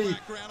much as he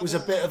was a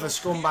bit of a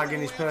scumbag in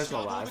his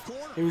personal life,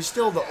 he was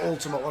still the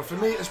Ultimate Warrior. For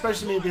me,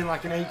 especially me being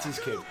like an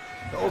 80s kid,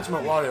 the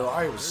Ultimate Warrior,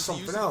 I was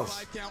something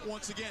else.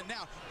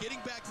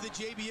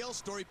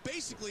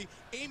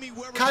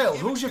 Kyle,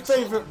 who's your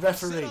favourite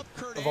referee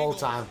of all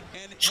time?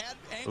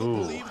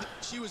 Ooh.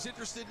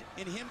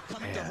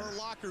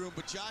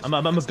 I'm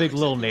a big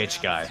Lil Nate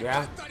guy.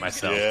 Yeah?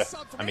 Myself. Yeah.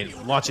 I mean,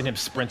 watching him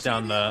sprint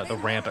down the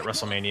ramp at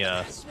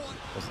WrestleMania,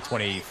 was it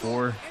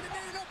 24?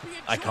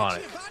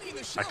 Iconic.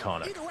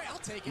 Iconic.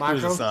 It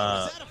Michael?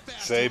 was,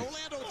 Same.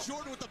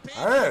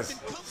 Yes.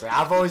 See,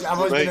 I've always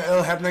been an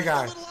Earl Hebner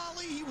guy.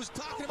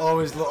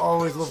 Always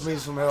loved me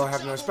some Earl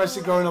Hebner,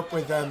 especially growing up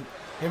with him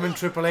and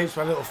Triple H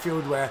for a little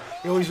feud where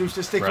he always used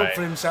to stick up Right.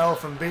 for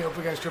himself and beat up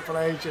against Triple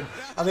H, and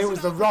I think it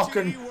was the Rock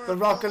and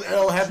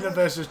Earl Hebner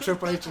versus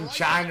Triple H in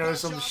China or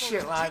some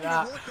shit like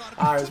that.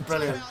 Ah, it was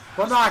brilliant.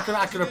 But no, I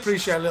can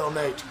appreciate Little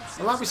Nate.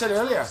 And like we said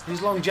earlier,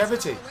 his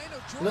longevity.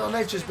 Little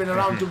Nate has been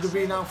around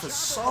WWE now for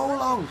so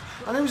long,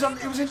 and he was in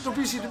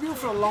WCW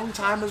for a long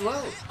time as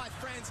well.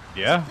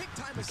 yeah.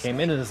 He came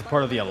in as a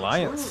part of the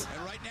Alliance.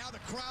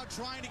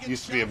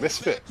 Used to be a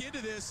misfit.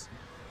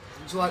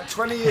 So like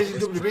 20 years in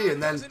WWE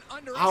and then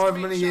however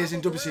many years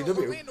in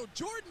WCW.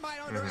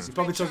 He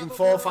probably took him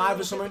 4 or 5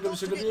 or something in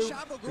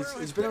WCW.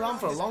 He's been around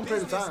for a long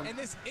period of time.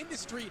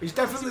 He's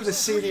definitely the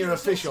senior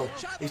official.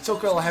 He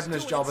took Earl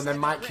Hebner's job and then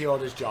Mike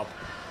Chioda's job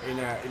in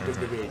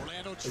WWE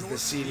as the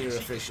senior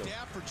official.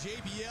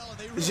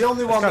 He's the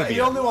only one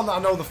that I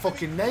know the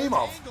fucking name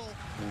of.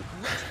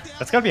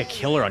 That's gotta be a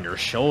killer on your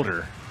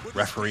shoulder,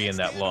 refereeing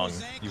that long,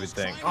 you would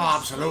think. Oh,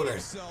 absolutely.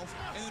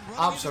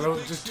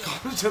 Absolutely. Just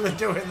constantly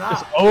doing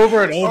that.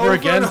 Over and over Over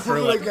again and for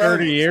over like again.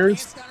 30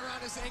 years.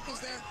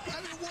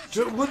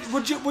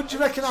 Would you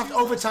reckon after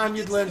over time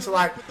you'd learn to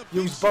like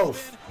use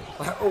both?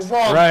 Like, or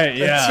one Right,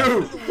 yeah.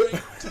 and 2.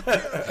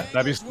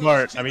 That'd be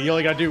smart. I mean, you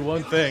only gotta do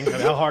one thing. I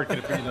mean, how hard can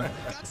it be to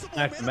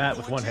smack the mat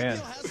with one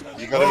hand?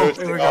 You gotta Oh, really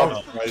here we take go.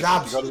 arm, guys.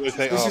 Jabs. You gotta really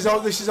take This is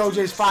arm.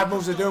 OJ's 5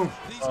 moves of doom.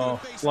 Oh,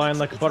 flying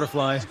like a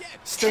butterfly.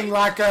 Sting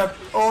like a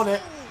own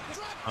it.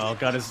 Oh,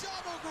 got his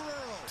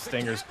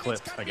stingers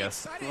clipped, I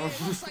guess.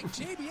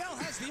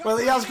 Well,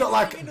 he has got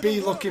like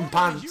bee-looking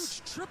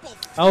pants.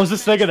 I was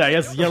just thinking that. He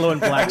has yellow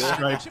and black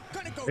stripe.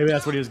 Maybe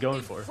that's what he was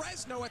going for.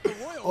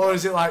 Or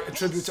is it like a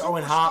tribute to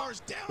Owen Hart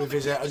with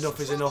his enough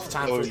is enough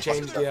time for a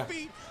change gear?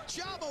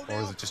 Or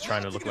is it just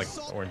trying to look like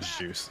orange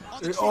juice?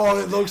 Oh,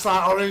 it looks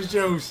like orange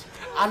juice.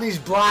 And he's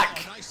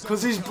black.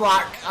 Because he's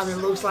black and it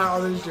looks like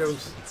orange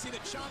juice.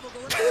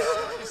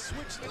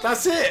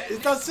 That's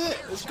it. That's it.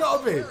 It's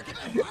got to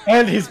be.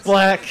 And he's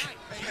black.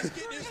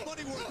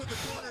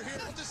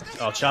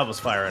 Oh, Chavo's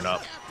firing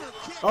up.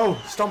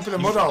 Oh, stomping a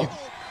mud hole.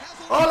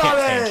 Can't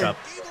stand Ollie! Chavo.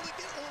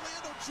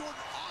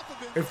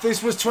 If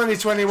this was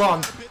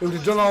 2021, he would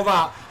have done all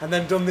that and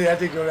then done the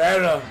Eddie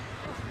Guerrero.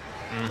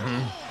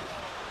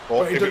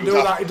 Or But he if it doesn't was do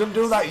that- that. He doesn't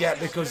do that yet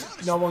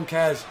because no one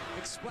cares.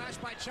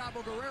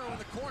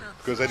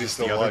 Because Eddie's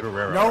still The other alive.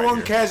 Guerrero No right one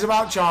here. cares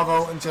about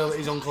Chavo until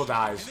his uncle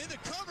dies.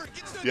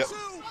 Yep.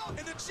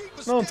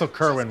 Not until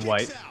Kerwin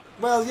White.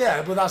 Well,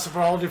 yeah, but that's for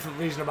a whole different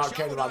reason about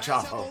caring about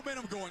Chavo.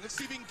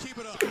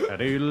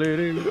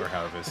 Or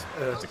however his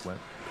music went.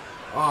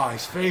 Oh,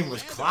 his theme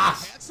was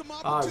class.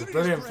 Oh, it was a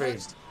brilliant theme.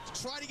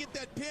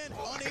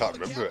 I can't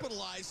remember it.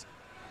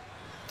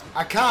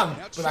 I can,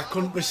 but I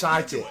couldn't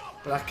recite it.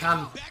 But I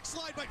can.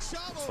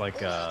 It's like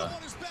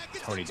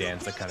Tony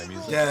Danza kind of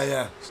music. Yeah,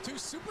 yeah. Two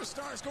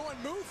superstars going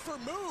move for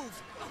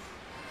move.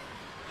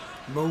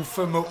 Move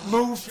for move.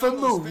 Move for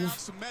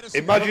move.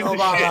 Imagine I don't know the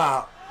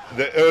about shit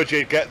that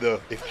OJ'd get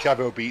though if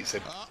Chavo beats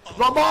him.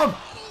 Rob on!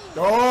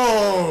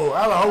 Oh,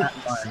 hello.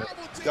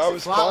 That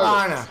was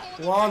fine.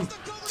 Flatliner. 1,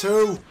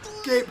 2,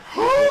 keep.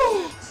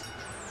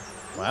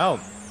 Wow,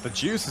 the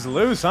juice is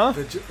loose, huh?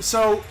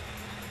 So,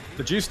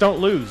 The juice don't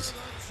lose.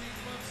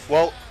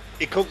 Well,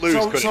 he couldn't lose,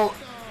 could he? so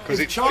Because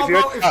if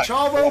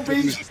Chavo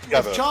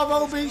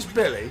beats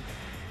Billy,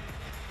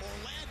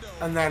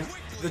 and then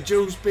the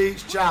Juice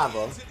beats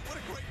Chavo,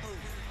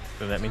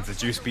 Then that means the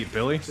juice beat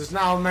Billy. does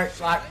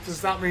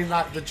that mean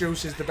like the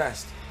Juice is the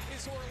best?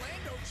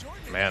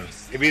 Man,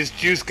 It means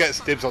Juice gets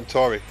dibs on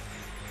Tori.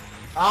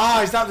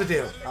 Ah, is that the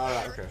deal?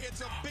 Alright, okay.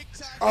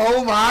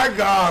 Oh my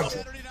god!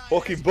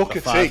 Fucking Booker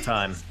T.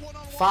 5-time.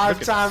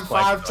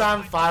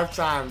 5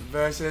 time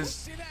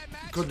versus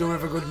could do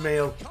with a good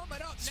meal.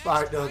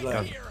 Spike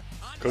Dudley.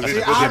 Because See,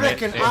 he's a I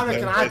good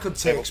reckon I could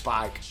take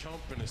Spike.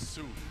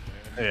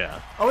 Yeah.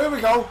 Oh, here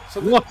we go. So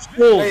Look,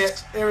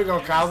 here we go,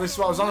 Kyle. This is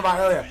what I was on about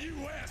earlier.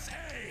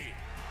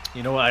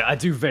 You know what? I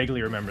do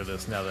vaguely remember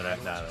this now that I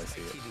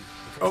see it.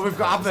 Oh, we've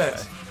got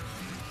adverts.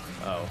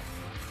 Oh.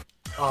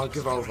 Oh,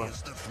 give over.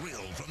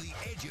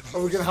 Are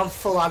we going to have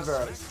full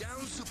adverts? Yeah.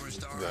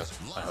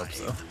 I hope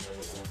so.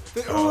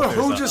 Ooh,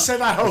 who just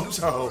said I hope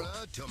so?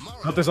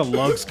 I hope there's a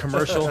Lugs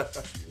commercial.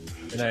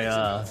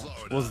 And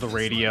what was the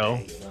radio?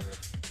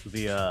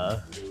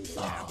 The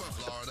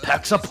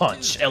Packs a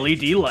Punch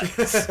LED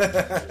lights.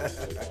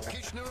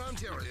 Kitchener,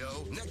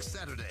 Ontario, next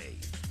Saturday.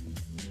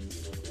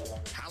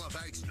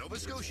 Halifax, Nova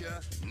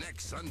Scotia,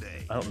 next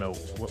Sunday. I don't know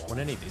what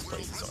any of these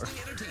places are.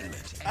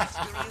 Entertainment, an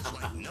experience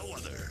like no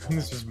other.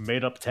 It's just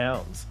made up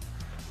towns.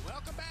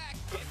 Welcome back.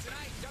 And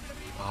tonight,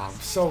 WWE Oh, I'm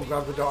so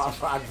glad we don't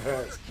have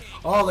adverts.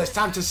 Oh, it's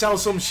time to sell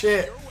some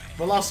shit.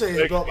 Velocity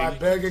is brought by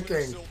Burger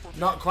King,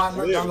 not quite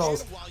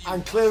McDonald's,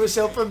 and Clear Us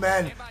Up for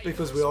Men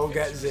because we all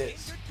get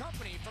zits.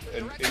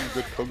 In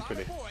Good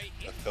Company,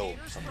 a film.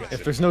 I'm guessing.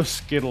 If there's no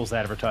Skittles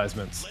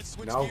advertisements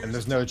No. and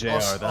there's no JR,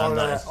 then I'm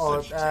not.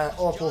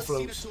 Opal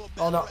Flutes.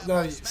 Oh, no,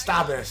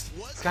 Starburst.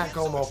 Can't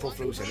call them Opal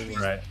Flutes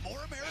anymore. Right. more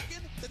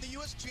American than the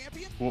U.S.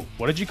 champion?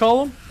 What did you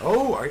call them?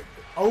 Oh,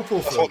 Opal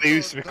That's what Flutes. they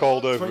used to be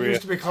called That's over what it here.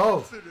 used to be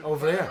called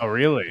over here. Oh,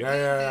 really?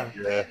 Yeah.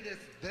 Yeah.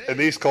 And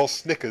these called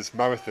Snickers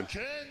Marathon.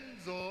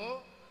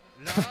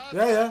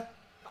 Yeah.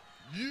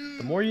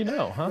 The more you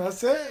know, huh?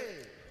 That's it.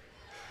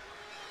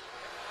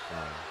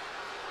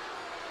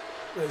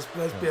 Let's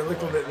be a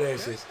little bit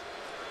racist.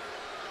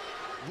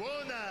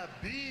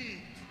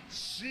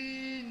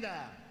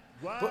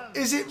 But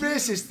is it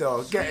racist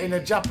though, getting a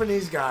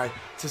Japanese guy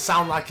to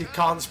sound like he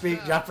can't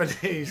speak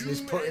Japanese and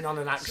he's putting on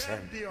an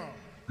accent?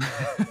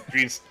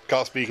 Greens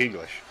can't speak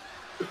English.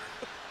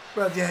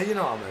 Well, yeah, you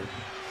know what I mean.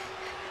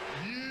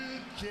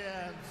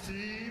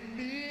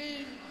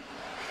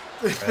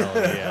 Hell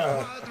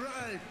yeah.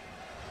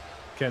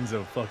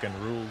 Kenzo fucking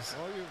rules.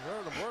 Oh, you've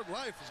heard him. Word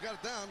Life has got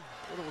it down.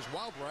 Well, it was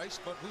Wild Rice,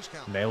 but who's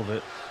counting? Nailed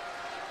it.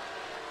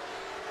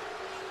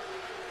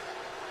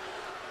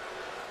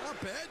 Not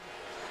bad.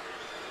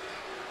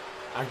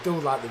 I do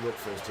like the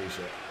Rookfills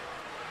t-shirt.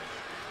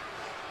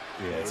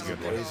 Yeah, it's a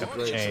good one. It's a Got the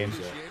great chain,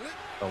 t-shirt.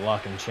 the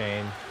lock and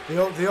chain.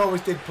 They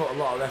always did put a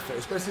lot of effort,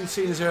 especially in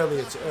seeing his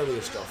earlier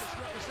stuff.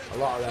 A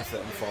lot of effort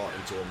and thought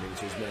into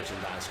his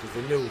merchandise because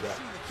they knew that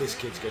this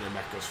kid's going to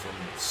make us some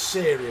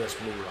serious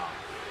moolah.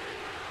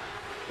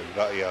 And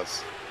that he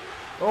has.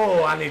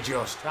 Oh, and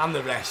and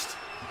the rest.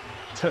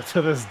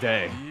 To this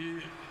day.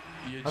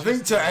 I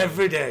think to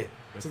every day,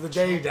 to the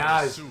day he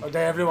dies, or the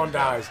day everyone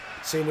dies,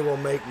 Cena will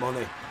make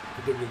money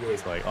for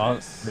WWE. Like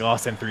the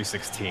Austin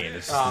 316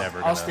 is just never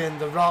gonna. Austin,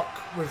 The Rock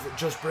with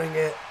Just Bring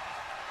It,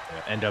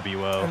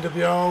 NWO.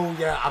 NWO,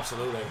 yeah,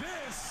 absolutely.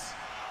 This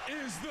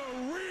is the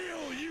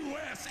real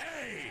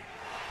USA.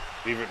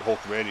 Even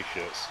Hulkamania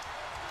shirts.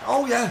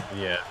 Oh yeah,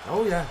 Yeah.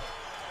 oh yeah.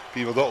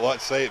 People don't like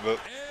to say it, but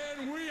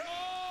And we all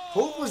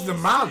Hulk was the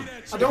man.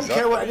 I don't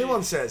care what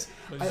anyone says.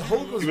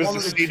 Hulk was he was one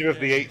the of Cena of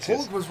the 80s.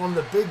 Hulk was one of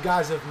the big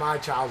guys of my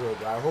childhood.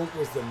 Right? Hulk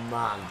was the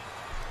man.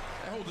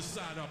 hold the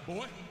sign up,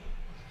 boy.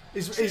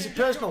 His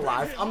personal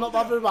life, I'm not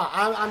bothered about.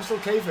 I'm still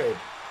kayfabe.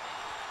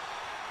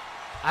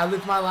 I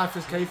live my life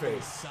as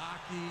kayfabe.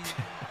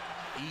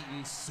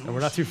 And we're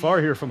not too far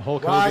here from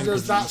Hulk Why Hogan.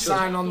 does that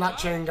sign on that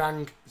chain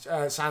gang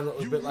sound a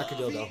little bit like a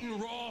dildo?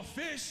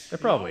 It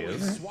probably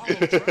is.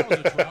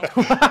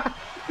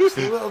 Just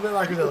a little bit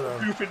like a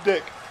dildo. Stupid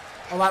dick.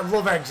 Or like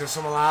love eggs or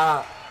something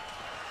like that.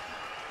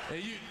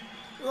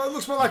 Well, it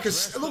looks more like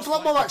it looks a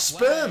lot more like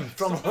sperm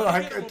from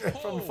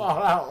from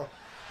far out.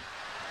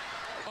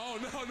 Oh,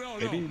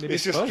 no. Maybe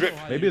It's just both. drip.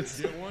 Maybe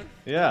it's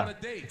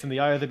it's in the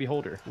eye of the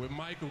beholder. With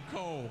Michael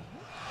Cole.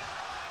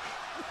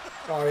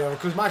 Oh yeah,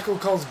 because Michael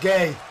Cole's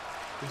gay.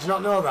 Did you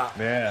not know that?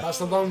 Yeah. That's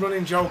the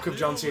long-running joke of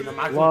John Cena.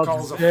 Michael Loves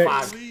Cole's a dicks.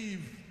 fag.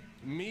 Leave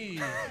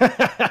me.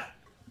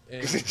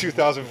 Because in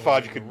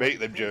 2005 you could make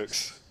them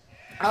jokes.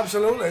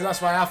 Absolutely.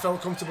 That's why I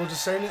felt comfortable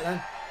just saying it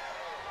then.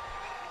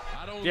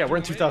 Yeah, we're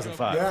in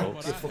 2005, Yeah,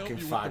 folks. you fucking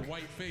fag.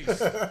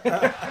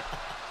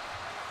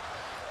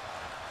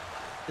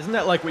 Isn't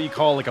that like what you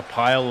call like a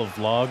pile of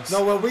logs?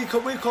 No, well we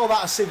call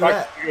that a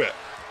cigarette. Cigarette.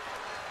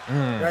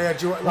 Yeah.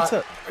 Do you want, What's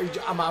like?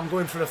 I'm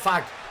going for a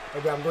fag.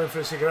 Maybe I'm going for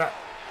a cigarette.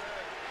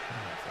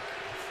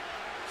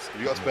 Have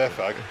you got a spare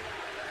fag?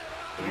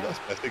 Have you got a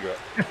spare cigarette?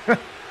 I got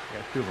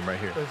two of them right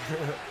here.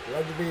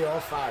 Let me be your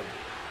fag.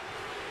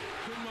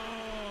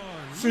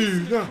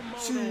 Cena.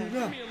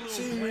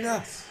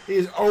 He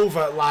is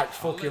over like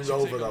fucking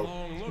Rover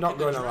though. Not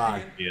going to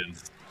lie. He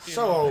is.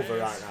 So over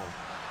right now.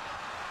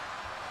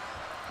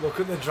 Look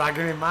at the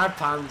dragon in my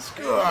pants.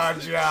 Go on,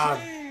 John.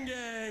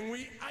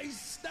 Is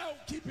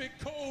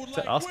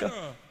that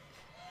Asuka?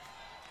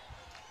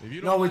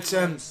 No, it's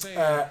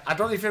I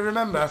don't know if you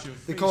remember.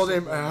 They called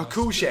him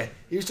Hakushi.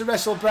 He used to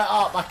wrestle Bret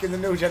Hart back in the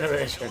new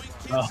generation.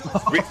 No,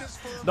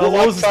 What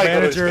what was his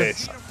title is manager?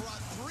 this?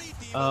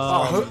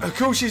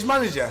 Hakushi's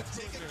manager.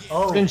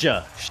 Oh.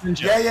 Shinja.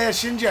 Yeah,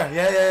 Shinja.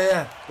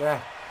 Yeah.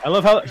 I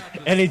love how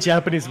any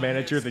Japanese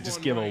manager they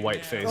just give a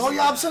white face. Oh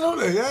yeah,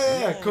 absolutely.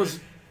 Yeah. Because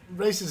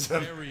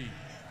racism.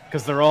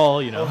 Because they're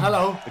all, you know, Oh,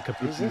 hello. the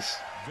cabooses.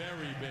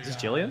 Is this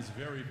Jillian?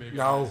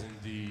 No.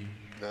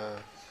 Nah.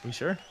 You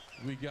sure?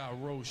 We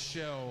got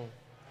Rochelle.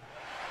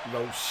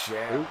 No shit.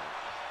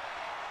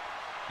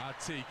 I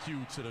take you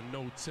to the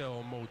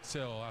no-tell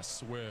motel, I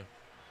swear.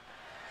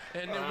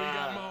 And then we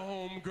got my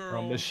homegirl.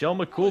 From Michelle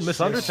McCool, Miss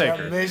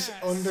Undertaker. Miss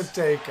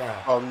Undertaker.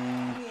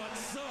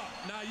 What's up?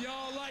 Now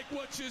y'all like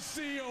what you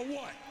see or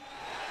what?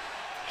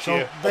 So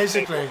Yeah.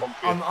 basically,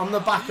 on the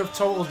back of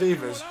Total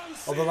Divas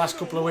over the last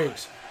couple of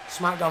weeks,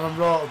 SmackDown and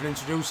Raw have been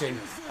introducing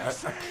a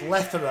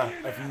plethora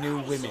of new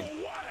women.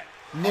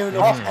 Near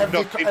enough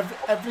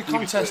every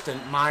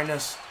contestant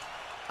minus,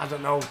 I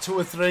don't know, 2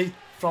 or 3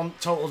 from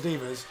Total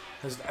Divas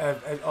has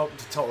up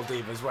to Total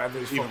Divas, whatever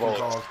it's fucking Diva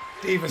called.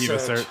 Diva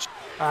Search.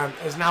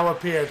 Has now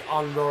appeared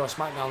on Raw or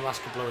SmackDown the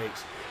last couple of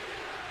weeks.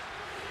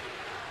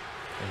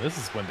 And this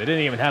is when they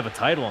didn't even have a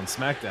title on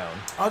SmackDown.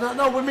 Oh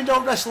no, women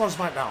don't wrestle on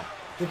SmackDown.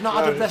 They've not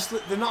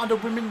had a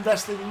women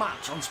wrestling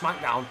match on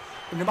SmackDown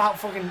in about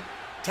fucking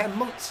 10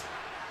 months.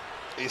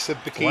 It's a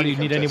bikini. Why do you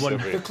need contest anyone-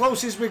 over The here.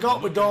 closest we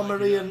got with Dawn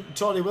Marie and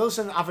Tony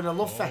Wilson having a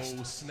love fest.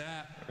 Oh,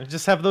 snap.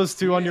 Just have those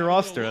two on your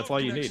roster. That's all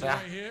you need. Yeah.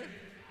 Right here.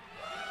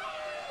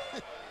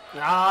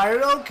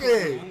 Alright,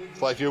 okay.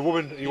 It's like if you're a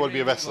woman and you want to be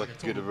a wrestler,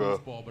 get a Raw.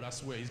 But I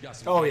swear he's got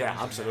some Oh yeah, If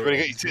you're absolutely. going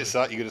to get your tits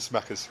out, you're going to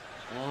smack us.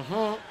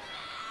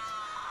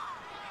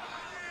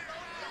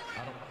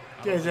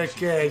 There's a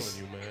case.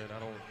 You, man. I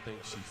don't think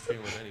she's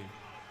feeling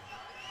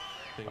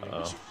anything.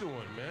 What you doing,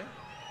 man?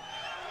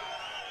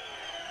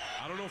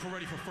 I don't know if we're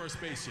ready for first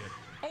base yet.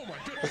 Oh my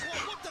goodness!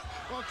 What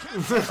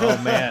the? Oh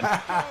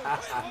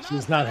man,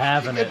 she's not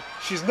having it.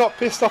 She's not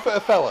pissed off at a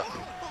fella.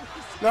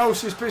 No,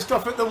 she's pissed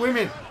off at the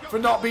women for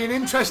not being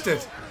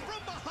interested.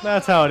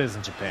 That's how it is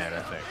in Japan,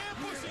 I think.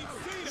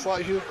 It's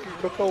like you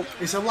cuckold.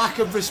 It's a lack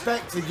of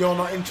respect that you're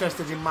not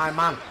interested in my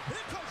man.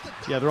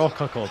 Yeah, they're all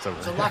cuckolds over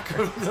It's a there. lack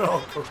of they're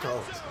all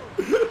cuckolds.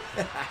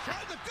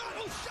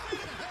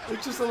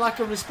 It's just a lack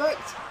of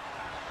respect.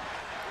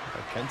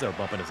 Kenzo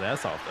bumping his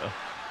ass off though.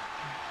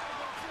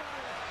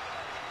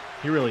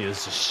 He really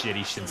is just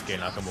shitty Shinsuke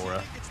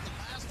Nakamura.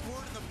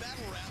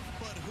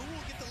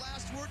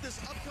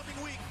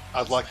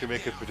 I'd like to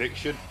make a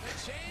prediction.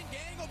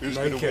 Who's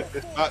going Make to win it.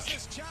 this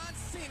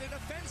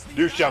match?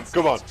 New champ,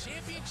 come on.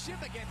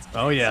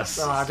 Oh yes,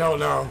 Oh, I don't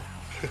know.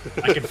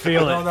 I can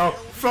feel I don't it. know.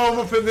 Throw them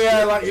up in the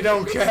air like you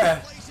don't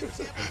care.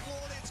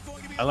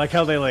 I like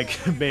how they like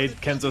made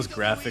Kenzo's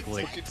graphic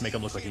like to make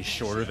him look like he's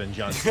shorter than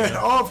John Cena.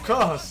 Oh, of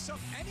course.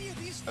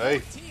 Hey,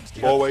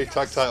 4-way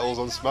tag titles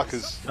on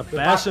Smackers. The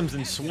Bashams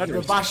and The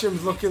sweaters.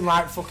 Basham's looking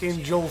like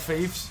fucking Joel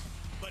Thieves.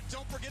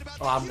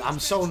 Oh, I'm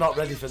so not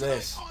ready for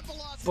this.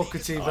 Booker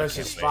T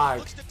versus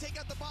Spike.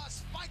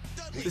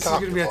 This is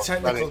going to be a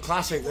technical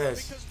classic,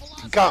 this.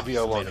 It can't be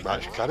a long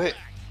match, can it?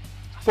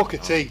 Booker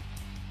T.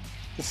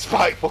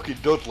 Spike fucking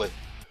Dudley.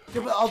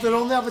 Yeah, but they're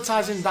only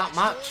advertising that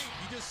match.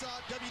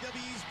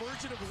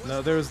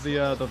 No, there's the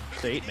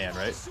 8-man,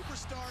 right?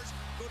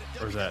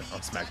 Or is that on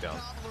SmackDown?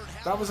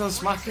 That was on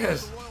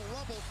Smackers.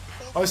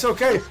 Oh, it's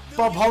okay.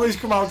 Bob Holly's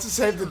come out to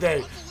save the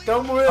day.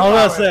 Don't worry I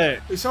was about gonna it.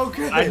 say, It's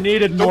okay. I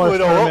needed more Double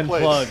it all Thurman up,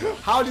 plug. please.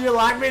 How do you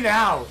like me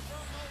now?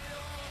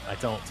 I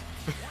don't.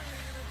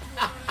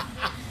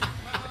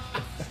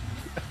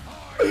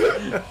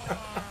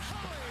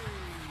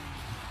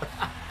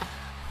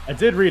 I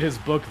did read his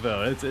book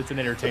though. It's an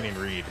entertaining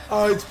read.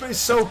 Oh, it's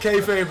so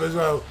kayfabe as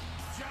well.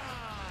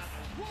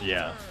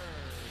 Yeah.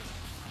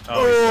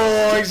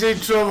 Oh, he's in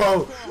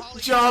trouble.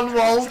 John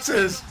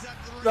Walters.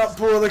 That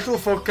poor little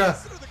fucker.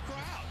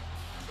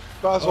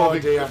 Might as well Oh be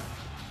dear.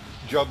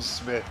 John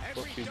Smith.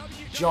 Fucking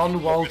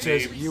John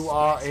Walters, you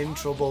are in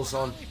trouble,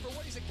 son.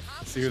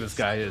 Let's see who this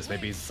guy is.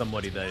 Maybe he's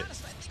somebody that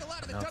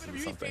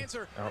announces something.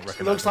 I don't It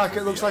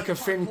recognize. looks like a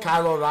Finn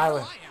Kyle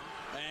O'Reilly.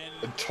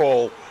 and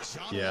tall.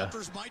 Yeah.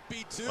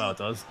 Wow, it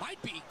does.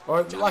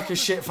 Or like a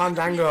shit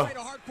Fandango.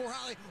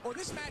 Oh,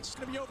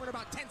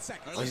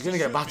 he's gonna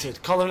get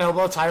battered. Collar and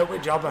elbow tie up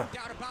with Jobber.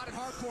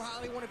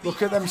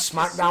 Look at them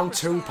SmackDown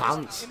 2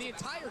 pants.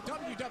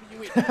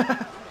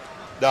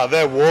 Nah,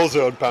 they're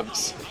Warzone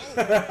pants.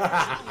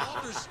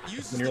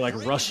 When you're like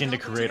rushing to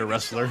create a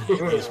wrestler,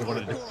 you just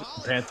wanted to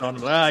put pants on.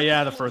 Ah,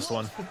 yeah, the first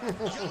one.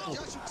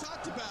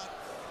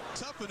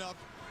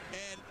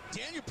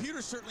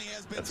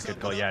 That's a good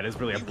call. Yeah, it is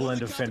really a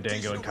blend of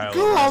Fandango and Kyle.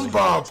 Go on, O'Reilly.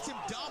 Bob.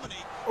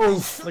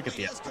 Oof. Look at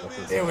the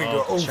Here we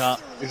go. Oof. Chop.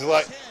 He's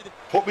like,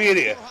 put me in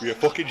here. You're a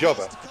fucking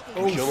jobber.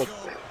 Oof. Kill him.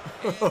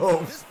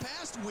 Oof.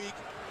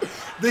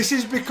 This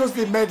is because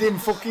they made him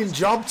fucking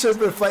job to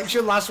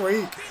Reflection last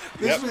week.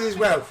 This Yep. was as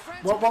well.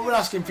 What we're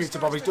asking for you to,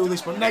 Bob, is do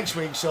this, but next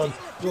week, son,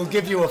 we'll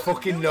give you a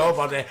fucking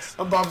nobody.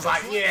 And Bob's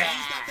like, yeah.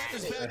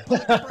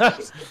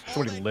 That's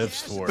what he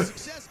lives for.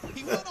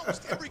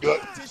 You're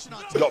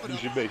like, not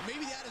mention me.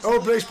 Oh,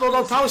 British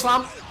Bulldog Power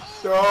Slam.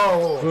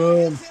 Oh.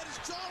 Boom.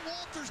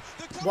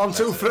 1,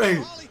 2, 3.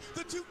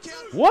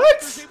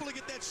 What?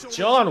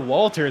 John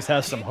Walters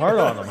has some heart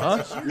on him,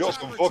 huh? You got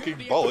some fucking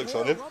bollocks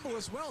on him.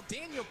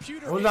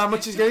 I wonder how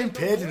much he's getting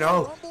paid, you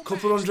know.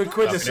 Couple hundred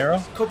quid or Falcon Arrow?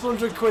 something. Couple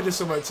hundred quid or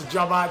something to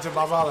job out to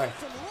Bob Holly.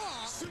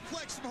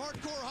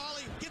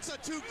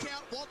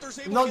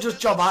 Not just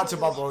job out to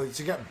Bob Holly,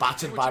 to get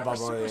battered by Bob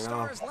Holly, you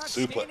know.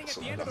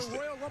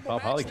 Suplex.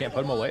 Bob Holly can't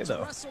put him away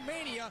though.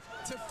 Yeah,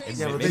 but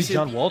Maybe this is-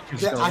 John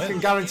Walters. Yeah, I can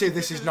guarantee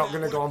this is not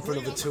going to go on for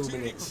another 2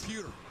 minutes.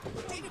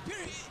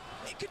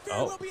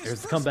 Oh,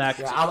 here's the comeback.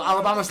 Yeah,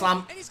 Alabama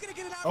Slam.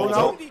 Oh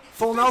no,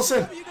 full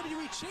Nelson.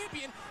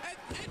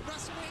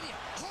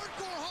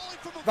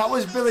 That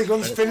was Billy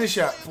Gunn's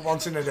finisher for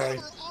once in a day.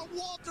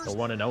 The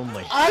one and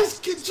only.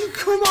 Could you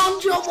come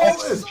on, John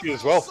Walters? You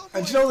as well.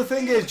 And do you know the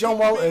thing is, John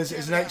Walters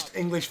is an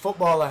ex-English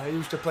footballer who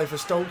used to play for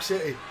Stoke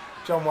City.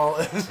 John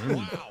Walters.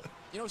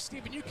 You know,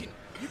 Stephen, you can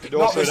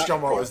Not this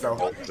John Walters though.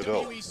 Walters at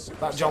all.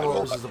 That John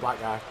Walters is the black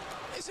guy.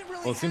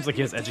 Well, it seems like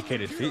he has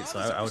educated feet, so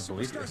I would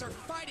believe you.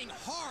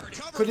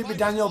 Could it be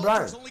Daniel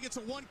Bryan?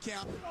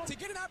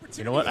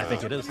 You know what? I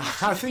think it is.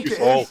 I think it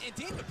tall. is.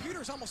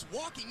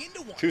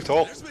 Too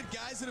tall.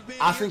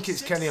 I think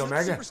it's Kenny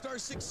Omega.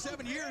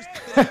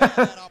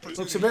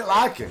 Looks a bit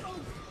like him.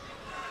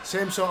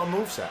 Same sort of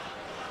moveset.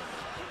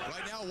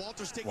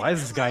 Why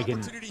is this guy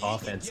getting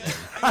offense in?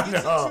 I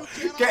know.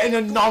 Getting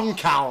a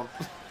non-count.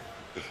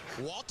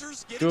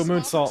 Do a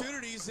moonsault.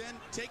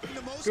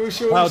 Do a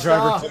shooting Pile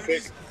star. driver.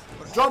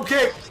 Drop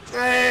kick.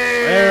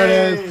 Hey! There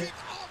it is.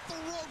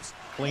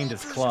 Cleaned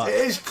his clock. It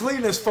is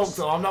clean as fuck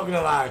though, I'm not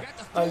gonna lie.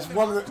 It's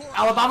one of the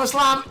Alabama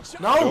Slam.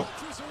 No.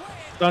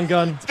 Stun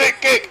gun. Dick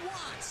kick.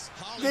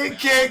 Dick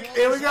kick.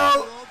 Here we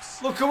go.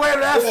 Look away,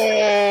 ref.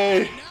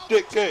 Hey.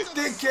 Dick kick.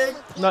 Dick kick.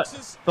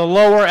 Not the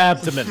lower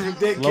abdomen.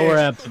 Dick Lower kick.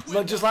 abdomen.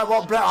 Look, just like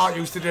what Bret Hart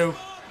used to do.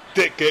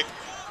 Dick kick.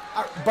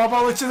 Bob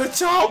Holly to the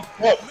top.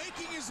 What?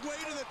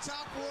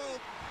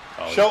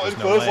 Oh, Shouting there's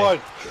no way.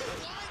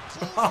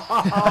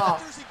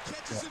 clothesline.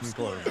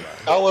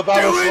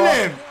 Alabama Doing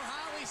Slam. him.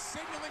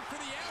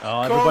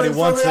 Oh, everybody Calling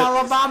wants for the it.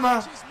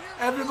 Alabama.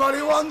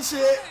 Everybody wants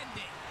it.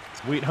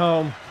 Sweet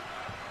home.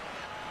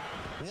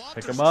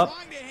 Pick him up.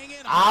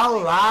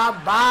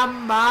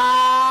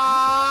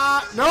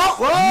 Alabama. No.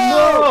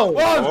 Whoa. No.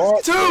 One,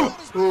 What? two.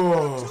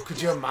 Oh,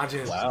 could you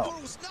imagine? Wow.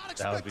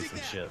 That would be some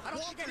shit.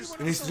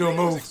 He needs to do a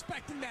move.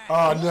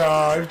 Oh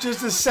no, it was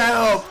just a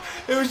setup.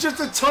 It was just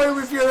a toy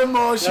with your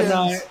emotions. Good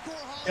night.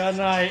 Good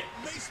night.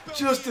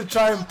 Just to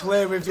try and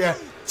play with you.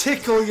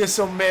 Tickle you,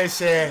 some may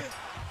say.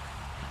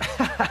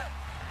 That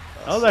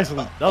was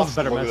actually a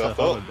better Look match at than I that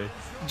thought it would be.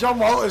 John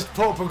Walters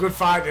put up a good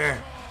fight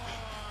there.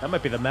 That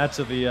might be the match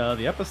of the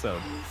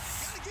episode.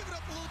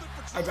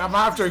 I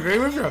might have to agree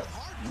with you.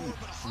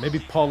 Maybe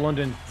Paul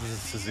London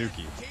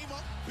Suzuki.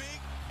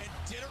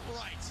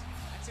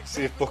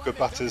 See if Booker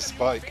batters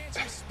Spike.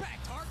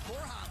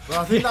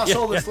 Well, I think that's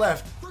all that's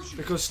left.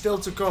 Because still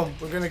to come,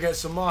 we're going to get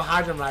some more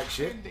hide and rack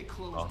shit.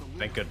 Oh,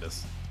 thank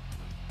goodness.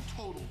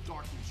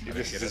 He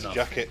misses his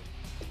jacket.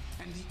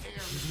 And the air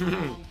is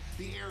low,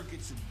 the air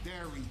gets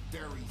very,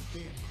 very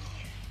thin.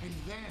 And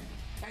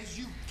then, as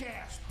you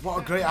gasp, What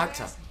a great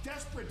actor.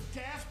 desperate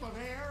gasp of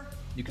air,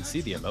 You can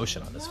see the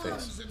emotion on his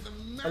face.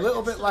 A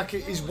little bit like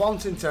he's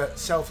wanting to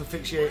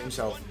self-asphyxiate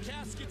himself.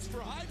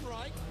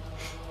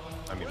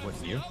 I mean,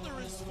 wouldn't you?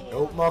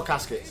 Oh, more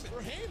caskets.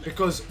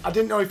 Because I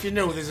didn't know if you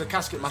knew, there's a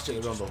casket match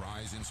at the Rumble.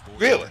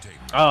 Really?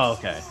 Oh,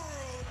 okay.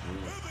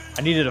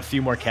 I needed a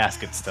few more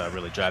caskets to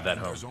really drive that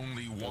home.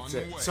 That's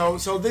it.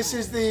 So this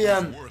is the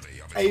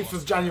 8th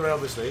of January,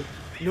 obviously.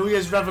 New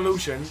Year's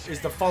Revolution is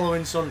the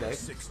following Sunday.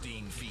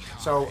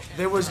 So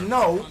there was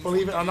no,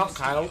 believe it or not,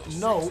 Kyle,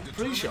 no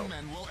pre-show.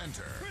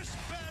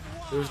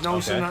 There was no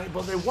Sunday night,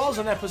 but there was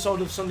an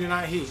episode of Sunday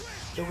Night Heat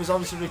that was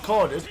obviously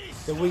recorded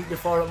the week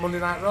before at Monday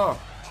Night Raw.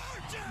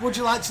 Would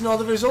you like to know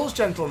the results,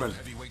 gentlemen?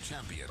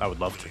 I would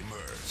love to.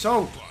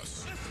 So,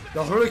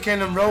 the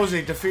Hurricane and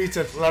Rosie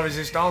defeated La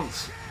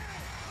Resistance.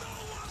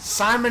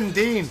 Simon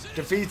Dean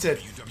defeated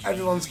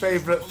everyone's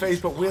favourite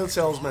Facebook wheel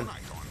salesman,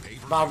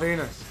 Val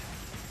Venus.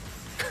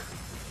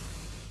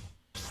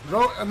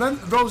 And then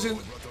Rosie...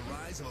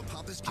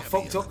 I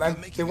fucked up then.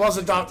 There was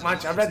a dark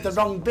match. I read the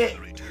wrong bit.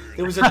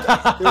 There was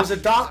a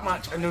dark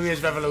match at New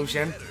Year's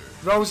Revolution.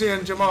 Rosie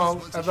and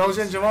Jamal,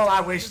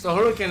 I wish, the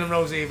Hurricane and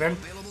Rosie even,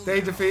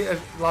 they defeated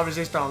La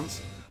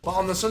Resistance. But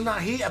on the Sunday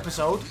Night Heat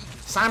episode,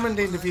 Simon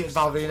Dean defeated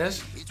Val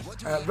Venus.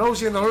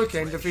 Rosie and the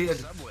Hurricane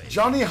defeated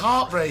Johnny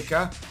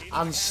Heartbreaker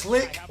and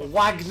Slick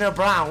Wagner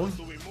Brown.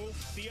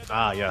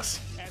 Ah, yes.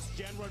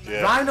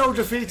 Yeah. Rhino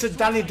defeated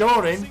Danny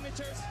Doring.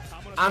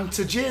 And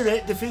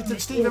Tajiri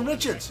defeated Stephen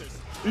Richards.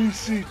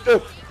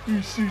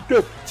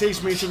 ECW.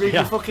 Teach me to read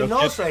Yeah, your fucking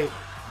okay. notes right.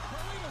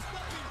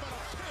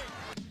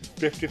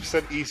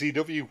 50%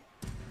 ECW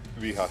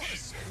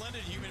rehash.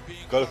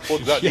 Gotta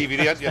plug that DVD,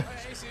 haven't you?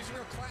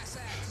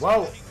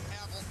 Well,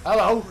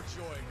 hello.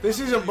 This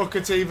isn't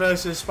Booker T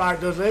versus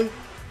Spike Dudley.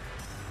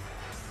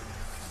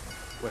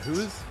 Wait, who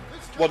is?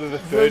 One of the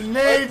third.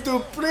 Rene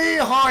Dupree,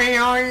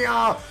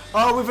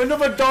 with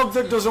another dog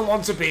that doesn't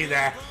want to be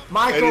there.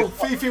 Michael, It is-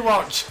 Fifi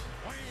Watch.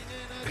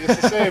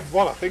 It's the same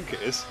one, I think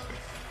it is.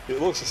 It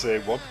looks the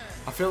same one.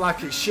 I feel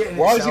like it's shitting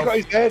Why has itself. he got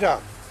his hair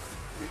down?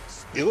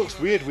 He looks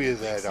weird with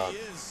his hair down.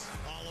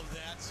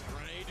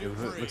 It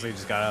looks like he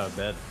just got out of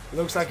bed.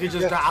 Looks like he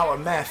just got out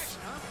of meth.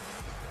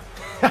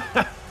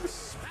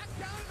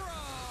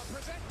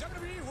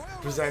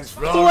 presents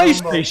Royal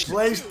Rumble PlayStation.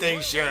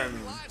 PlayStation.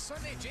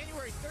 Sunday,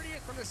 January 30th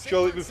from the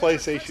Surely it be San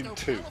Jose PlayStation Fresno,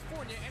 2.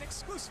 California, and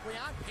exclusively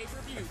on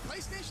pay-per-view.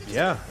 PlayStation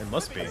Yeah, it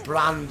must be.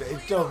 Brand.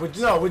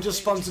 We're just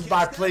sponsored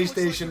by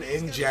PlayStation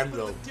in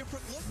general.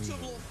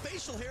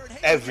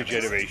 Every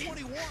generation.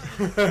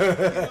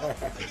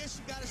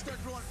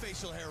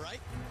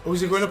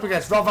 Who's he going up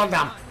against? Rob Van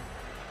Dam.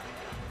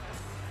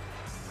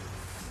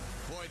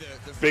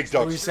 Big What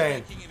are dog. you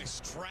saying?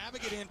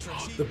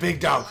 The big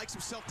dog.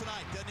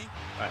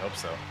 I hope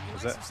so.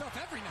 Was that?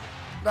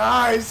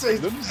 Nice.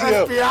 It's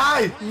Nunzio.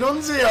 FBI.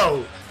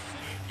 Nunzio.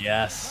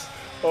 Yes.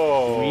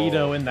 Oh,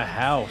 Guido in the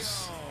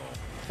house.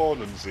 poor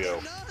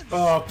Nunzio.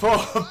 Oh,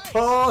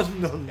 poor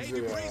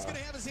Nunzio.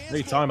 What are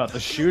you talking about? The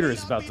shooter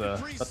is about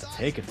to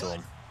take it to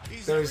him.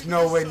 There is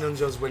no way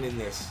Nunzio's winning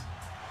this.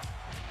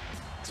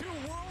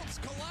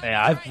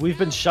 Hey, we've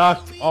been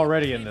shocked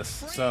already in this,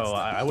 so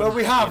I Well, wouldn't.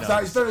 we have. you know.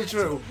 That is very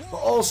true. But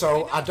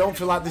also, I don't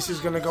feel like this is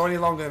going to go any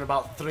longer than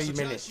about 3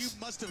 minutes.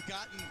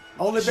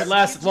 Only It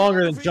lasted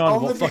longer than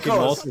John fucking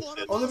Walters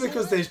did. only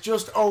because there's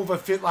just over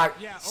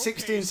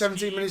 16,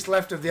 17 minutes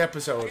left of the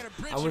episode,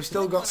 and we've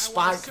still got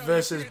Spike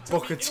versus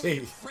Booker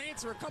T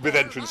With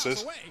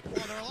entrances.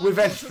 with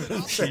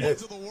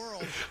entrances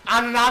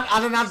and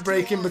an ad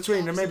break in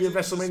between, and maybe a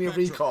WrestleMania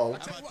recall,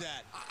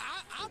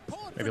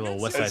 Maybe a little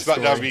West And Side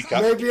SmackDown Story.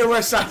 recap. maybe a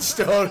West Side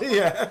Story.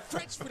 Yeah.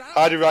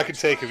 How do I can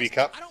take a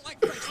recap?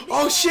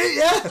 Oh shit!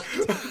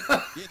 Yeah.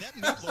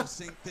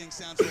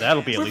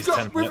 That'll be at least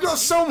 10 We've minutes. got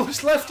so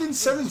much left in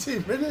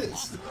 17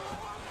 minutes.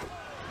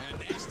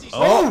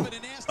 Oh,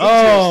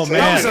 That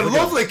man. was a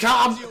lovely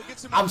count.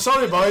 I'm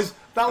sorry, boys.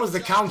 That was the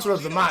counter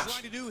of the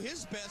match.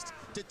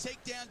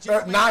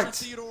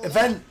 Night,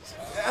 event,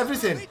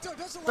 everything.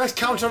 Best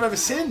counter I've ever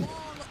seen.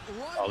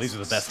 Oh, these are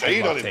the best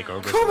Staying on headlock it.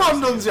 takeovers. Come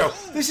on,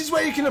 Nunzio. This is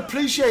where you can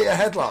appreciate a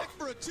headlock.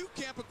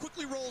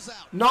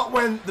 Not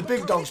when the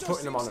big dog's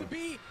putting them on him.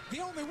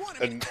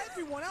 And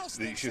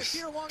he just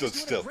stood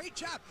still.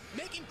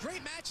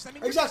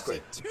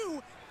 Exactly.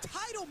 Two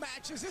title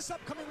matches this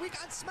upcoming week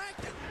on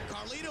SmackDown.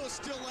 Carlito is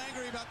still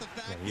angry about the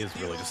fact Yeah, he is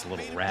really just a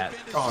little rat.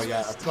 Oh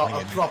yeah, a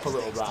proper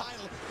little rat.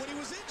 when he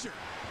was injured.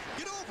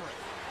 Get over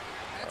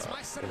it. That's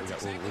my son.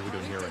 What are we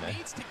doing here, Renee?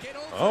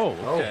 Oh,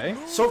 okay.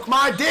 Suck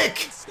my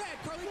dick.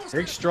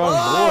 Big strong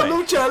Oh,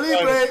 boy. Lucha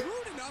Libre.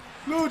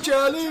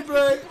 Lucha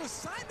Libre.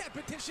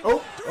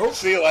 Oh.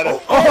 See you later.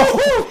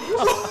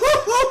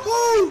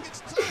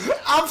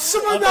 Have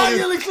some of that,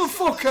 you little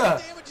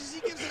fucker.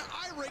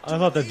 I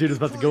thought that dude was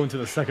about to go into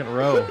the second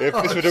row. If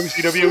this were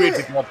WCW, it's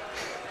a job.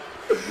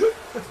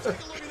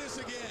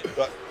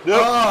 No.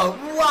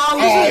 Oh, wow,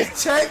 you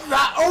just take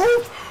that.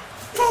 Oh,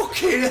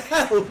 fucking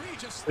hell.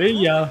 See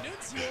ya.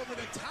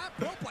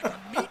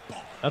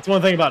 That's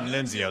one thing about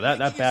Nunzio.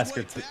 That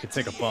basket could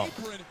take a bump.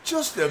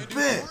 Just a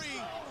bit.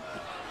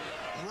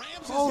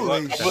 Holy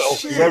A little.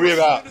 shit. Where are we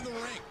at?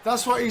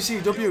 That's what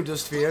ECW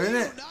does for you, isn't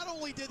it?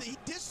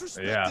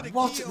 Yeah.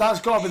 What?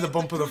 That's got to be the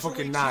bump of the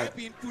fucking night.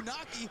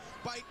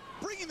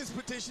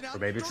 Or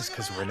maybe it's just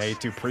because Renee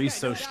Dupree's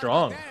so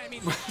strong.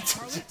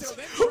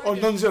 Oh,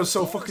 Nunzio's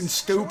so fucking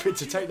stupid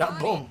to take that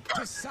bump.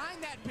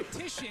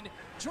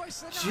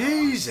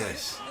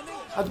 Jesus.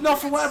 Not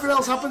for whatever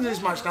else happened in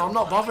this match now, I'm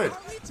not bothered.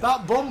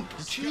 That bump,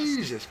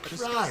 Jesus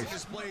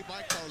Christ.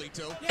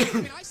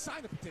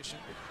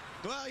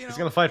 He's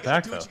gonna fight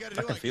back though.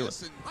 I can feel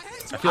it.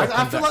 I feel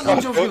I feel like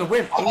comeback. Nunzio's going to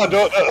win. I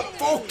don't know.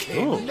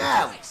 Fucking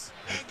hell.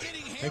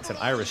 Makes an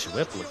Irish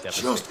whip look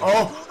devastating. Just,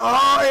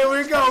 oh, here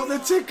we go. The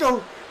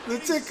tickle. The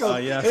tickle.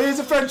 Yeah. He's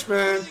a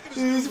Frenchman.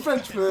 He's a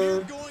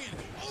Frenchman.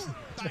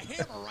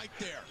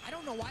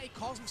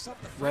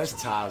 Where's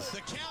Taz?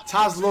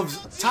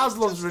 Taz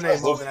loves Renee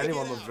more than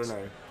anyone loves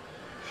Renee.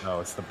 No,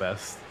 it's the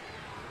best.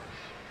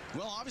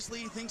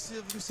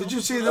 Did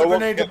you see that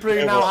Renee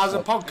Dupree now has a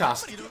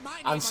podcast?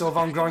 And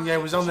Sylvain Grenier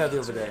was on there the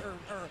other day.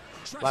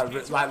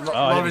 Like I La didn't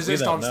see that,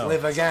 Resistance no.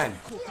 Live Again.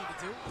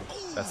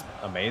 That's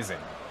amazing.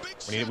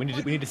 We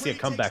need to see a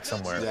comeback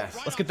somewhere. Yes.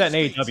 Let's get that in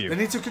They AEW.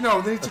 need to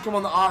come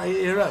on the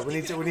RE era. We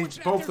need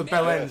both the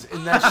bell ends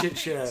in their shit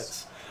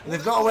shirts. And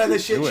they've got to wear their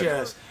shit Do it.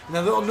 shirts and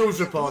their little news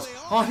reports.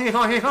 Ha he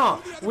ha he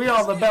ha. We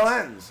are the bell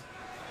ends.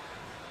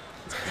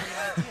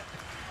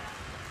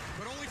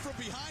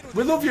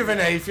 We love you,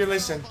 Renee, if you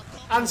listen.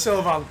 And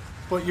Sylvan,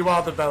 but you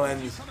are the bell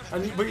ends.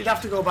 But you'd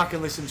have to go back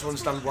and listen to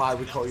understand why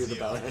we call you the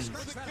bell ends.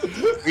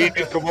 We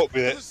did come up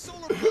with it.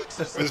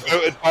 It was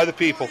voted by the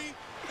people.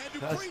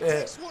 That's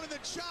it.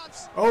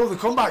 Oh, the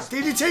comeback.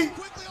 DDT.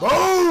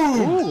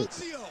 Boom! Ooh.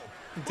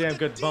 Damn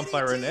good bump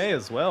by Renee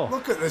as well.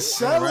 Look at the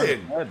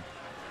selling.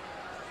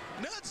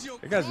 These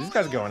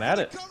guys are going at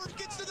it.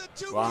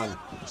 1, 2.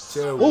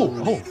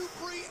 Oh.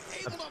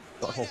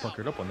 Butthole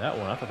puckered up on that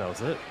one. I thought that was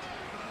it.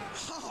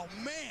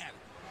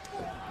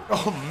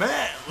 Oh,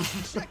 man.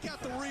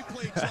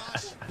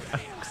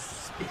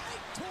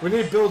 We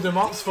need Bill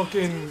DeMott's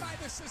fucking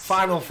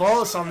final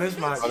force on this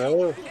match. I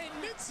know.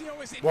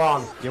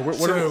 1, Yeah,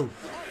 2,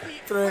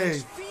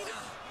 3,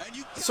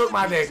 Suck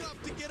my dick.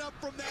 Tough to get up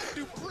from that.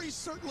 Dupree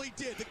certainly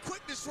did. The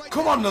quickness right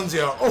Come on,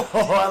 Nunzio. Oh,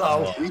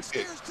 hello.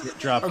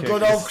 Drop A kick.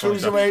 good old This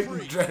is fucked up.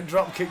 cruiserweight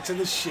drop kick to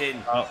the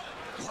shin. Oh,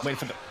 wait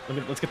for the.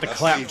 Let's get the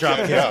clap drop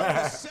kick.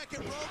 Yeah.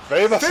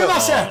 Very much so.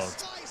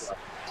 Fimasa.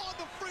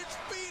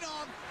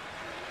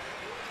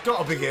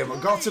 Got to be game.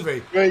 Got to be.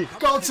 Three.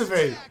 Got to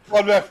be.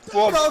 One ref.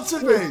 One. Got to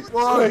be.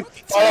 One.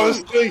 Oh, that was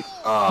three.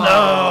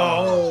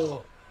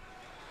 No.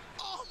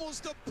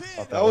 Almost a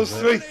pin. That was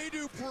three.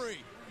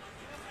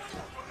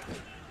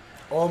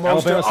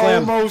 Almost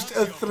Alabama a,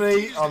 slam.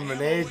 3 on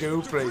Rene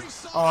Dupree.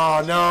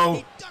 Oh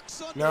no.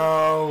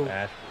 No.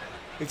 Bad.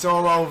 It's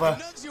all over.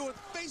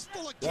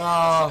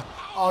 Ah,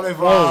 au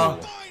revoir.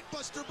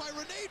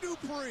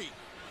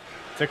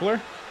 Tickler?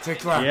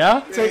 Tickler.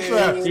 Yeah?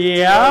 Tickler.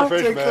 Yeah?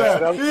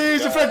 Tickler.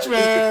 He's a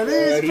Frenchman.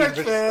 He's a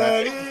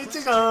Frenchman. He's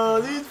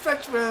Tickler. He's a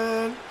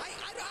Frenchman.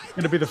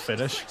 Gonna be the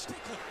finish.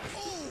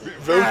 Road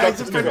He's a back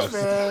to Fimasa.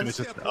 Frenchman. Finish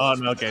it. Oh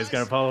no, okay, he's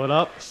gonna follow it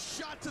up.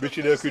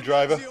 Michinoku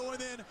driver.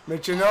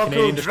 Michinoku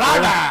Canadian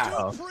driver.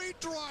 Oh.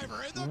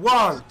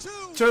 1,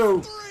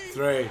 2,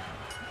 3.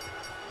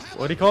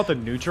 What do you call it? The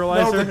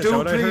neutralizer? No, the Is that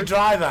what I Dupree heard?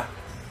 driver.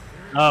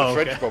 Oh,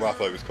 French okay. bomb, I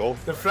thought it was called.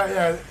 The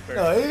yeah.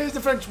 No, he's the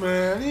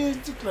Frenchman. He's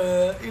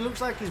Tickler. He looks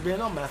like he's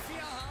being on meth.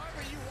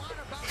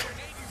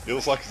 It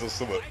looks like he's on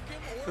summer.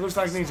 He looks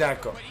like he needs a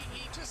haircut.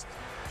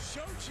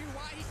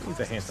 He's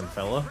a handsome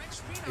fella.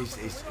 He's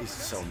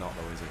so not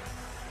though, is he?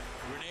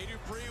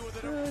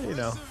 You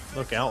know,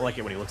 look, I don't like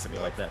it when he looks at me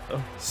like that,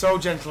 though. So,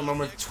 gentlemen,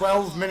 with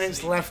 12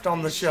 minutes left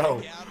on the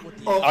show,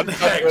 up And the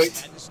ad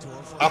next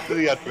break. After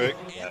the ad break.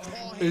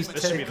 is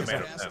This should be the Taker.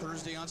 main event.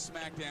 Thursday on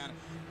SmackDown.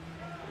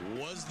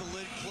 Was the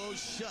lid closed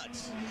shut?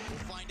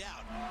 We'll find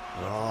out.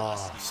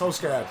 Oh, so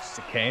scared. Is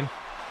it Kane?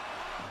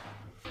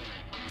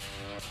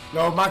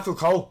 No, Michael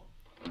Cole.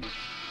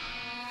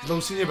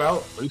 Loosen your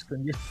belt.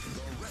 Loosen your...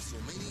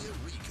 WrestleMania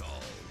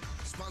Recall.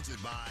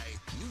 Sponsored by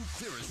New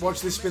Clearance.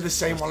 Watch this be the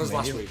same one as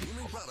last week.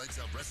 Premium products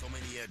of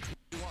WrestleMania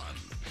 21.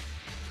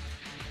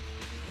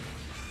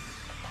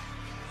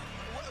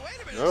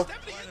 Wait a minute. No.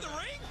 Stephanie in the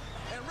ring?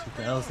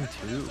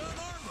 2002.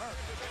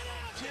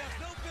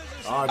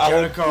 Oh,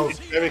 Jericho.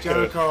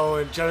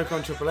 Jericho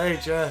and Triple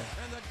H, yeah.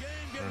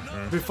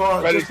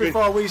 Before, Ready, just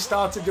before we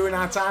started doing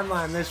our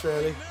timeline, this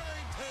really.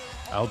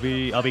 I'll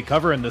be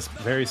covering this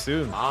very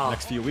soon.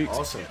 Next few weeks.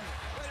 Awesome.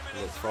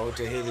 Look forward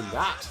to hearing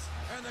that.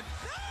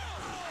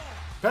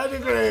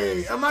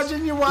 Pedigree.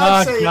 Imagine your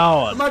wife saying,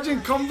 God.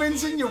 imagine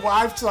convincing your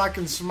wife till I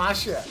can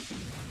smash it.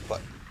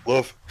 Like,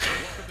 love,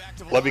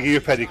 let me give you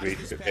a pedigree,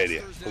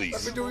 Mania, Let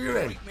please. me do you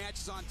in.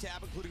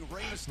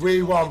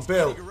 We want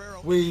Bill.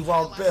 We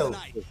want Bill.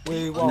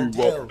 We want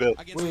Bill.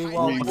 We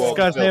want What's this Bill.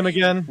 guy's name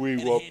again? We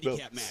want Bill.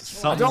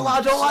 I don't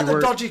like the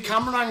dodgy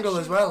camera angle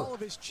as well.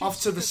 Off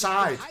to the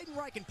side.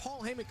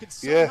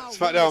 Yeah,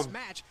 SmackDown.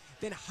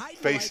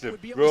 Facing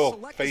him. Raw,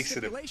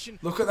 facing him.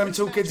 Look at them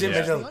two kids in the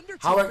middle.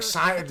 How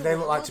excited do they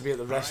look like to be at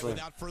the wrestling?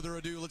 Without further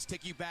ado, let's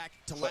take you back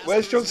to last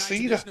Where's John Thursday's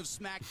Cena? edition of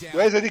SmackDown.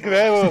 Where's Eddie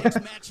Guerrero?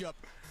 Matchup.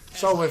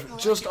 So with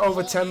just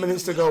over 10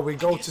 minutes to go, we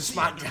go to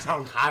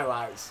SmackDown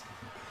highlights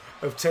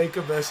of Taker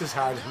versus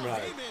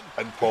Heidenreich.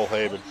 And Paul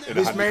Heyman. In a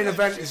This hand. main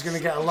event is going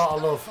to get a lot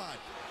of love.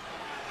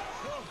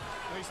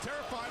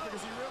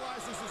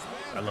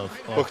 I love.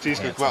 Booker T's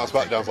going to come out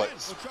of SmackDown like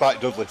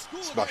Spike Dudley.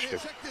 Smash him.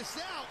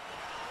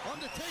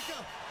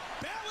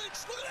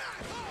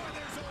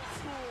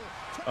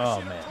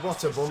 Oh man,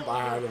 What a bump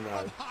by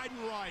Heidenreich.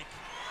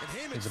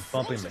 he's a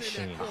bumping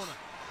machine.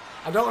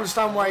 I don't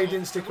understand why he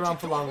didn't stick around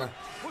for longer.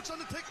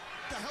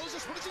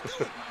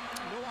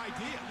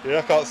 Yeah,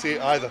 I can't see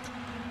it either.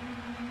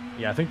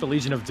 Yeah, I think the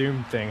Legion of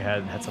Doom thing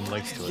had some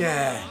legs to it.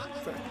 Yeah.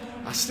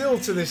 I still,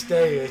 to this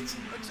day,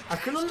 I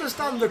can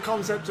understand the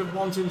concept of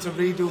wanting to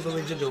redo the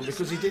Legion of Doom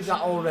because he did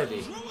that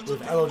already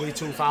with LOD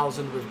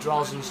 2000, with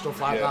draws and stuff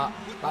like that.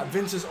 Like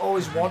Vince has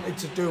always wanted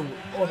to do,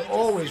 or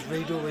always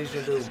redo Legion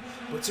of Doom.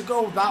 But to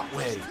go that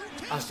way,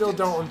 I still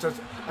don't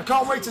understand. I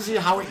can't wait to see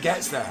how it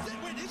gets there.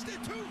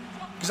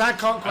 Because I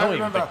can't quite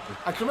remember.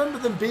 I can remember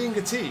them being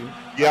a team.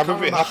 Yeah, I can't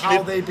remember how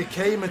happening. they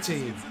became a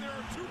team.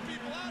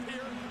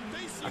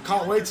 I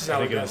can't wait to see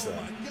how it gets there.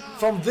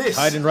 From this.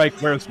 Heidenreich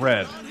wears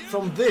red.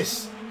 From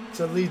this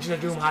to Legion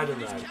of Doom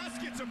Heidenreich.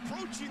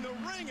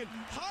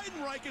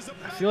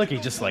 I feel like he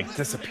just like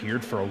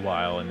disappeared for a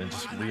while and then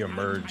just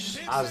reemerged.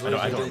 As I Legion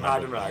don't of Doom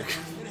remember.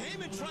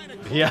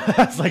 Heidenreich. Yeah,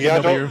 it's like Yeah, I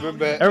nobody, don't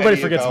remember everybody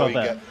any forgets of how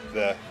about he that. get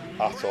there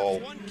at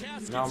all.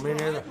 No, me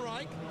neither.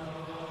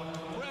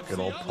 Good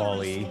old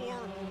Paulie.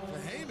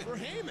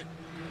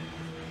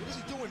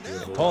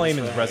 Paul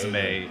Heyman's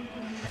resume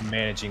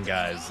managing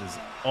guys is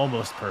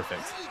almost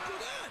perfect.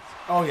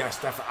 Oh yes,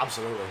 definitely,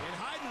 absolutely.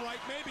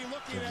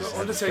 Just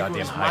Undertaker goddamn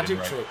was magic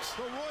Heidenreich. tricks.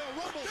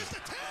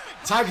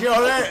 Tag, you're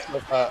it.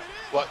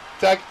 What?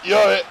 Tag,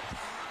 you're it.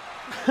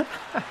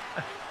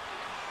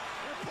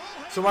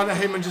 So why did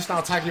Heyman just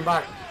now tag you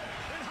back?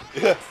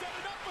 Yeah.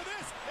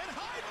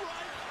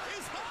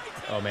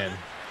 Oh man,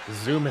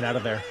 zooming out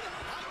of there.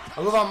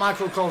 I love how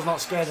Michael Cole's not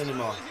scared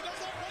anymore.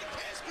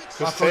 I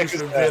Because thought he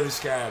Taker's was there. really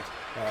scared.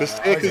 Because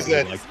I Taker's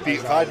there like to beat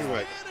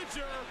Heidenreich.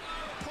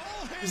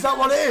 Is that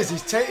what it is?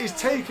 Is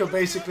Taker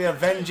basically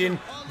avenging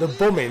the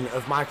bumming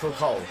of Michael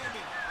Cole?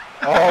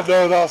 Oh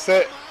no, that's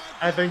it.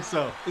 I think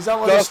so. Is that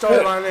what That's the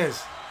storyline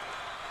is?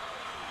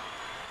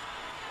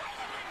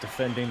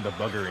 Defending the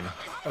buggering.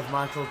 Of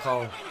Michael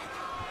Cole.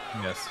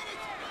 Yes.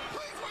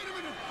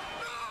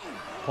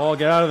 Paul,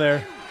 get out of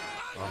there.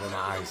 Oh, them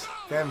eyes.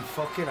 Them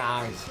fucking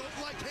eyes.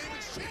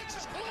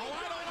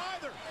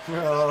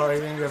 Oh, he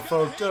didn't get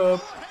fucked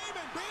up.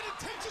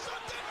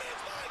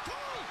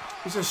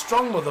 He's a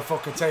strong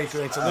motherfucker,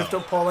 Taker, to lift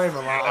up Paul Heyman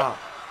like that.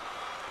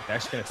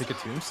 Actually gonna take a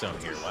tombstone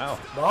here. Wow.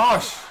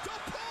 Gosh.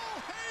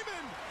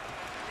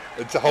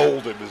 And to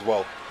hold him as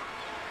well.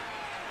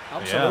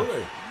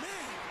 Absolutely.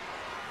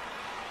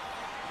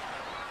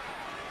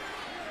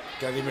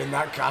 Get him in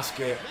that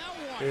casket.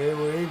 Here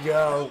we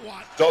go.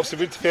 Stops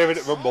him interfering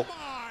at Rumble.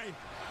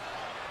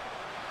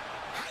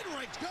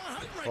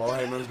 Paul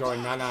Heyman's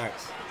going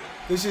nanites.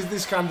 This is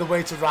this kind of the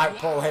way to write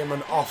Paul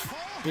Heyman off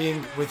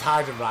being with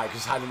Heidenreich,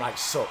 because Heidenreich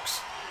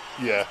sucks.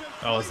 Yeah.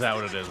 Oh, is that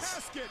what it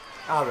is?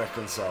 I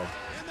reckon so.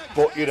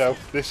 But, you know,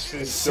 this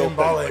is It's still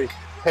symbolic.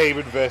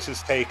 Heyman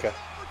versus Taker.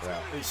 Yeah.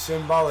 It's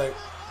symbolic.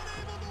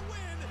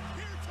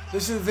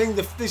 This is the thing,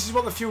 this is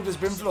what the feud has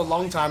been for a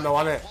long time now,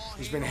 hasn't it?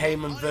 It's been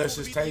Heyman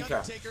versus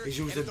Taker. He's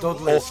used the Paul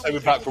Dudleys.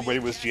 Heyman back from when he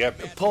was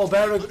GM. Paul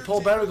Bearer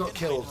got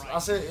killed.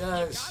 That's it, yeah.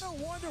 It's,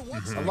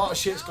 a lot of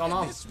shit's gone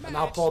on. And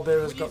now Paul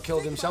Bearer's got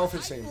killed himself,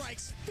 it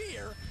seems.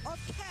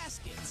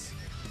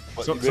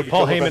 So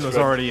Paul Heyman was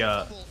already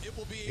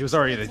he was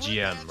already the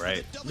GM,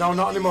 right? No,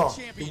 not anymore.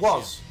 He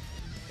was.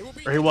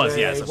 Or he was,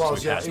 Yeah, yes. he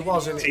was, yeah. He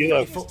was. And Tilo.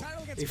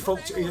 he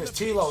fucked. It's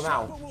Tilo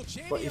now,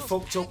 but he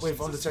fucked up with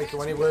Undertaker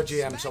when he were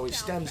GM, so it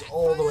stems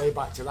all the way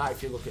back to that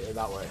if you look at it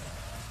that way.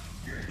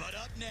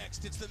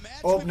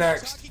 Up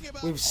next,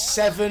 with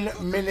 7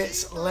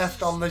 minutes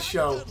left on the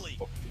show,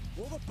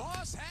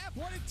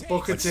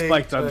 Booker T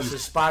Spike Dudley.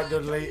 versus Spike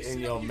Dudley in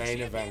your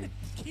main event.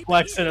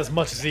 Flexing as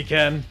much as he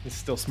can. He's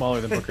still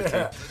smaller than Booker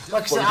T.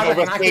 Like I said, Well, I we've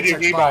reckon got I could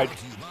Stadium take Rewind.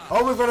 Spike.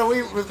 Oh, we've got to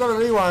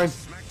rewind.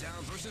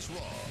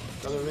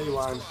 Got to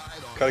rewind.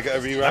 Can I get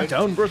a rewind?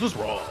 SmackDown versus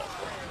Raw.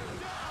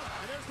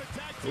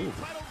 Ooh.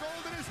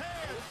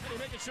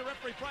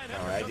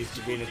 Alright, he's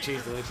been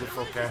achieved, the little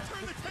fucker.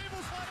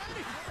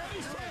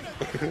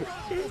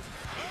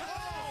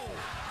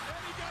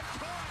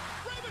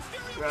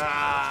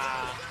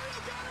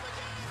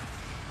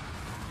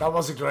 That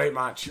was a great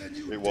match.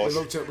 It was. We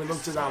looked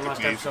at that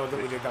last episode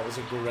that we did. That was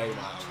a great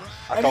match.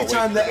 can't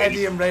Anytime wait that for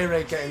Eddie and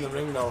Ray get in the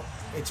ring, though,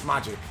 it's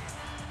magic.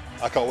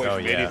 I can't wait Oh, for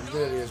yeah. Mania. It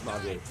really is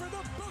magic.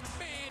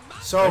 We're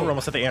So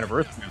almost at the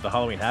anniversary of the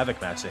Halloween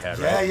Havoc match they had,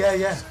 right?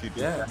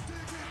 yeah.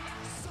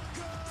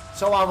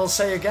 So I will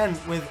say again,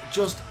 with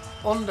just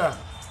under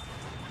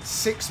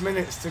 6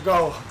 minutes to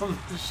go on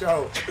the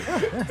show,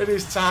 it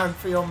is time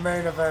for your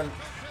main event.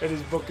 It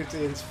is Booker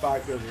T and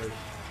Spike Dudley.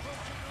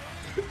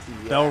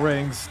 Bell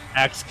rings,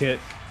 axe kick,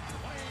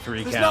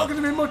 3 There's count. not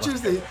going to be much,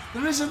 is there?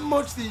 There isn't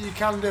much that you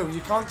can do.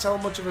 You can't tell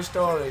much of a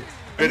story.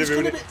 Bit It's of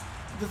gonna it. be,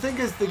 the thing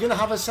is, they're going to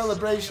have a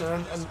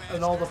celebration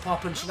and all the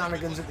pop and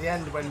shenanigans at the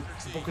end when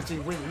Booker T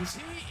wins.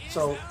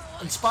 So,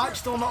 and Spike's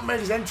still not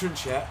made his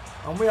entrance yet.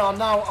 And we are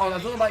now on, I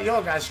don't know about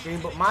your guys' screen,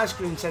 but my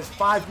screen says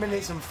 5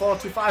 minutes and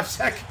 45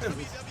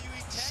 seconds.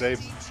 Same.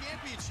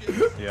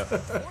 Yeah.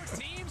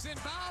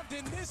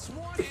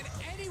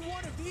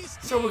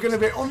 So we're going to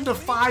be under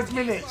 5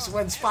 minutes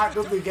when Spike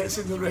Dudley gets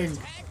in the ring.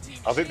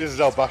 I think this is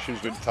how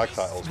Bashams win tag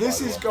titles. This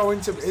by the is way.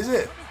 going to, is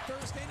it?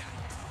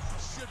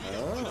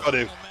 I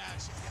do.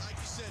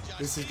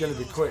 This is going to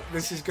be quick.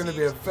 This is going to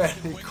be a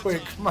very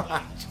quick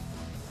match.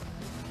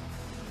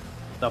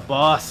 The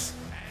boss.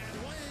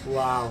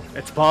 Wow.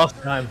 It's boss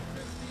time.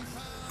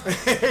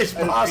 It's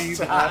boss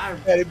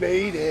time. I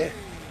made it.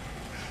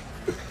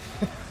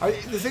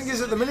 The thing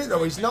is, at the minute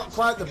though, he's not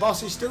quite the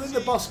boss. He's still in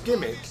the boss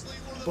gimmick,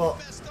 but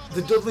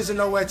the Dudleys are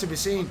nowhere to be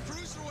seen.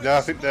 No,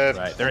 I think they're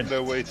Right, they're in- on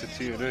their way to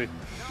TNA.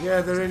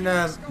 Yeah, they're in.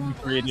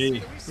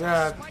 3D.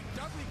 Yeah,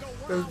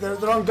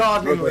 they're on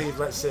gardening leave.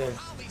 Let's say.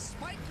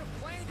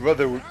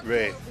 Brother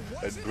Ray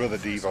and Brother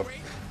Devon.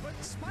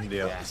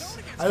 Yeah.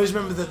 I always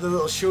remember the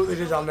little shoot they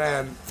did on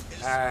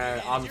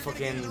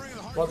fucking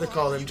what they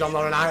call him, John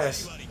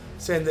Laurinaitis,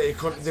 saying that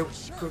couldn't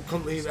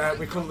leave.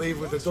 We couldn't leave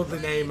with the Dudley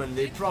name, and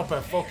they proper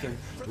fucking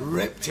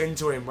ripped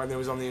into him when they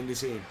was on the indie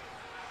scene.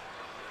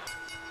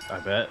 I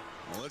bet.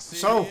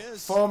 So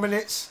 4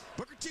 minutes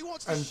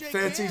and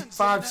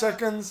 35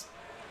 seconds.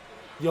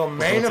 Your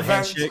main Lots of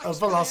event handshakes. of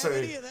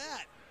Velocity.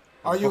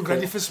 Are you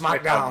ready for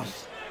SmackDown?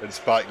 And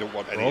Spike don't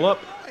want any. Roll up.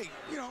 Hey,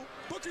 you know,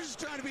 Booker's just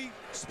trying to be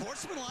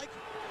sportsmanlike.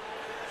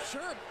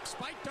 Sure,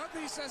 Spike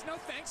Dudley says no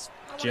thanks.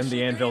 I wanna Jim the shake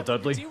your Anvil hand.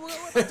 Dudley. Do you really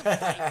want to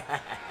fight?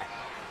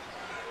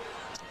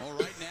 All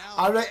right now,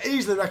 I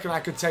easily reckon I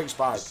could take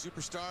Spike.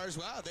 superstars,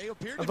 wow, they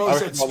appear to I've be. always I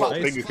said reckon my little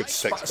Spike, finger could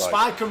take Spike.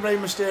 Spike and Rey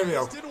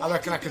Mysterio. I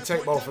reckon I could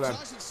take both of them.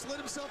 Slid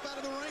himself out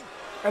of the ring.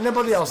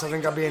 Anybody else, I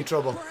think I'd be in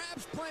trouble.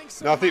 Perhaps playing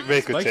some No, I think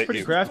Ray could Spike's take pretty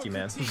you. crafty,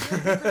 man.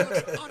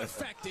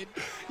 unaffected.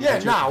 Yeah,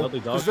 now, Dudley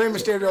dog. because Rey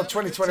Mysterio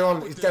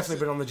 2021, he's definitely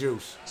been on the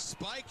juice.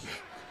 Spike,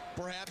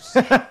 perhaps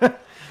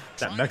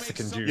That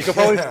Mexican You juice. can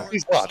probably take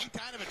his lad.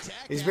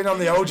 He's been on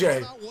the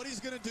OJ. What he's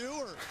gonna do,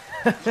 or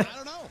I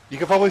don't know. You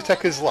can probably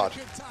take his lad.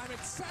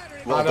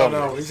 I don't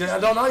know. I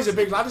don't know. He's a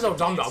big lad. He's a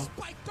dom dom.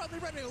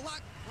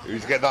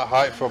 Who's getting that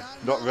height from?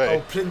 Not Ray.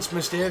 Oh, Prince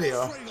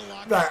Mysterio.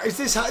 Right, is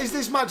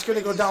this match going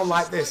to go down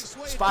like this?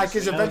 Spike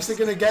is eventually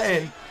going to get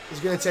in. He's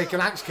going to take an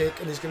axe kick,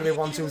 and it's going to be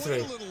 1, 2,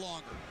 3.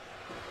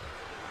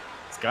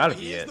 It's gotta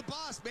be it. The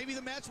boss. Maybe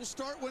the match will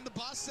start when the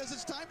boss says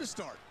it's time to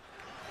start.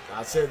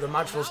 That's it. The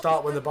match will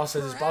start when the boss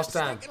says it's boss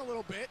time. A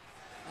little bit.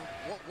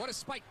 What is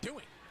Spike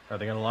doing? Are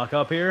they gonna lock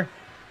up here?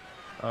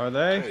 Are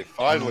they? Hey,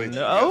 finally.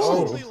 No.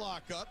 Totally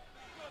lock up.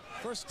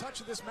 First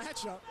touch of this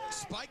matchup.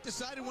 Spike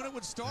decided when it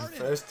would start.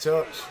 First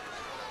touch.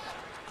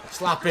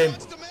 Slap him.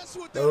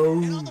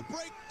 No.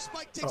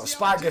 Oh,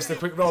 Spike gets the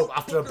quick rope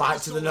after a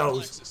bite to the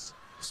nose.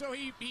 So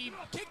he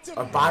kicked him.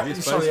 A bite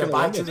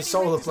to the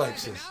solar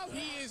plexus.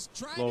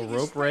 Little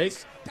rope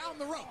break. Down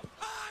the rope.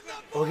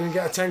 Are we going to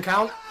get a 10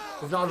 count?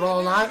 We've not had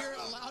all night.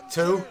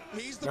 2.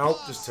 Nope,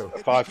 just 2. A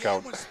 5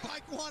 count.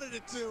 Spike wanted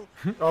it to.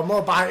 Oh,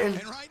 more biting.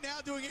 And right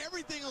now doing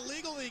everything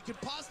illegal that he could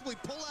possibly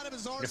pull out of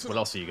his arsenal. Guess what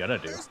else are you gonna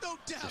do? There's no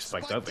doubt You're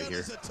spiked ugly here.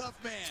 is a tough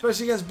man.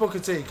 Especially against Booker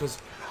T, because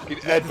He'd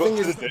the thing headbutt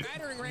to is, the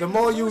dick. the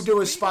more you do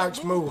as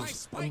Spike's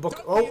moves, and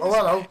Booker... Oh,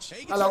 hello.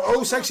 Hello.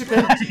 Oh, sexy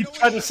pin.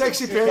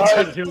 Sexy pin.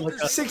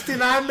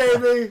 69,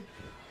 baby.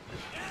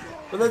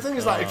 But the thing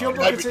is, like, if you're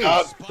Booker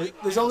T,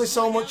 there's only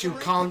so much you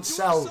can't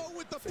sell.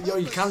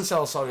 You can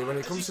sell, sorry, when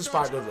it comes to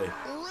Spike Dudley.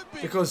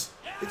 Because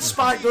it's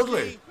Spike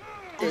Dudley.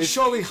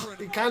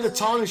 It kind of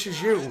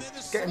tarnishes you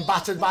getting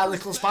battered by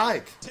Little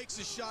Spike.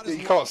 You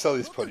can't sell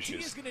these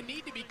punches.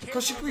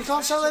 Because we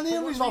can't sell any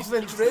of his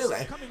offense,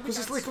 really. Because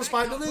it's Little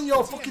Spike Dudley and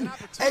you're fucking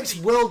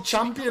ex-world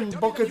champion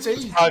Booker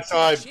T. 5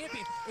 time.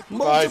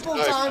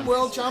 Multiple-time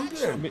world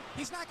champion.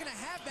 This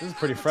is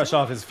pretty fresh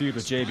off his feud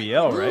with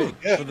JBL, right?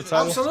 Yeah. For the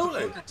title.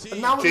 Absolutely.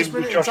 And now at this Team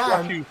with minute in Josh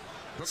time, Matthews.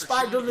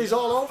 Spike Dudley's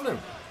all over him.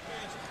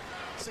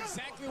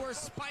 Exactly where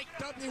Spike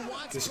Dudley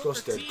wants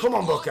Disgusted. Come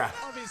on, Booker.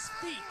 of his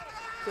feet.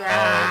 Those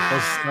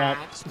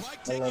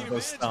stomps. I love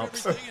those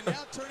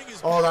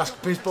stomps. Oh, that's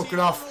pissed Booker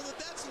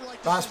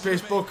off. That's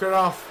pissed Booker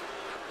off.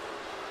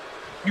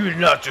 You did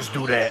not just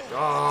do that.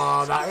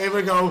 Oh, here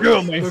we go.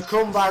 Yeah, man. The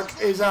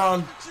comeback is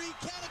on.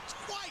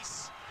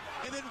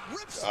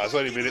 There's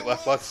only a minute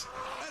left, lads.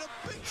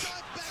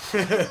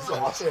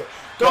 That's it.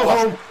 Go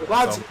home,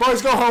 lads.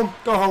 Boys, go home.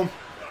 Go home.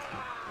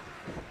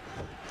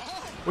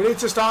 We need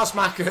to start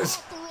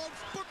smackers.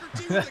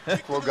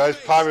 Come on, guys.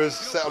 Pyro's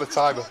set on a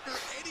timer.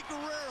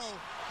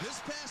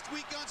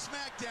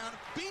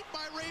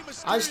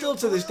 I still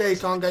to this day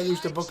can't get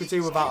used to Booker T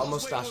without a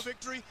mustache.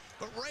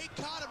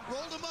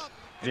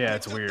 Yeah,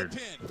 it's weird.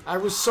 I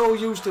was so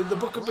used to the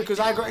Booker because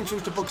I got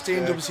introduced to Booker T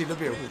in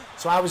WCW,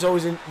 so I was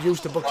always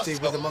used to Booker T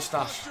with a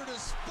mustache.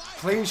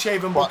 Clean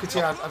shaven Booker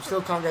T, I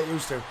still can't get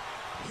used to.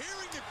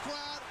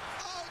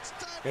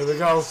 Here we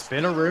go.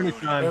 Spin a Rooney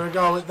time. Here we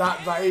go.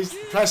 That is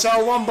press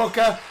L1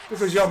 Booker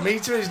because your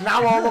meter is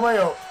now all the way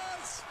up.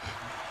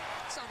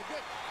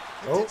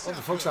 Oh, what the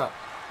fuck's that?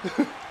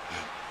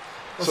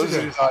 So in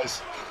his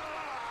eyes.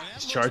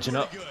 He's charging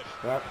up.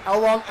 Right.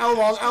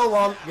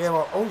 L1. Game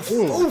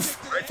on. Oof.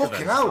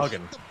 Fucking hell.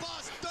 Hugging.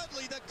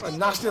 A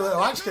nasty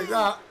little axe kick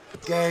that.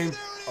 Game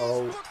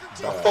over.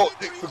 I thought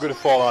Nick were going to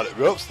fall out at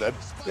ropes then.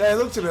 Yeah, it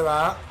looked a bit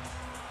like that.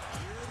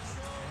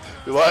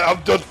 You're like,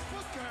 I'm done.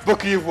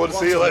 Booker, you've won.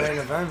 See you What a later.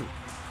 main event.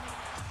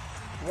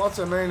 What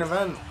a main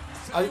event.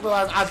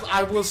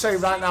 I will say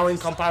right now in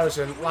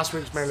comparison, last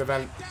week's main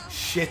event,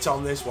 shit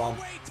on this one.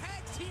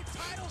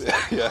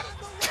 Yeah.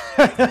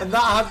 And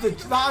that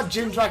had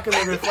Jim Track and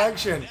the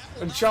Reflection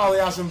and Charlie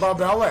Haas and Bob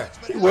Ellie.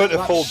 It weren't a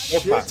That full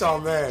shit match.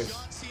 on this.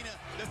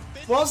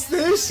 What's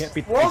this? Can't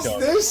beat the What's big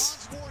dog.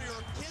 this?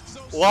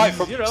 Light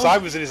from You know.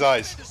 Simon's in his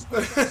eyes.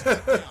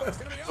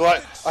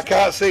 Like, I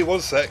can't see.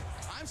 1 sec.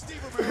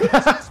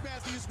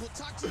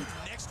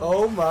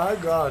 Oh my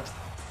god.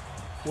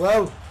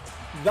 Well,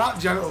 that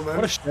gentleman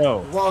What a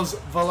show. was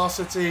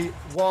Velocity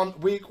 1,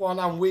 week 1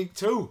 and week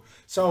 2.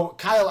 So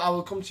Kyle, I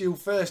will come to you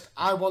first.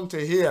 I want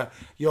to hear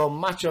your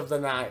match of the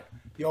night,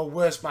 your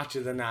worst match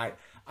of the night.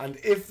 And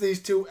if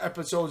these 2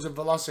 episodes of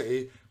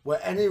Velocity were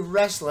any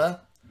wrestler,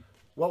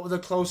 what would the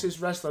closest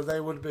wrestler they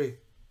would be?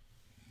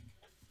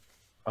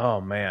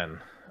 Oh,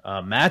 man.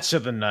 Match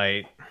of the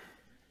night.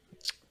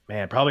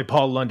 Man, probably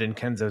Paul London,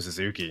 Kenzo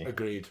Suzuki.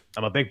 Agreed.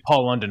 I'm a big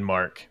Paul London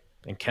mark.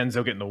 And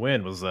Kenzo getting the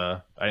win was,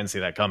 I didn't see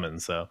that coming.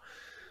 So,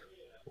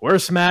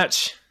 worst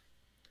match.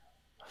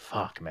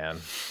 Fuck, man.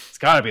 It's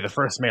got to be the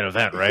first main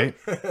event, right?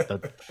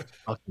 The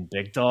fucking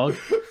big dog.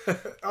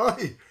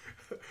 Oi,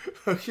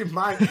 fucking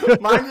mind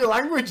your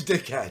language,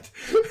 dickhead.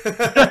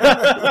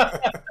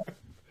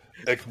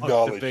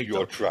 Acknowledge big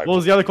your dog. tribe. What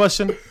was the other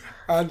question?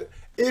 And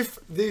if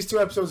these 2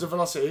 episodes of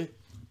Velocity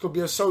could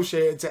be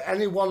associated to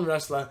any one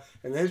wrestler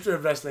in the history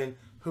of wrestling,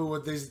 who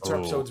would these 2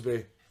 episodes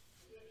be?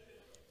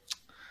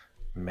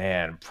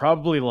 Man,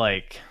 probably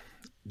like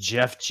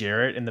Jeff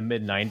Jarrett in the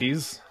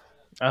mid-90s,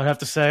 I would have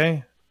to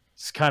say.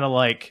 It's kind of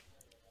like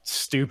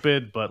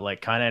stupid but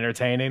like kind of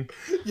entertaining.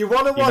 You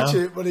want to watch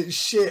know? it, but it's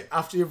shit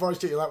after you've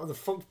watched it. You're like, what the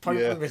fuck point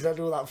Yeah. did I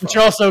do that for? But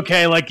you're also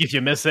okay. Like if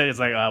you miss it, it's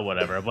like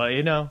whatever. But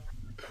you know,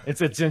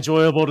 it's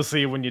enjoyable to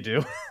see when you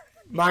do.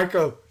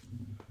 Michael,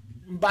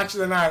 match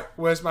of the night,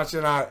 worst match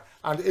of the night,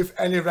 and if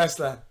any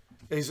wrestler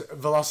is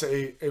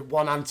Velocity in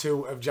 1 and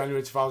 2 of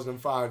January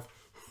 2005,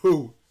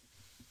 who?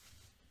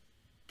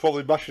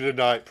 Probably match of the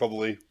night.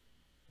 Probably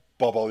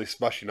Bob Holly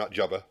smashing that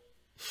jobber.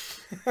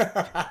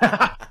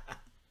 That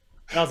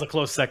was a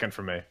close second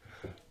for me.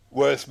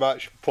 Worst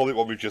match. Probably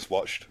one we just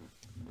watched.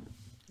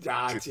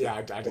 I'd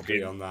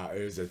agree on that.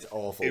 It was an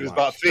awful It was match.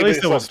 about 3 At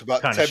least minutes it long, was so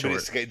about kinda 10 short.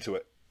 minutes to get into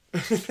it.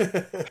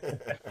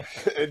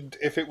 And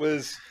if it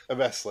was a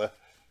wrestler,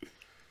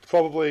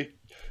 probably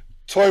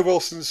Toy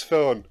Wilson's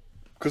phone.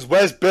 Because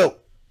where's Bill?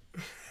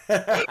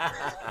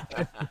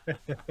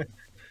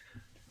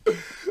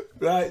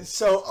 Right,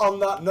 so on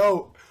that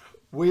note,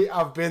 we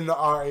have been the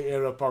RA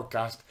Era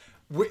podcast.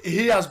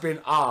 He has been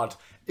Ard.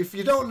 If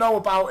you don't know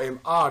about him,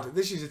 Ard,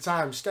 this is your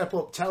time. Step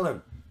up, tell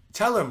him.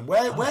 Tell him,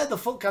 where the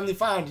fuck can they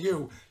find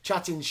you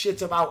chatting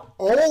shit about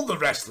all the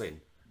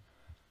wrestling?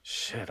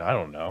 Shit, I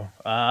don't know.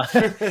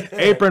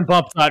 Apron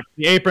Bump,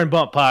 the Apron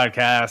Bump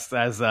podcast,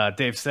 as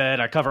Dave said,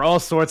 I cover all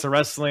sorts of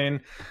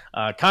wrestling,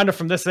 kind of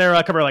from this era.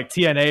 I cover like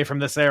TNA from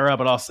this era,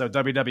 but also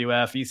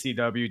WWF,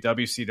 ECW,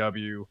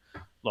 WCW,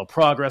 little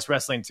Progress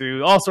Wrestling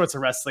too, all sorts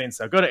of wrestling.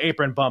 So go to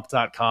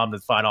apronbump.com to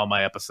find all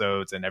my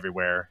episodes and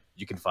everywhere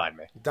you can find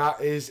me.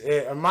 That is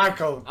it. And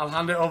Michael, I'll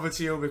hand it over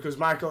to you because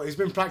Michael, he's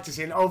been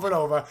practicing over and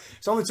over.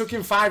 It's only took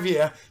him 5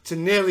 years to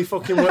nearly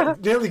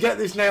nearly get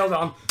this nailed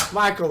on.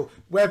 Michael,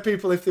 where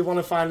people, if they want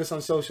to find us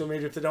on social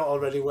media, if they don't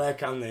already, where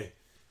can they?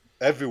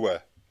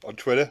 Everywhere. On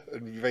Twitter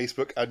and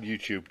Facebook and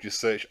YouTube. Just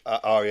search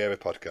at RA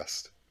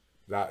Podcast.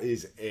 That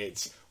is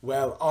it.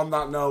 Well, on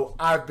that note,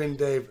 I've been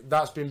Dave.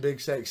 That's been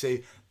Big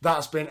Sexy.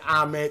 That's been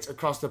our mate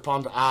across the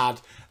pond,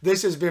 Ard.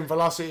 This has been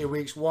Velocity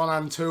Weeks 1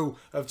 and 2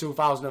 of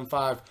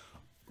 2005.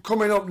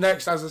 Coming up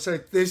next, as I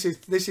said, this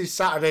is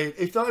Saturday.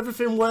 If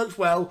everything works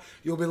well,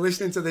 you'll be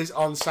listening to this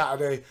on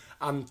Saturday.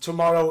 And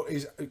tomorrow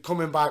is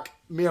coming back,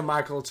 me and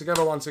Michael,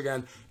 together once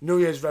again. New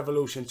Year's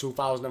Revolution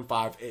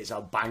 2005. It's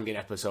a banging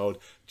episode,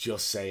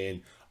 just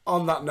saying.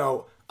 On that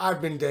note,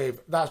 I've been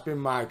Dave. That's been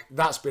Mike.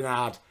 That's been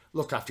Ard.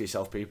 Look after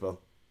yourself,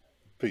 people.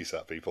 Peace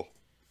out, people.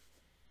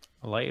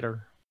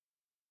 Later.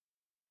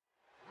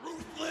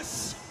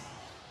 Ruthless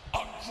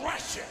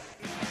aggression.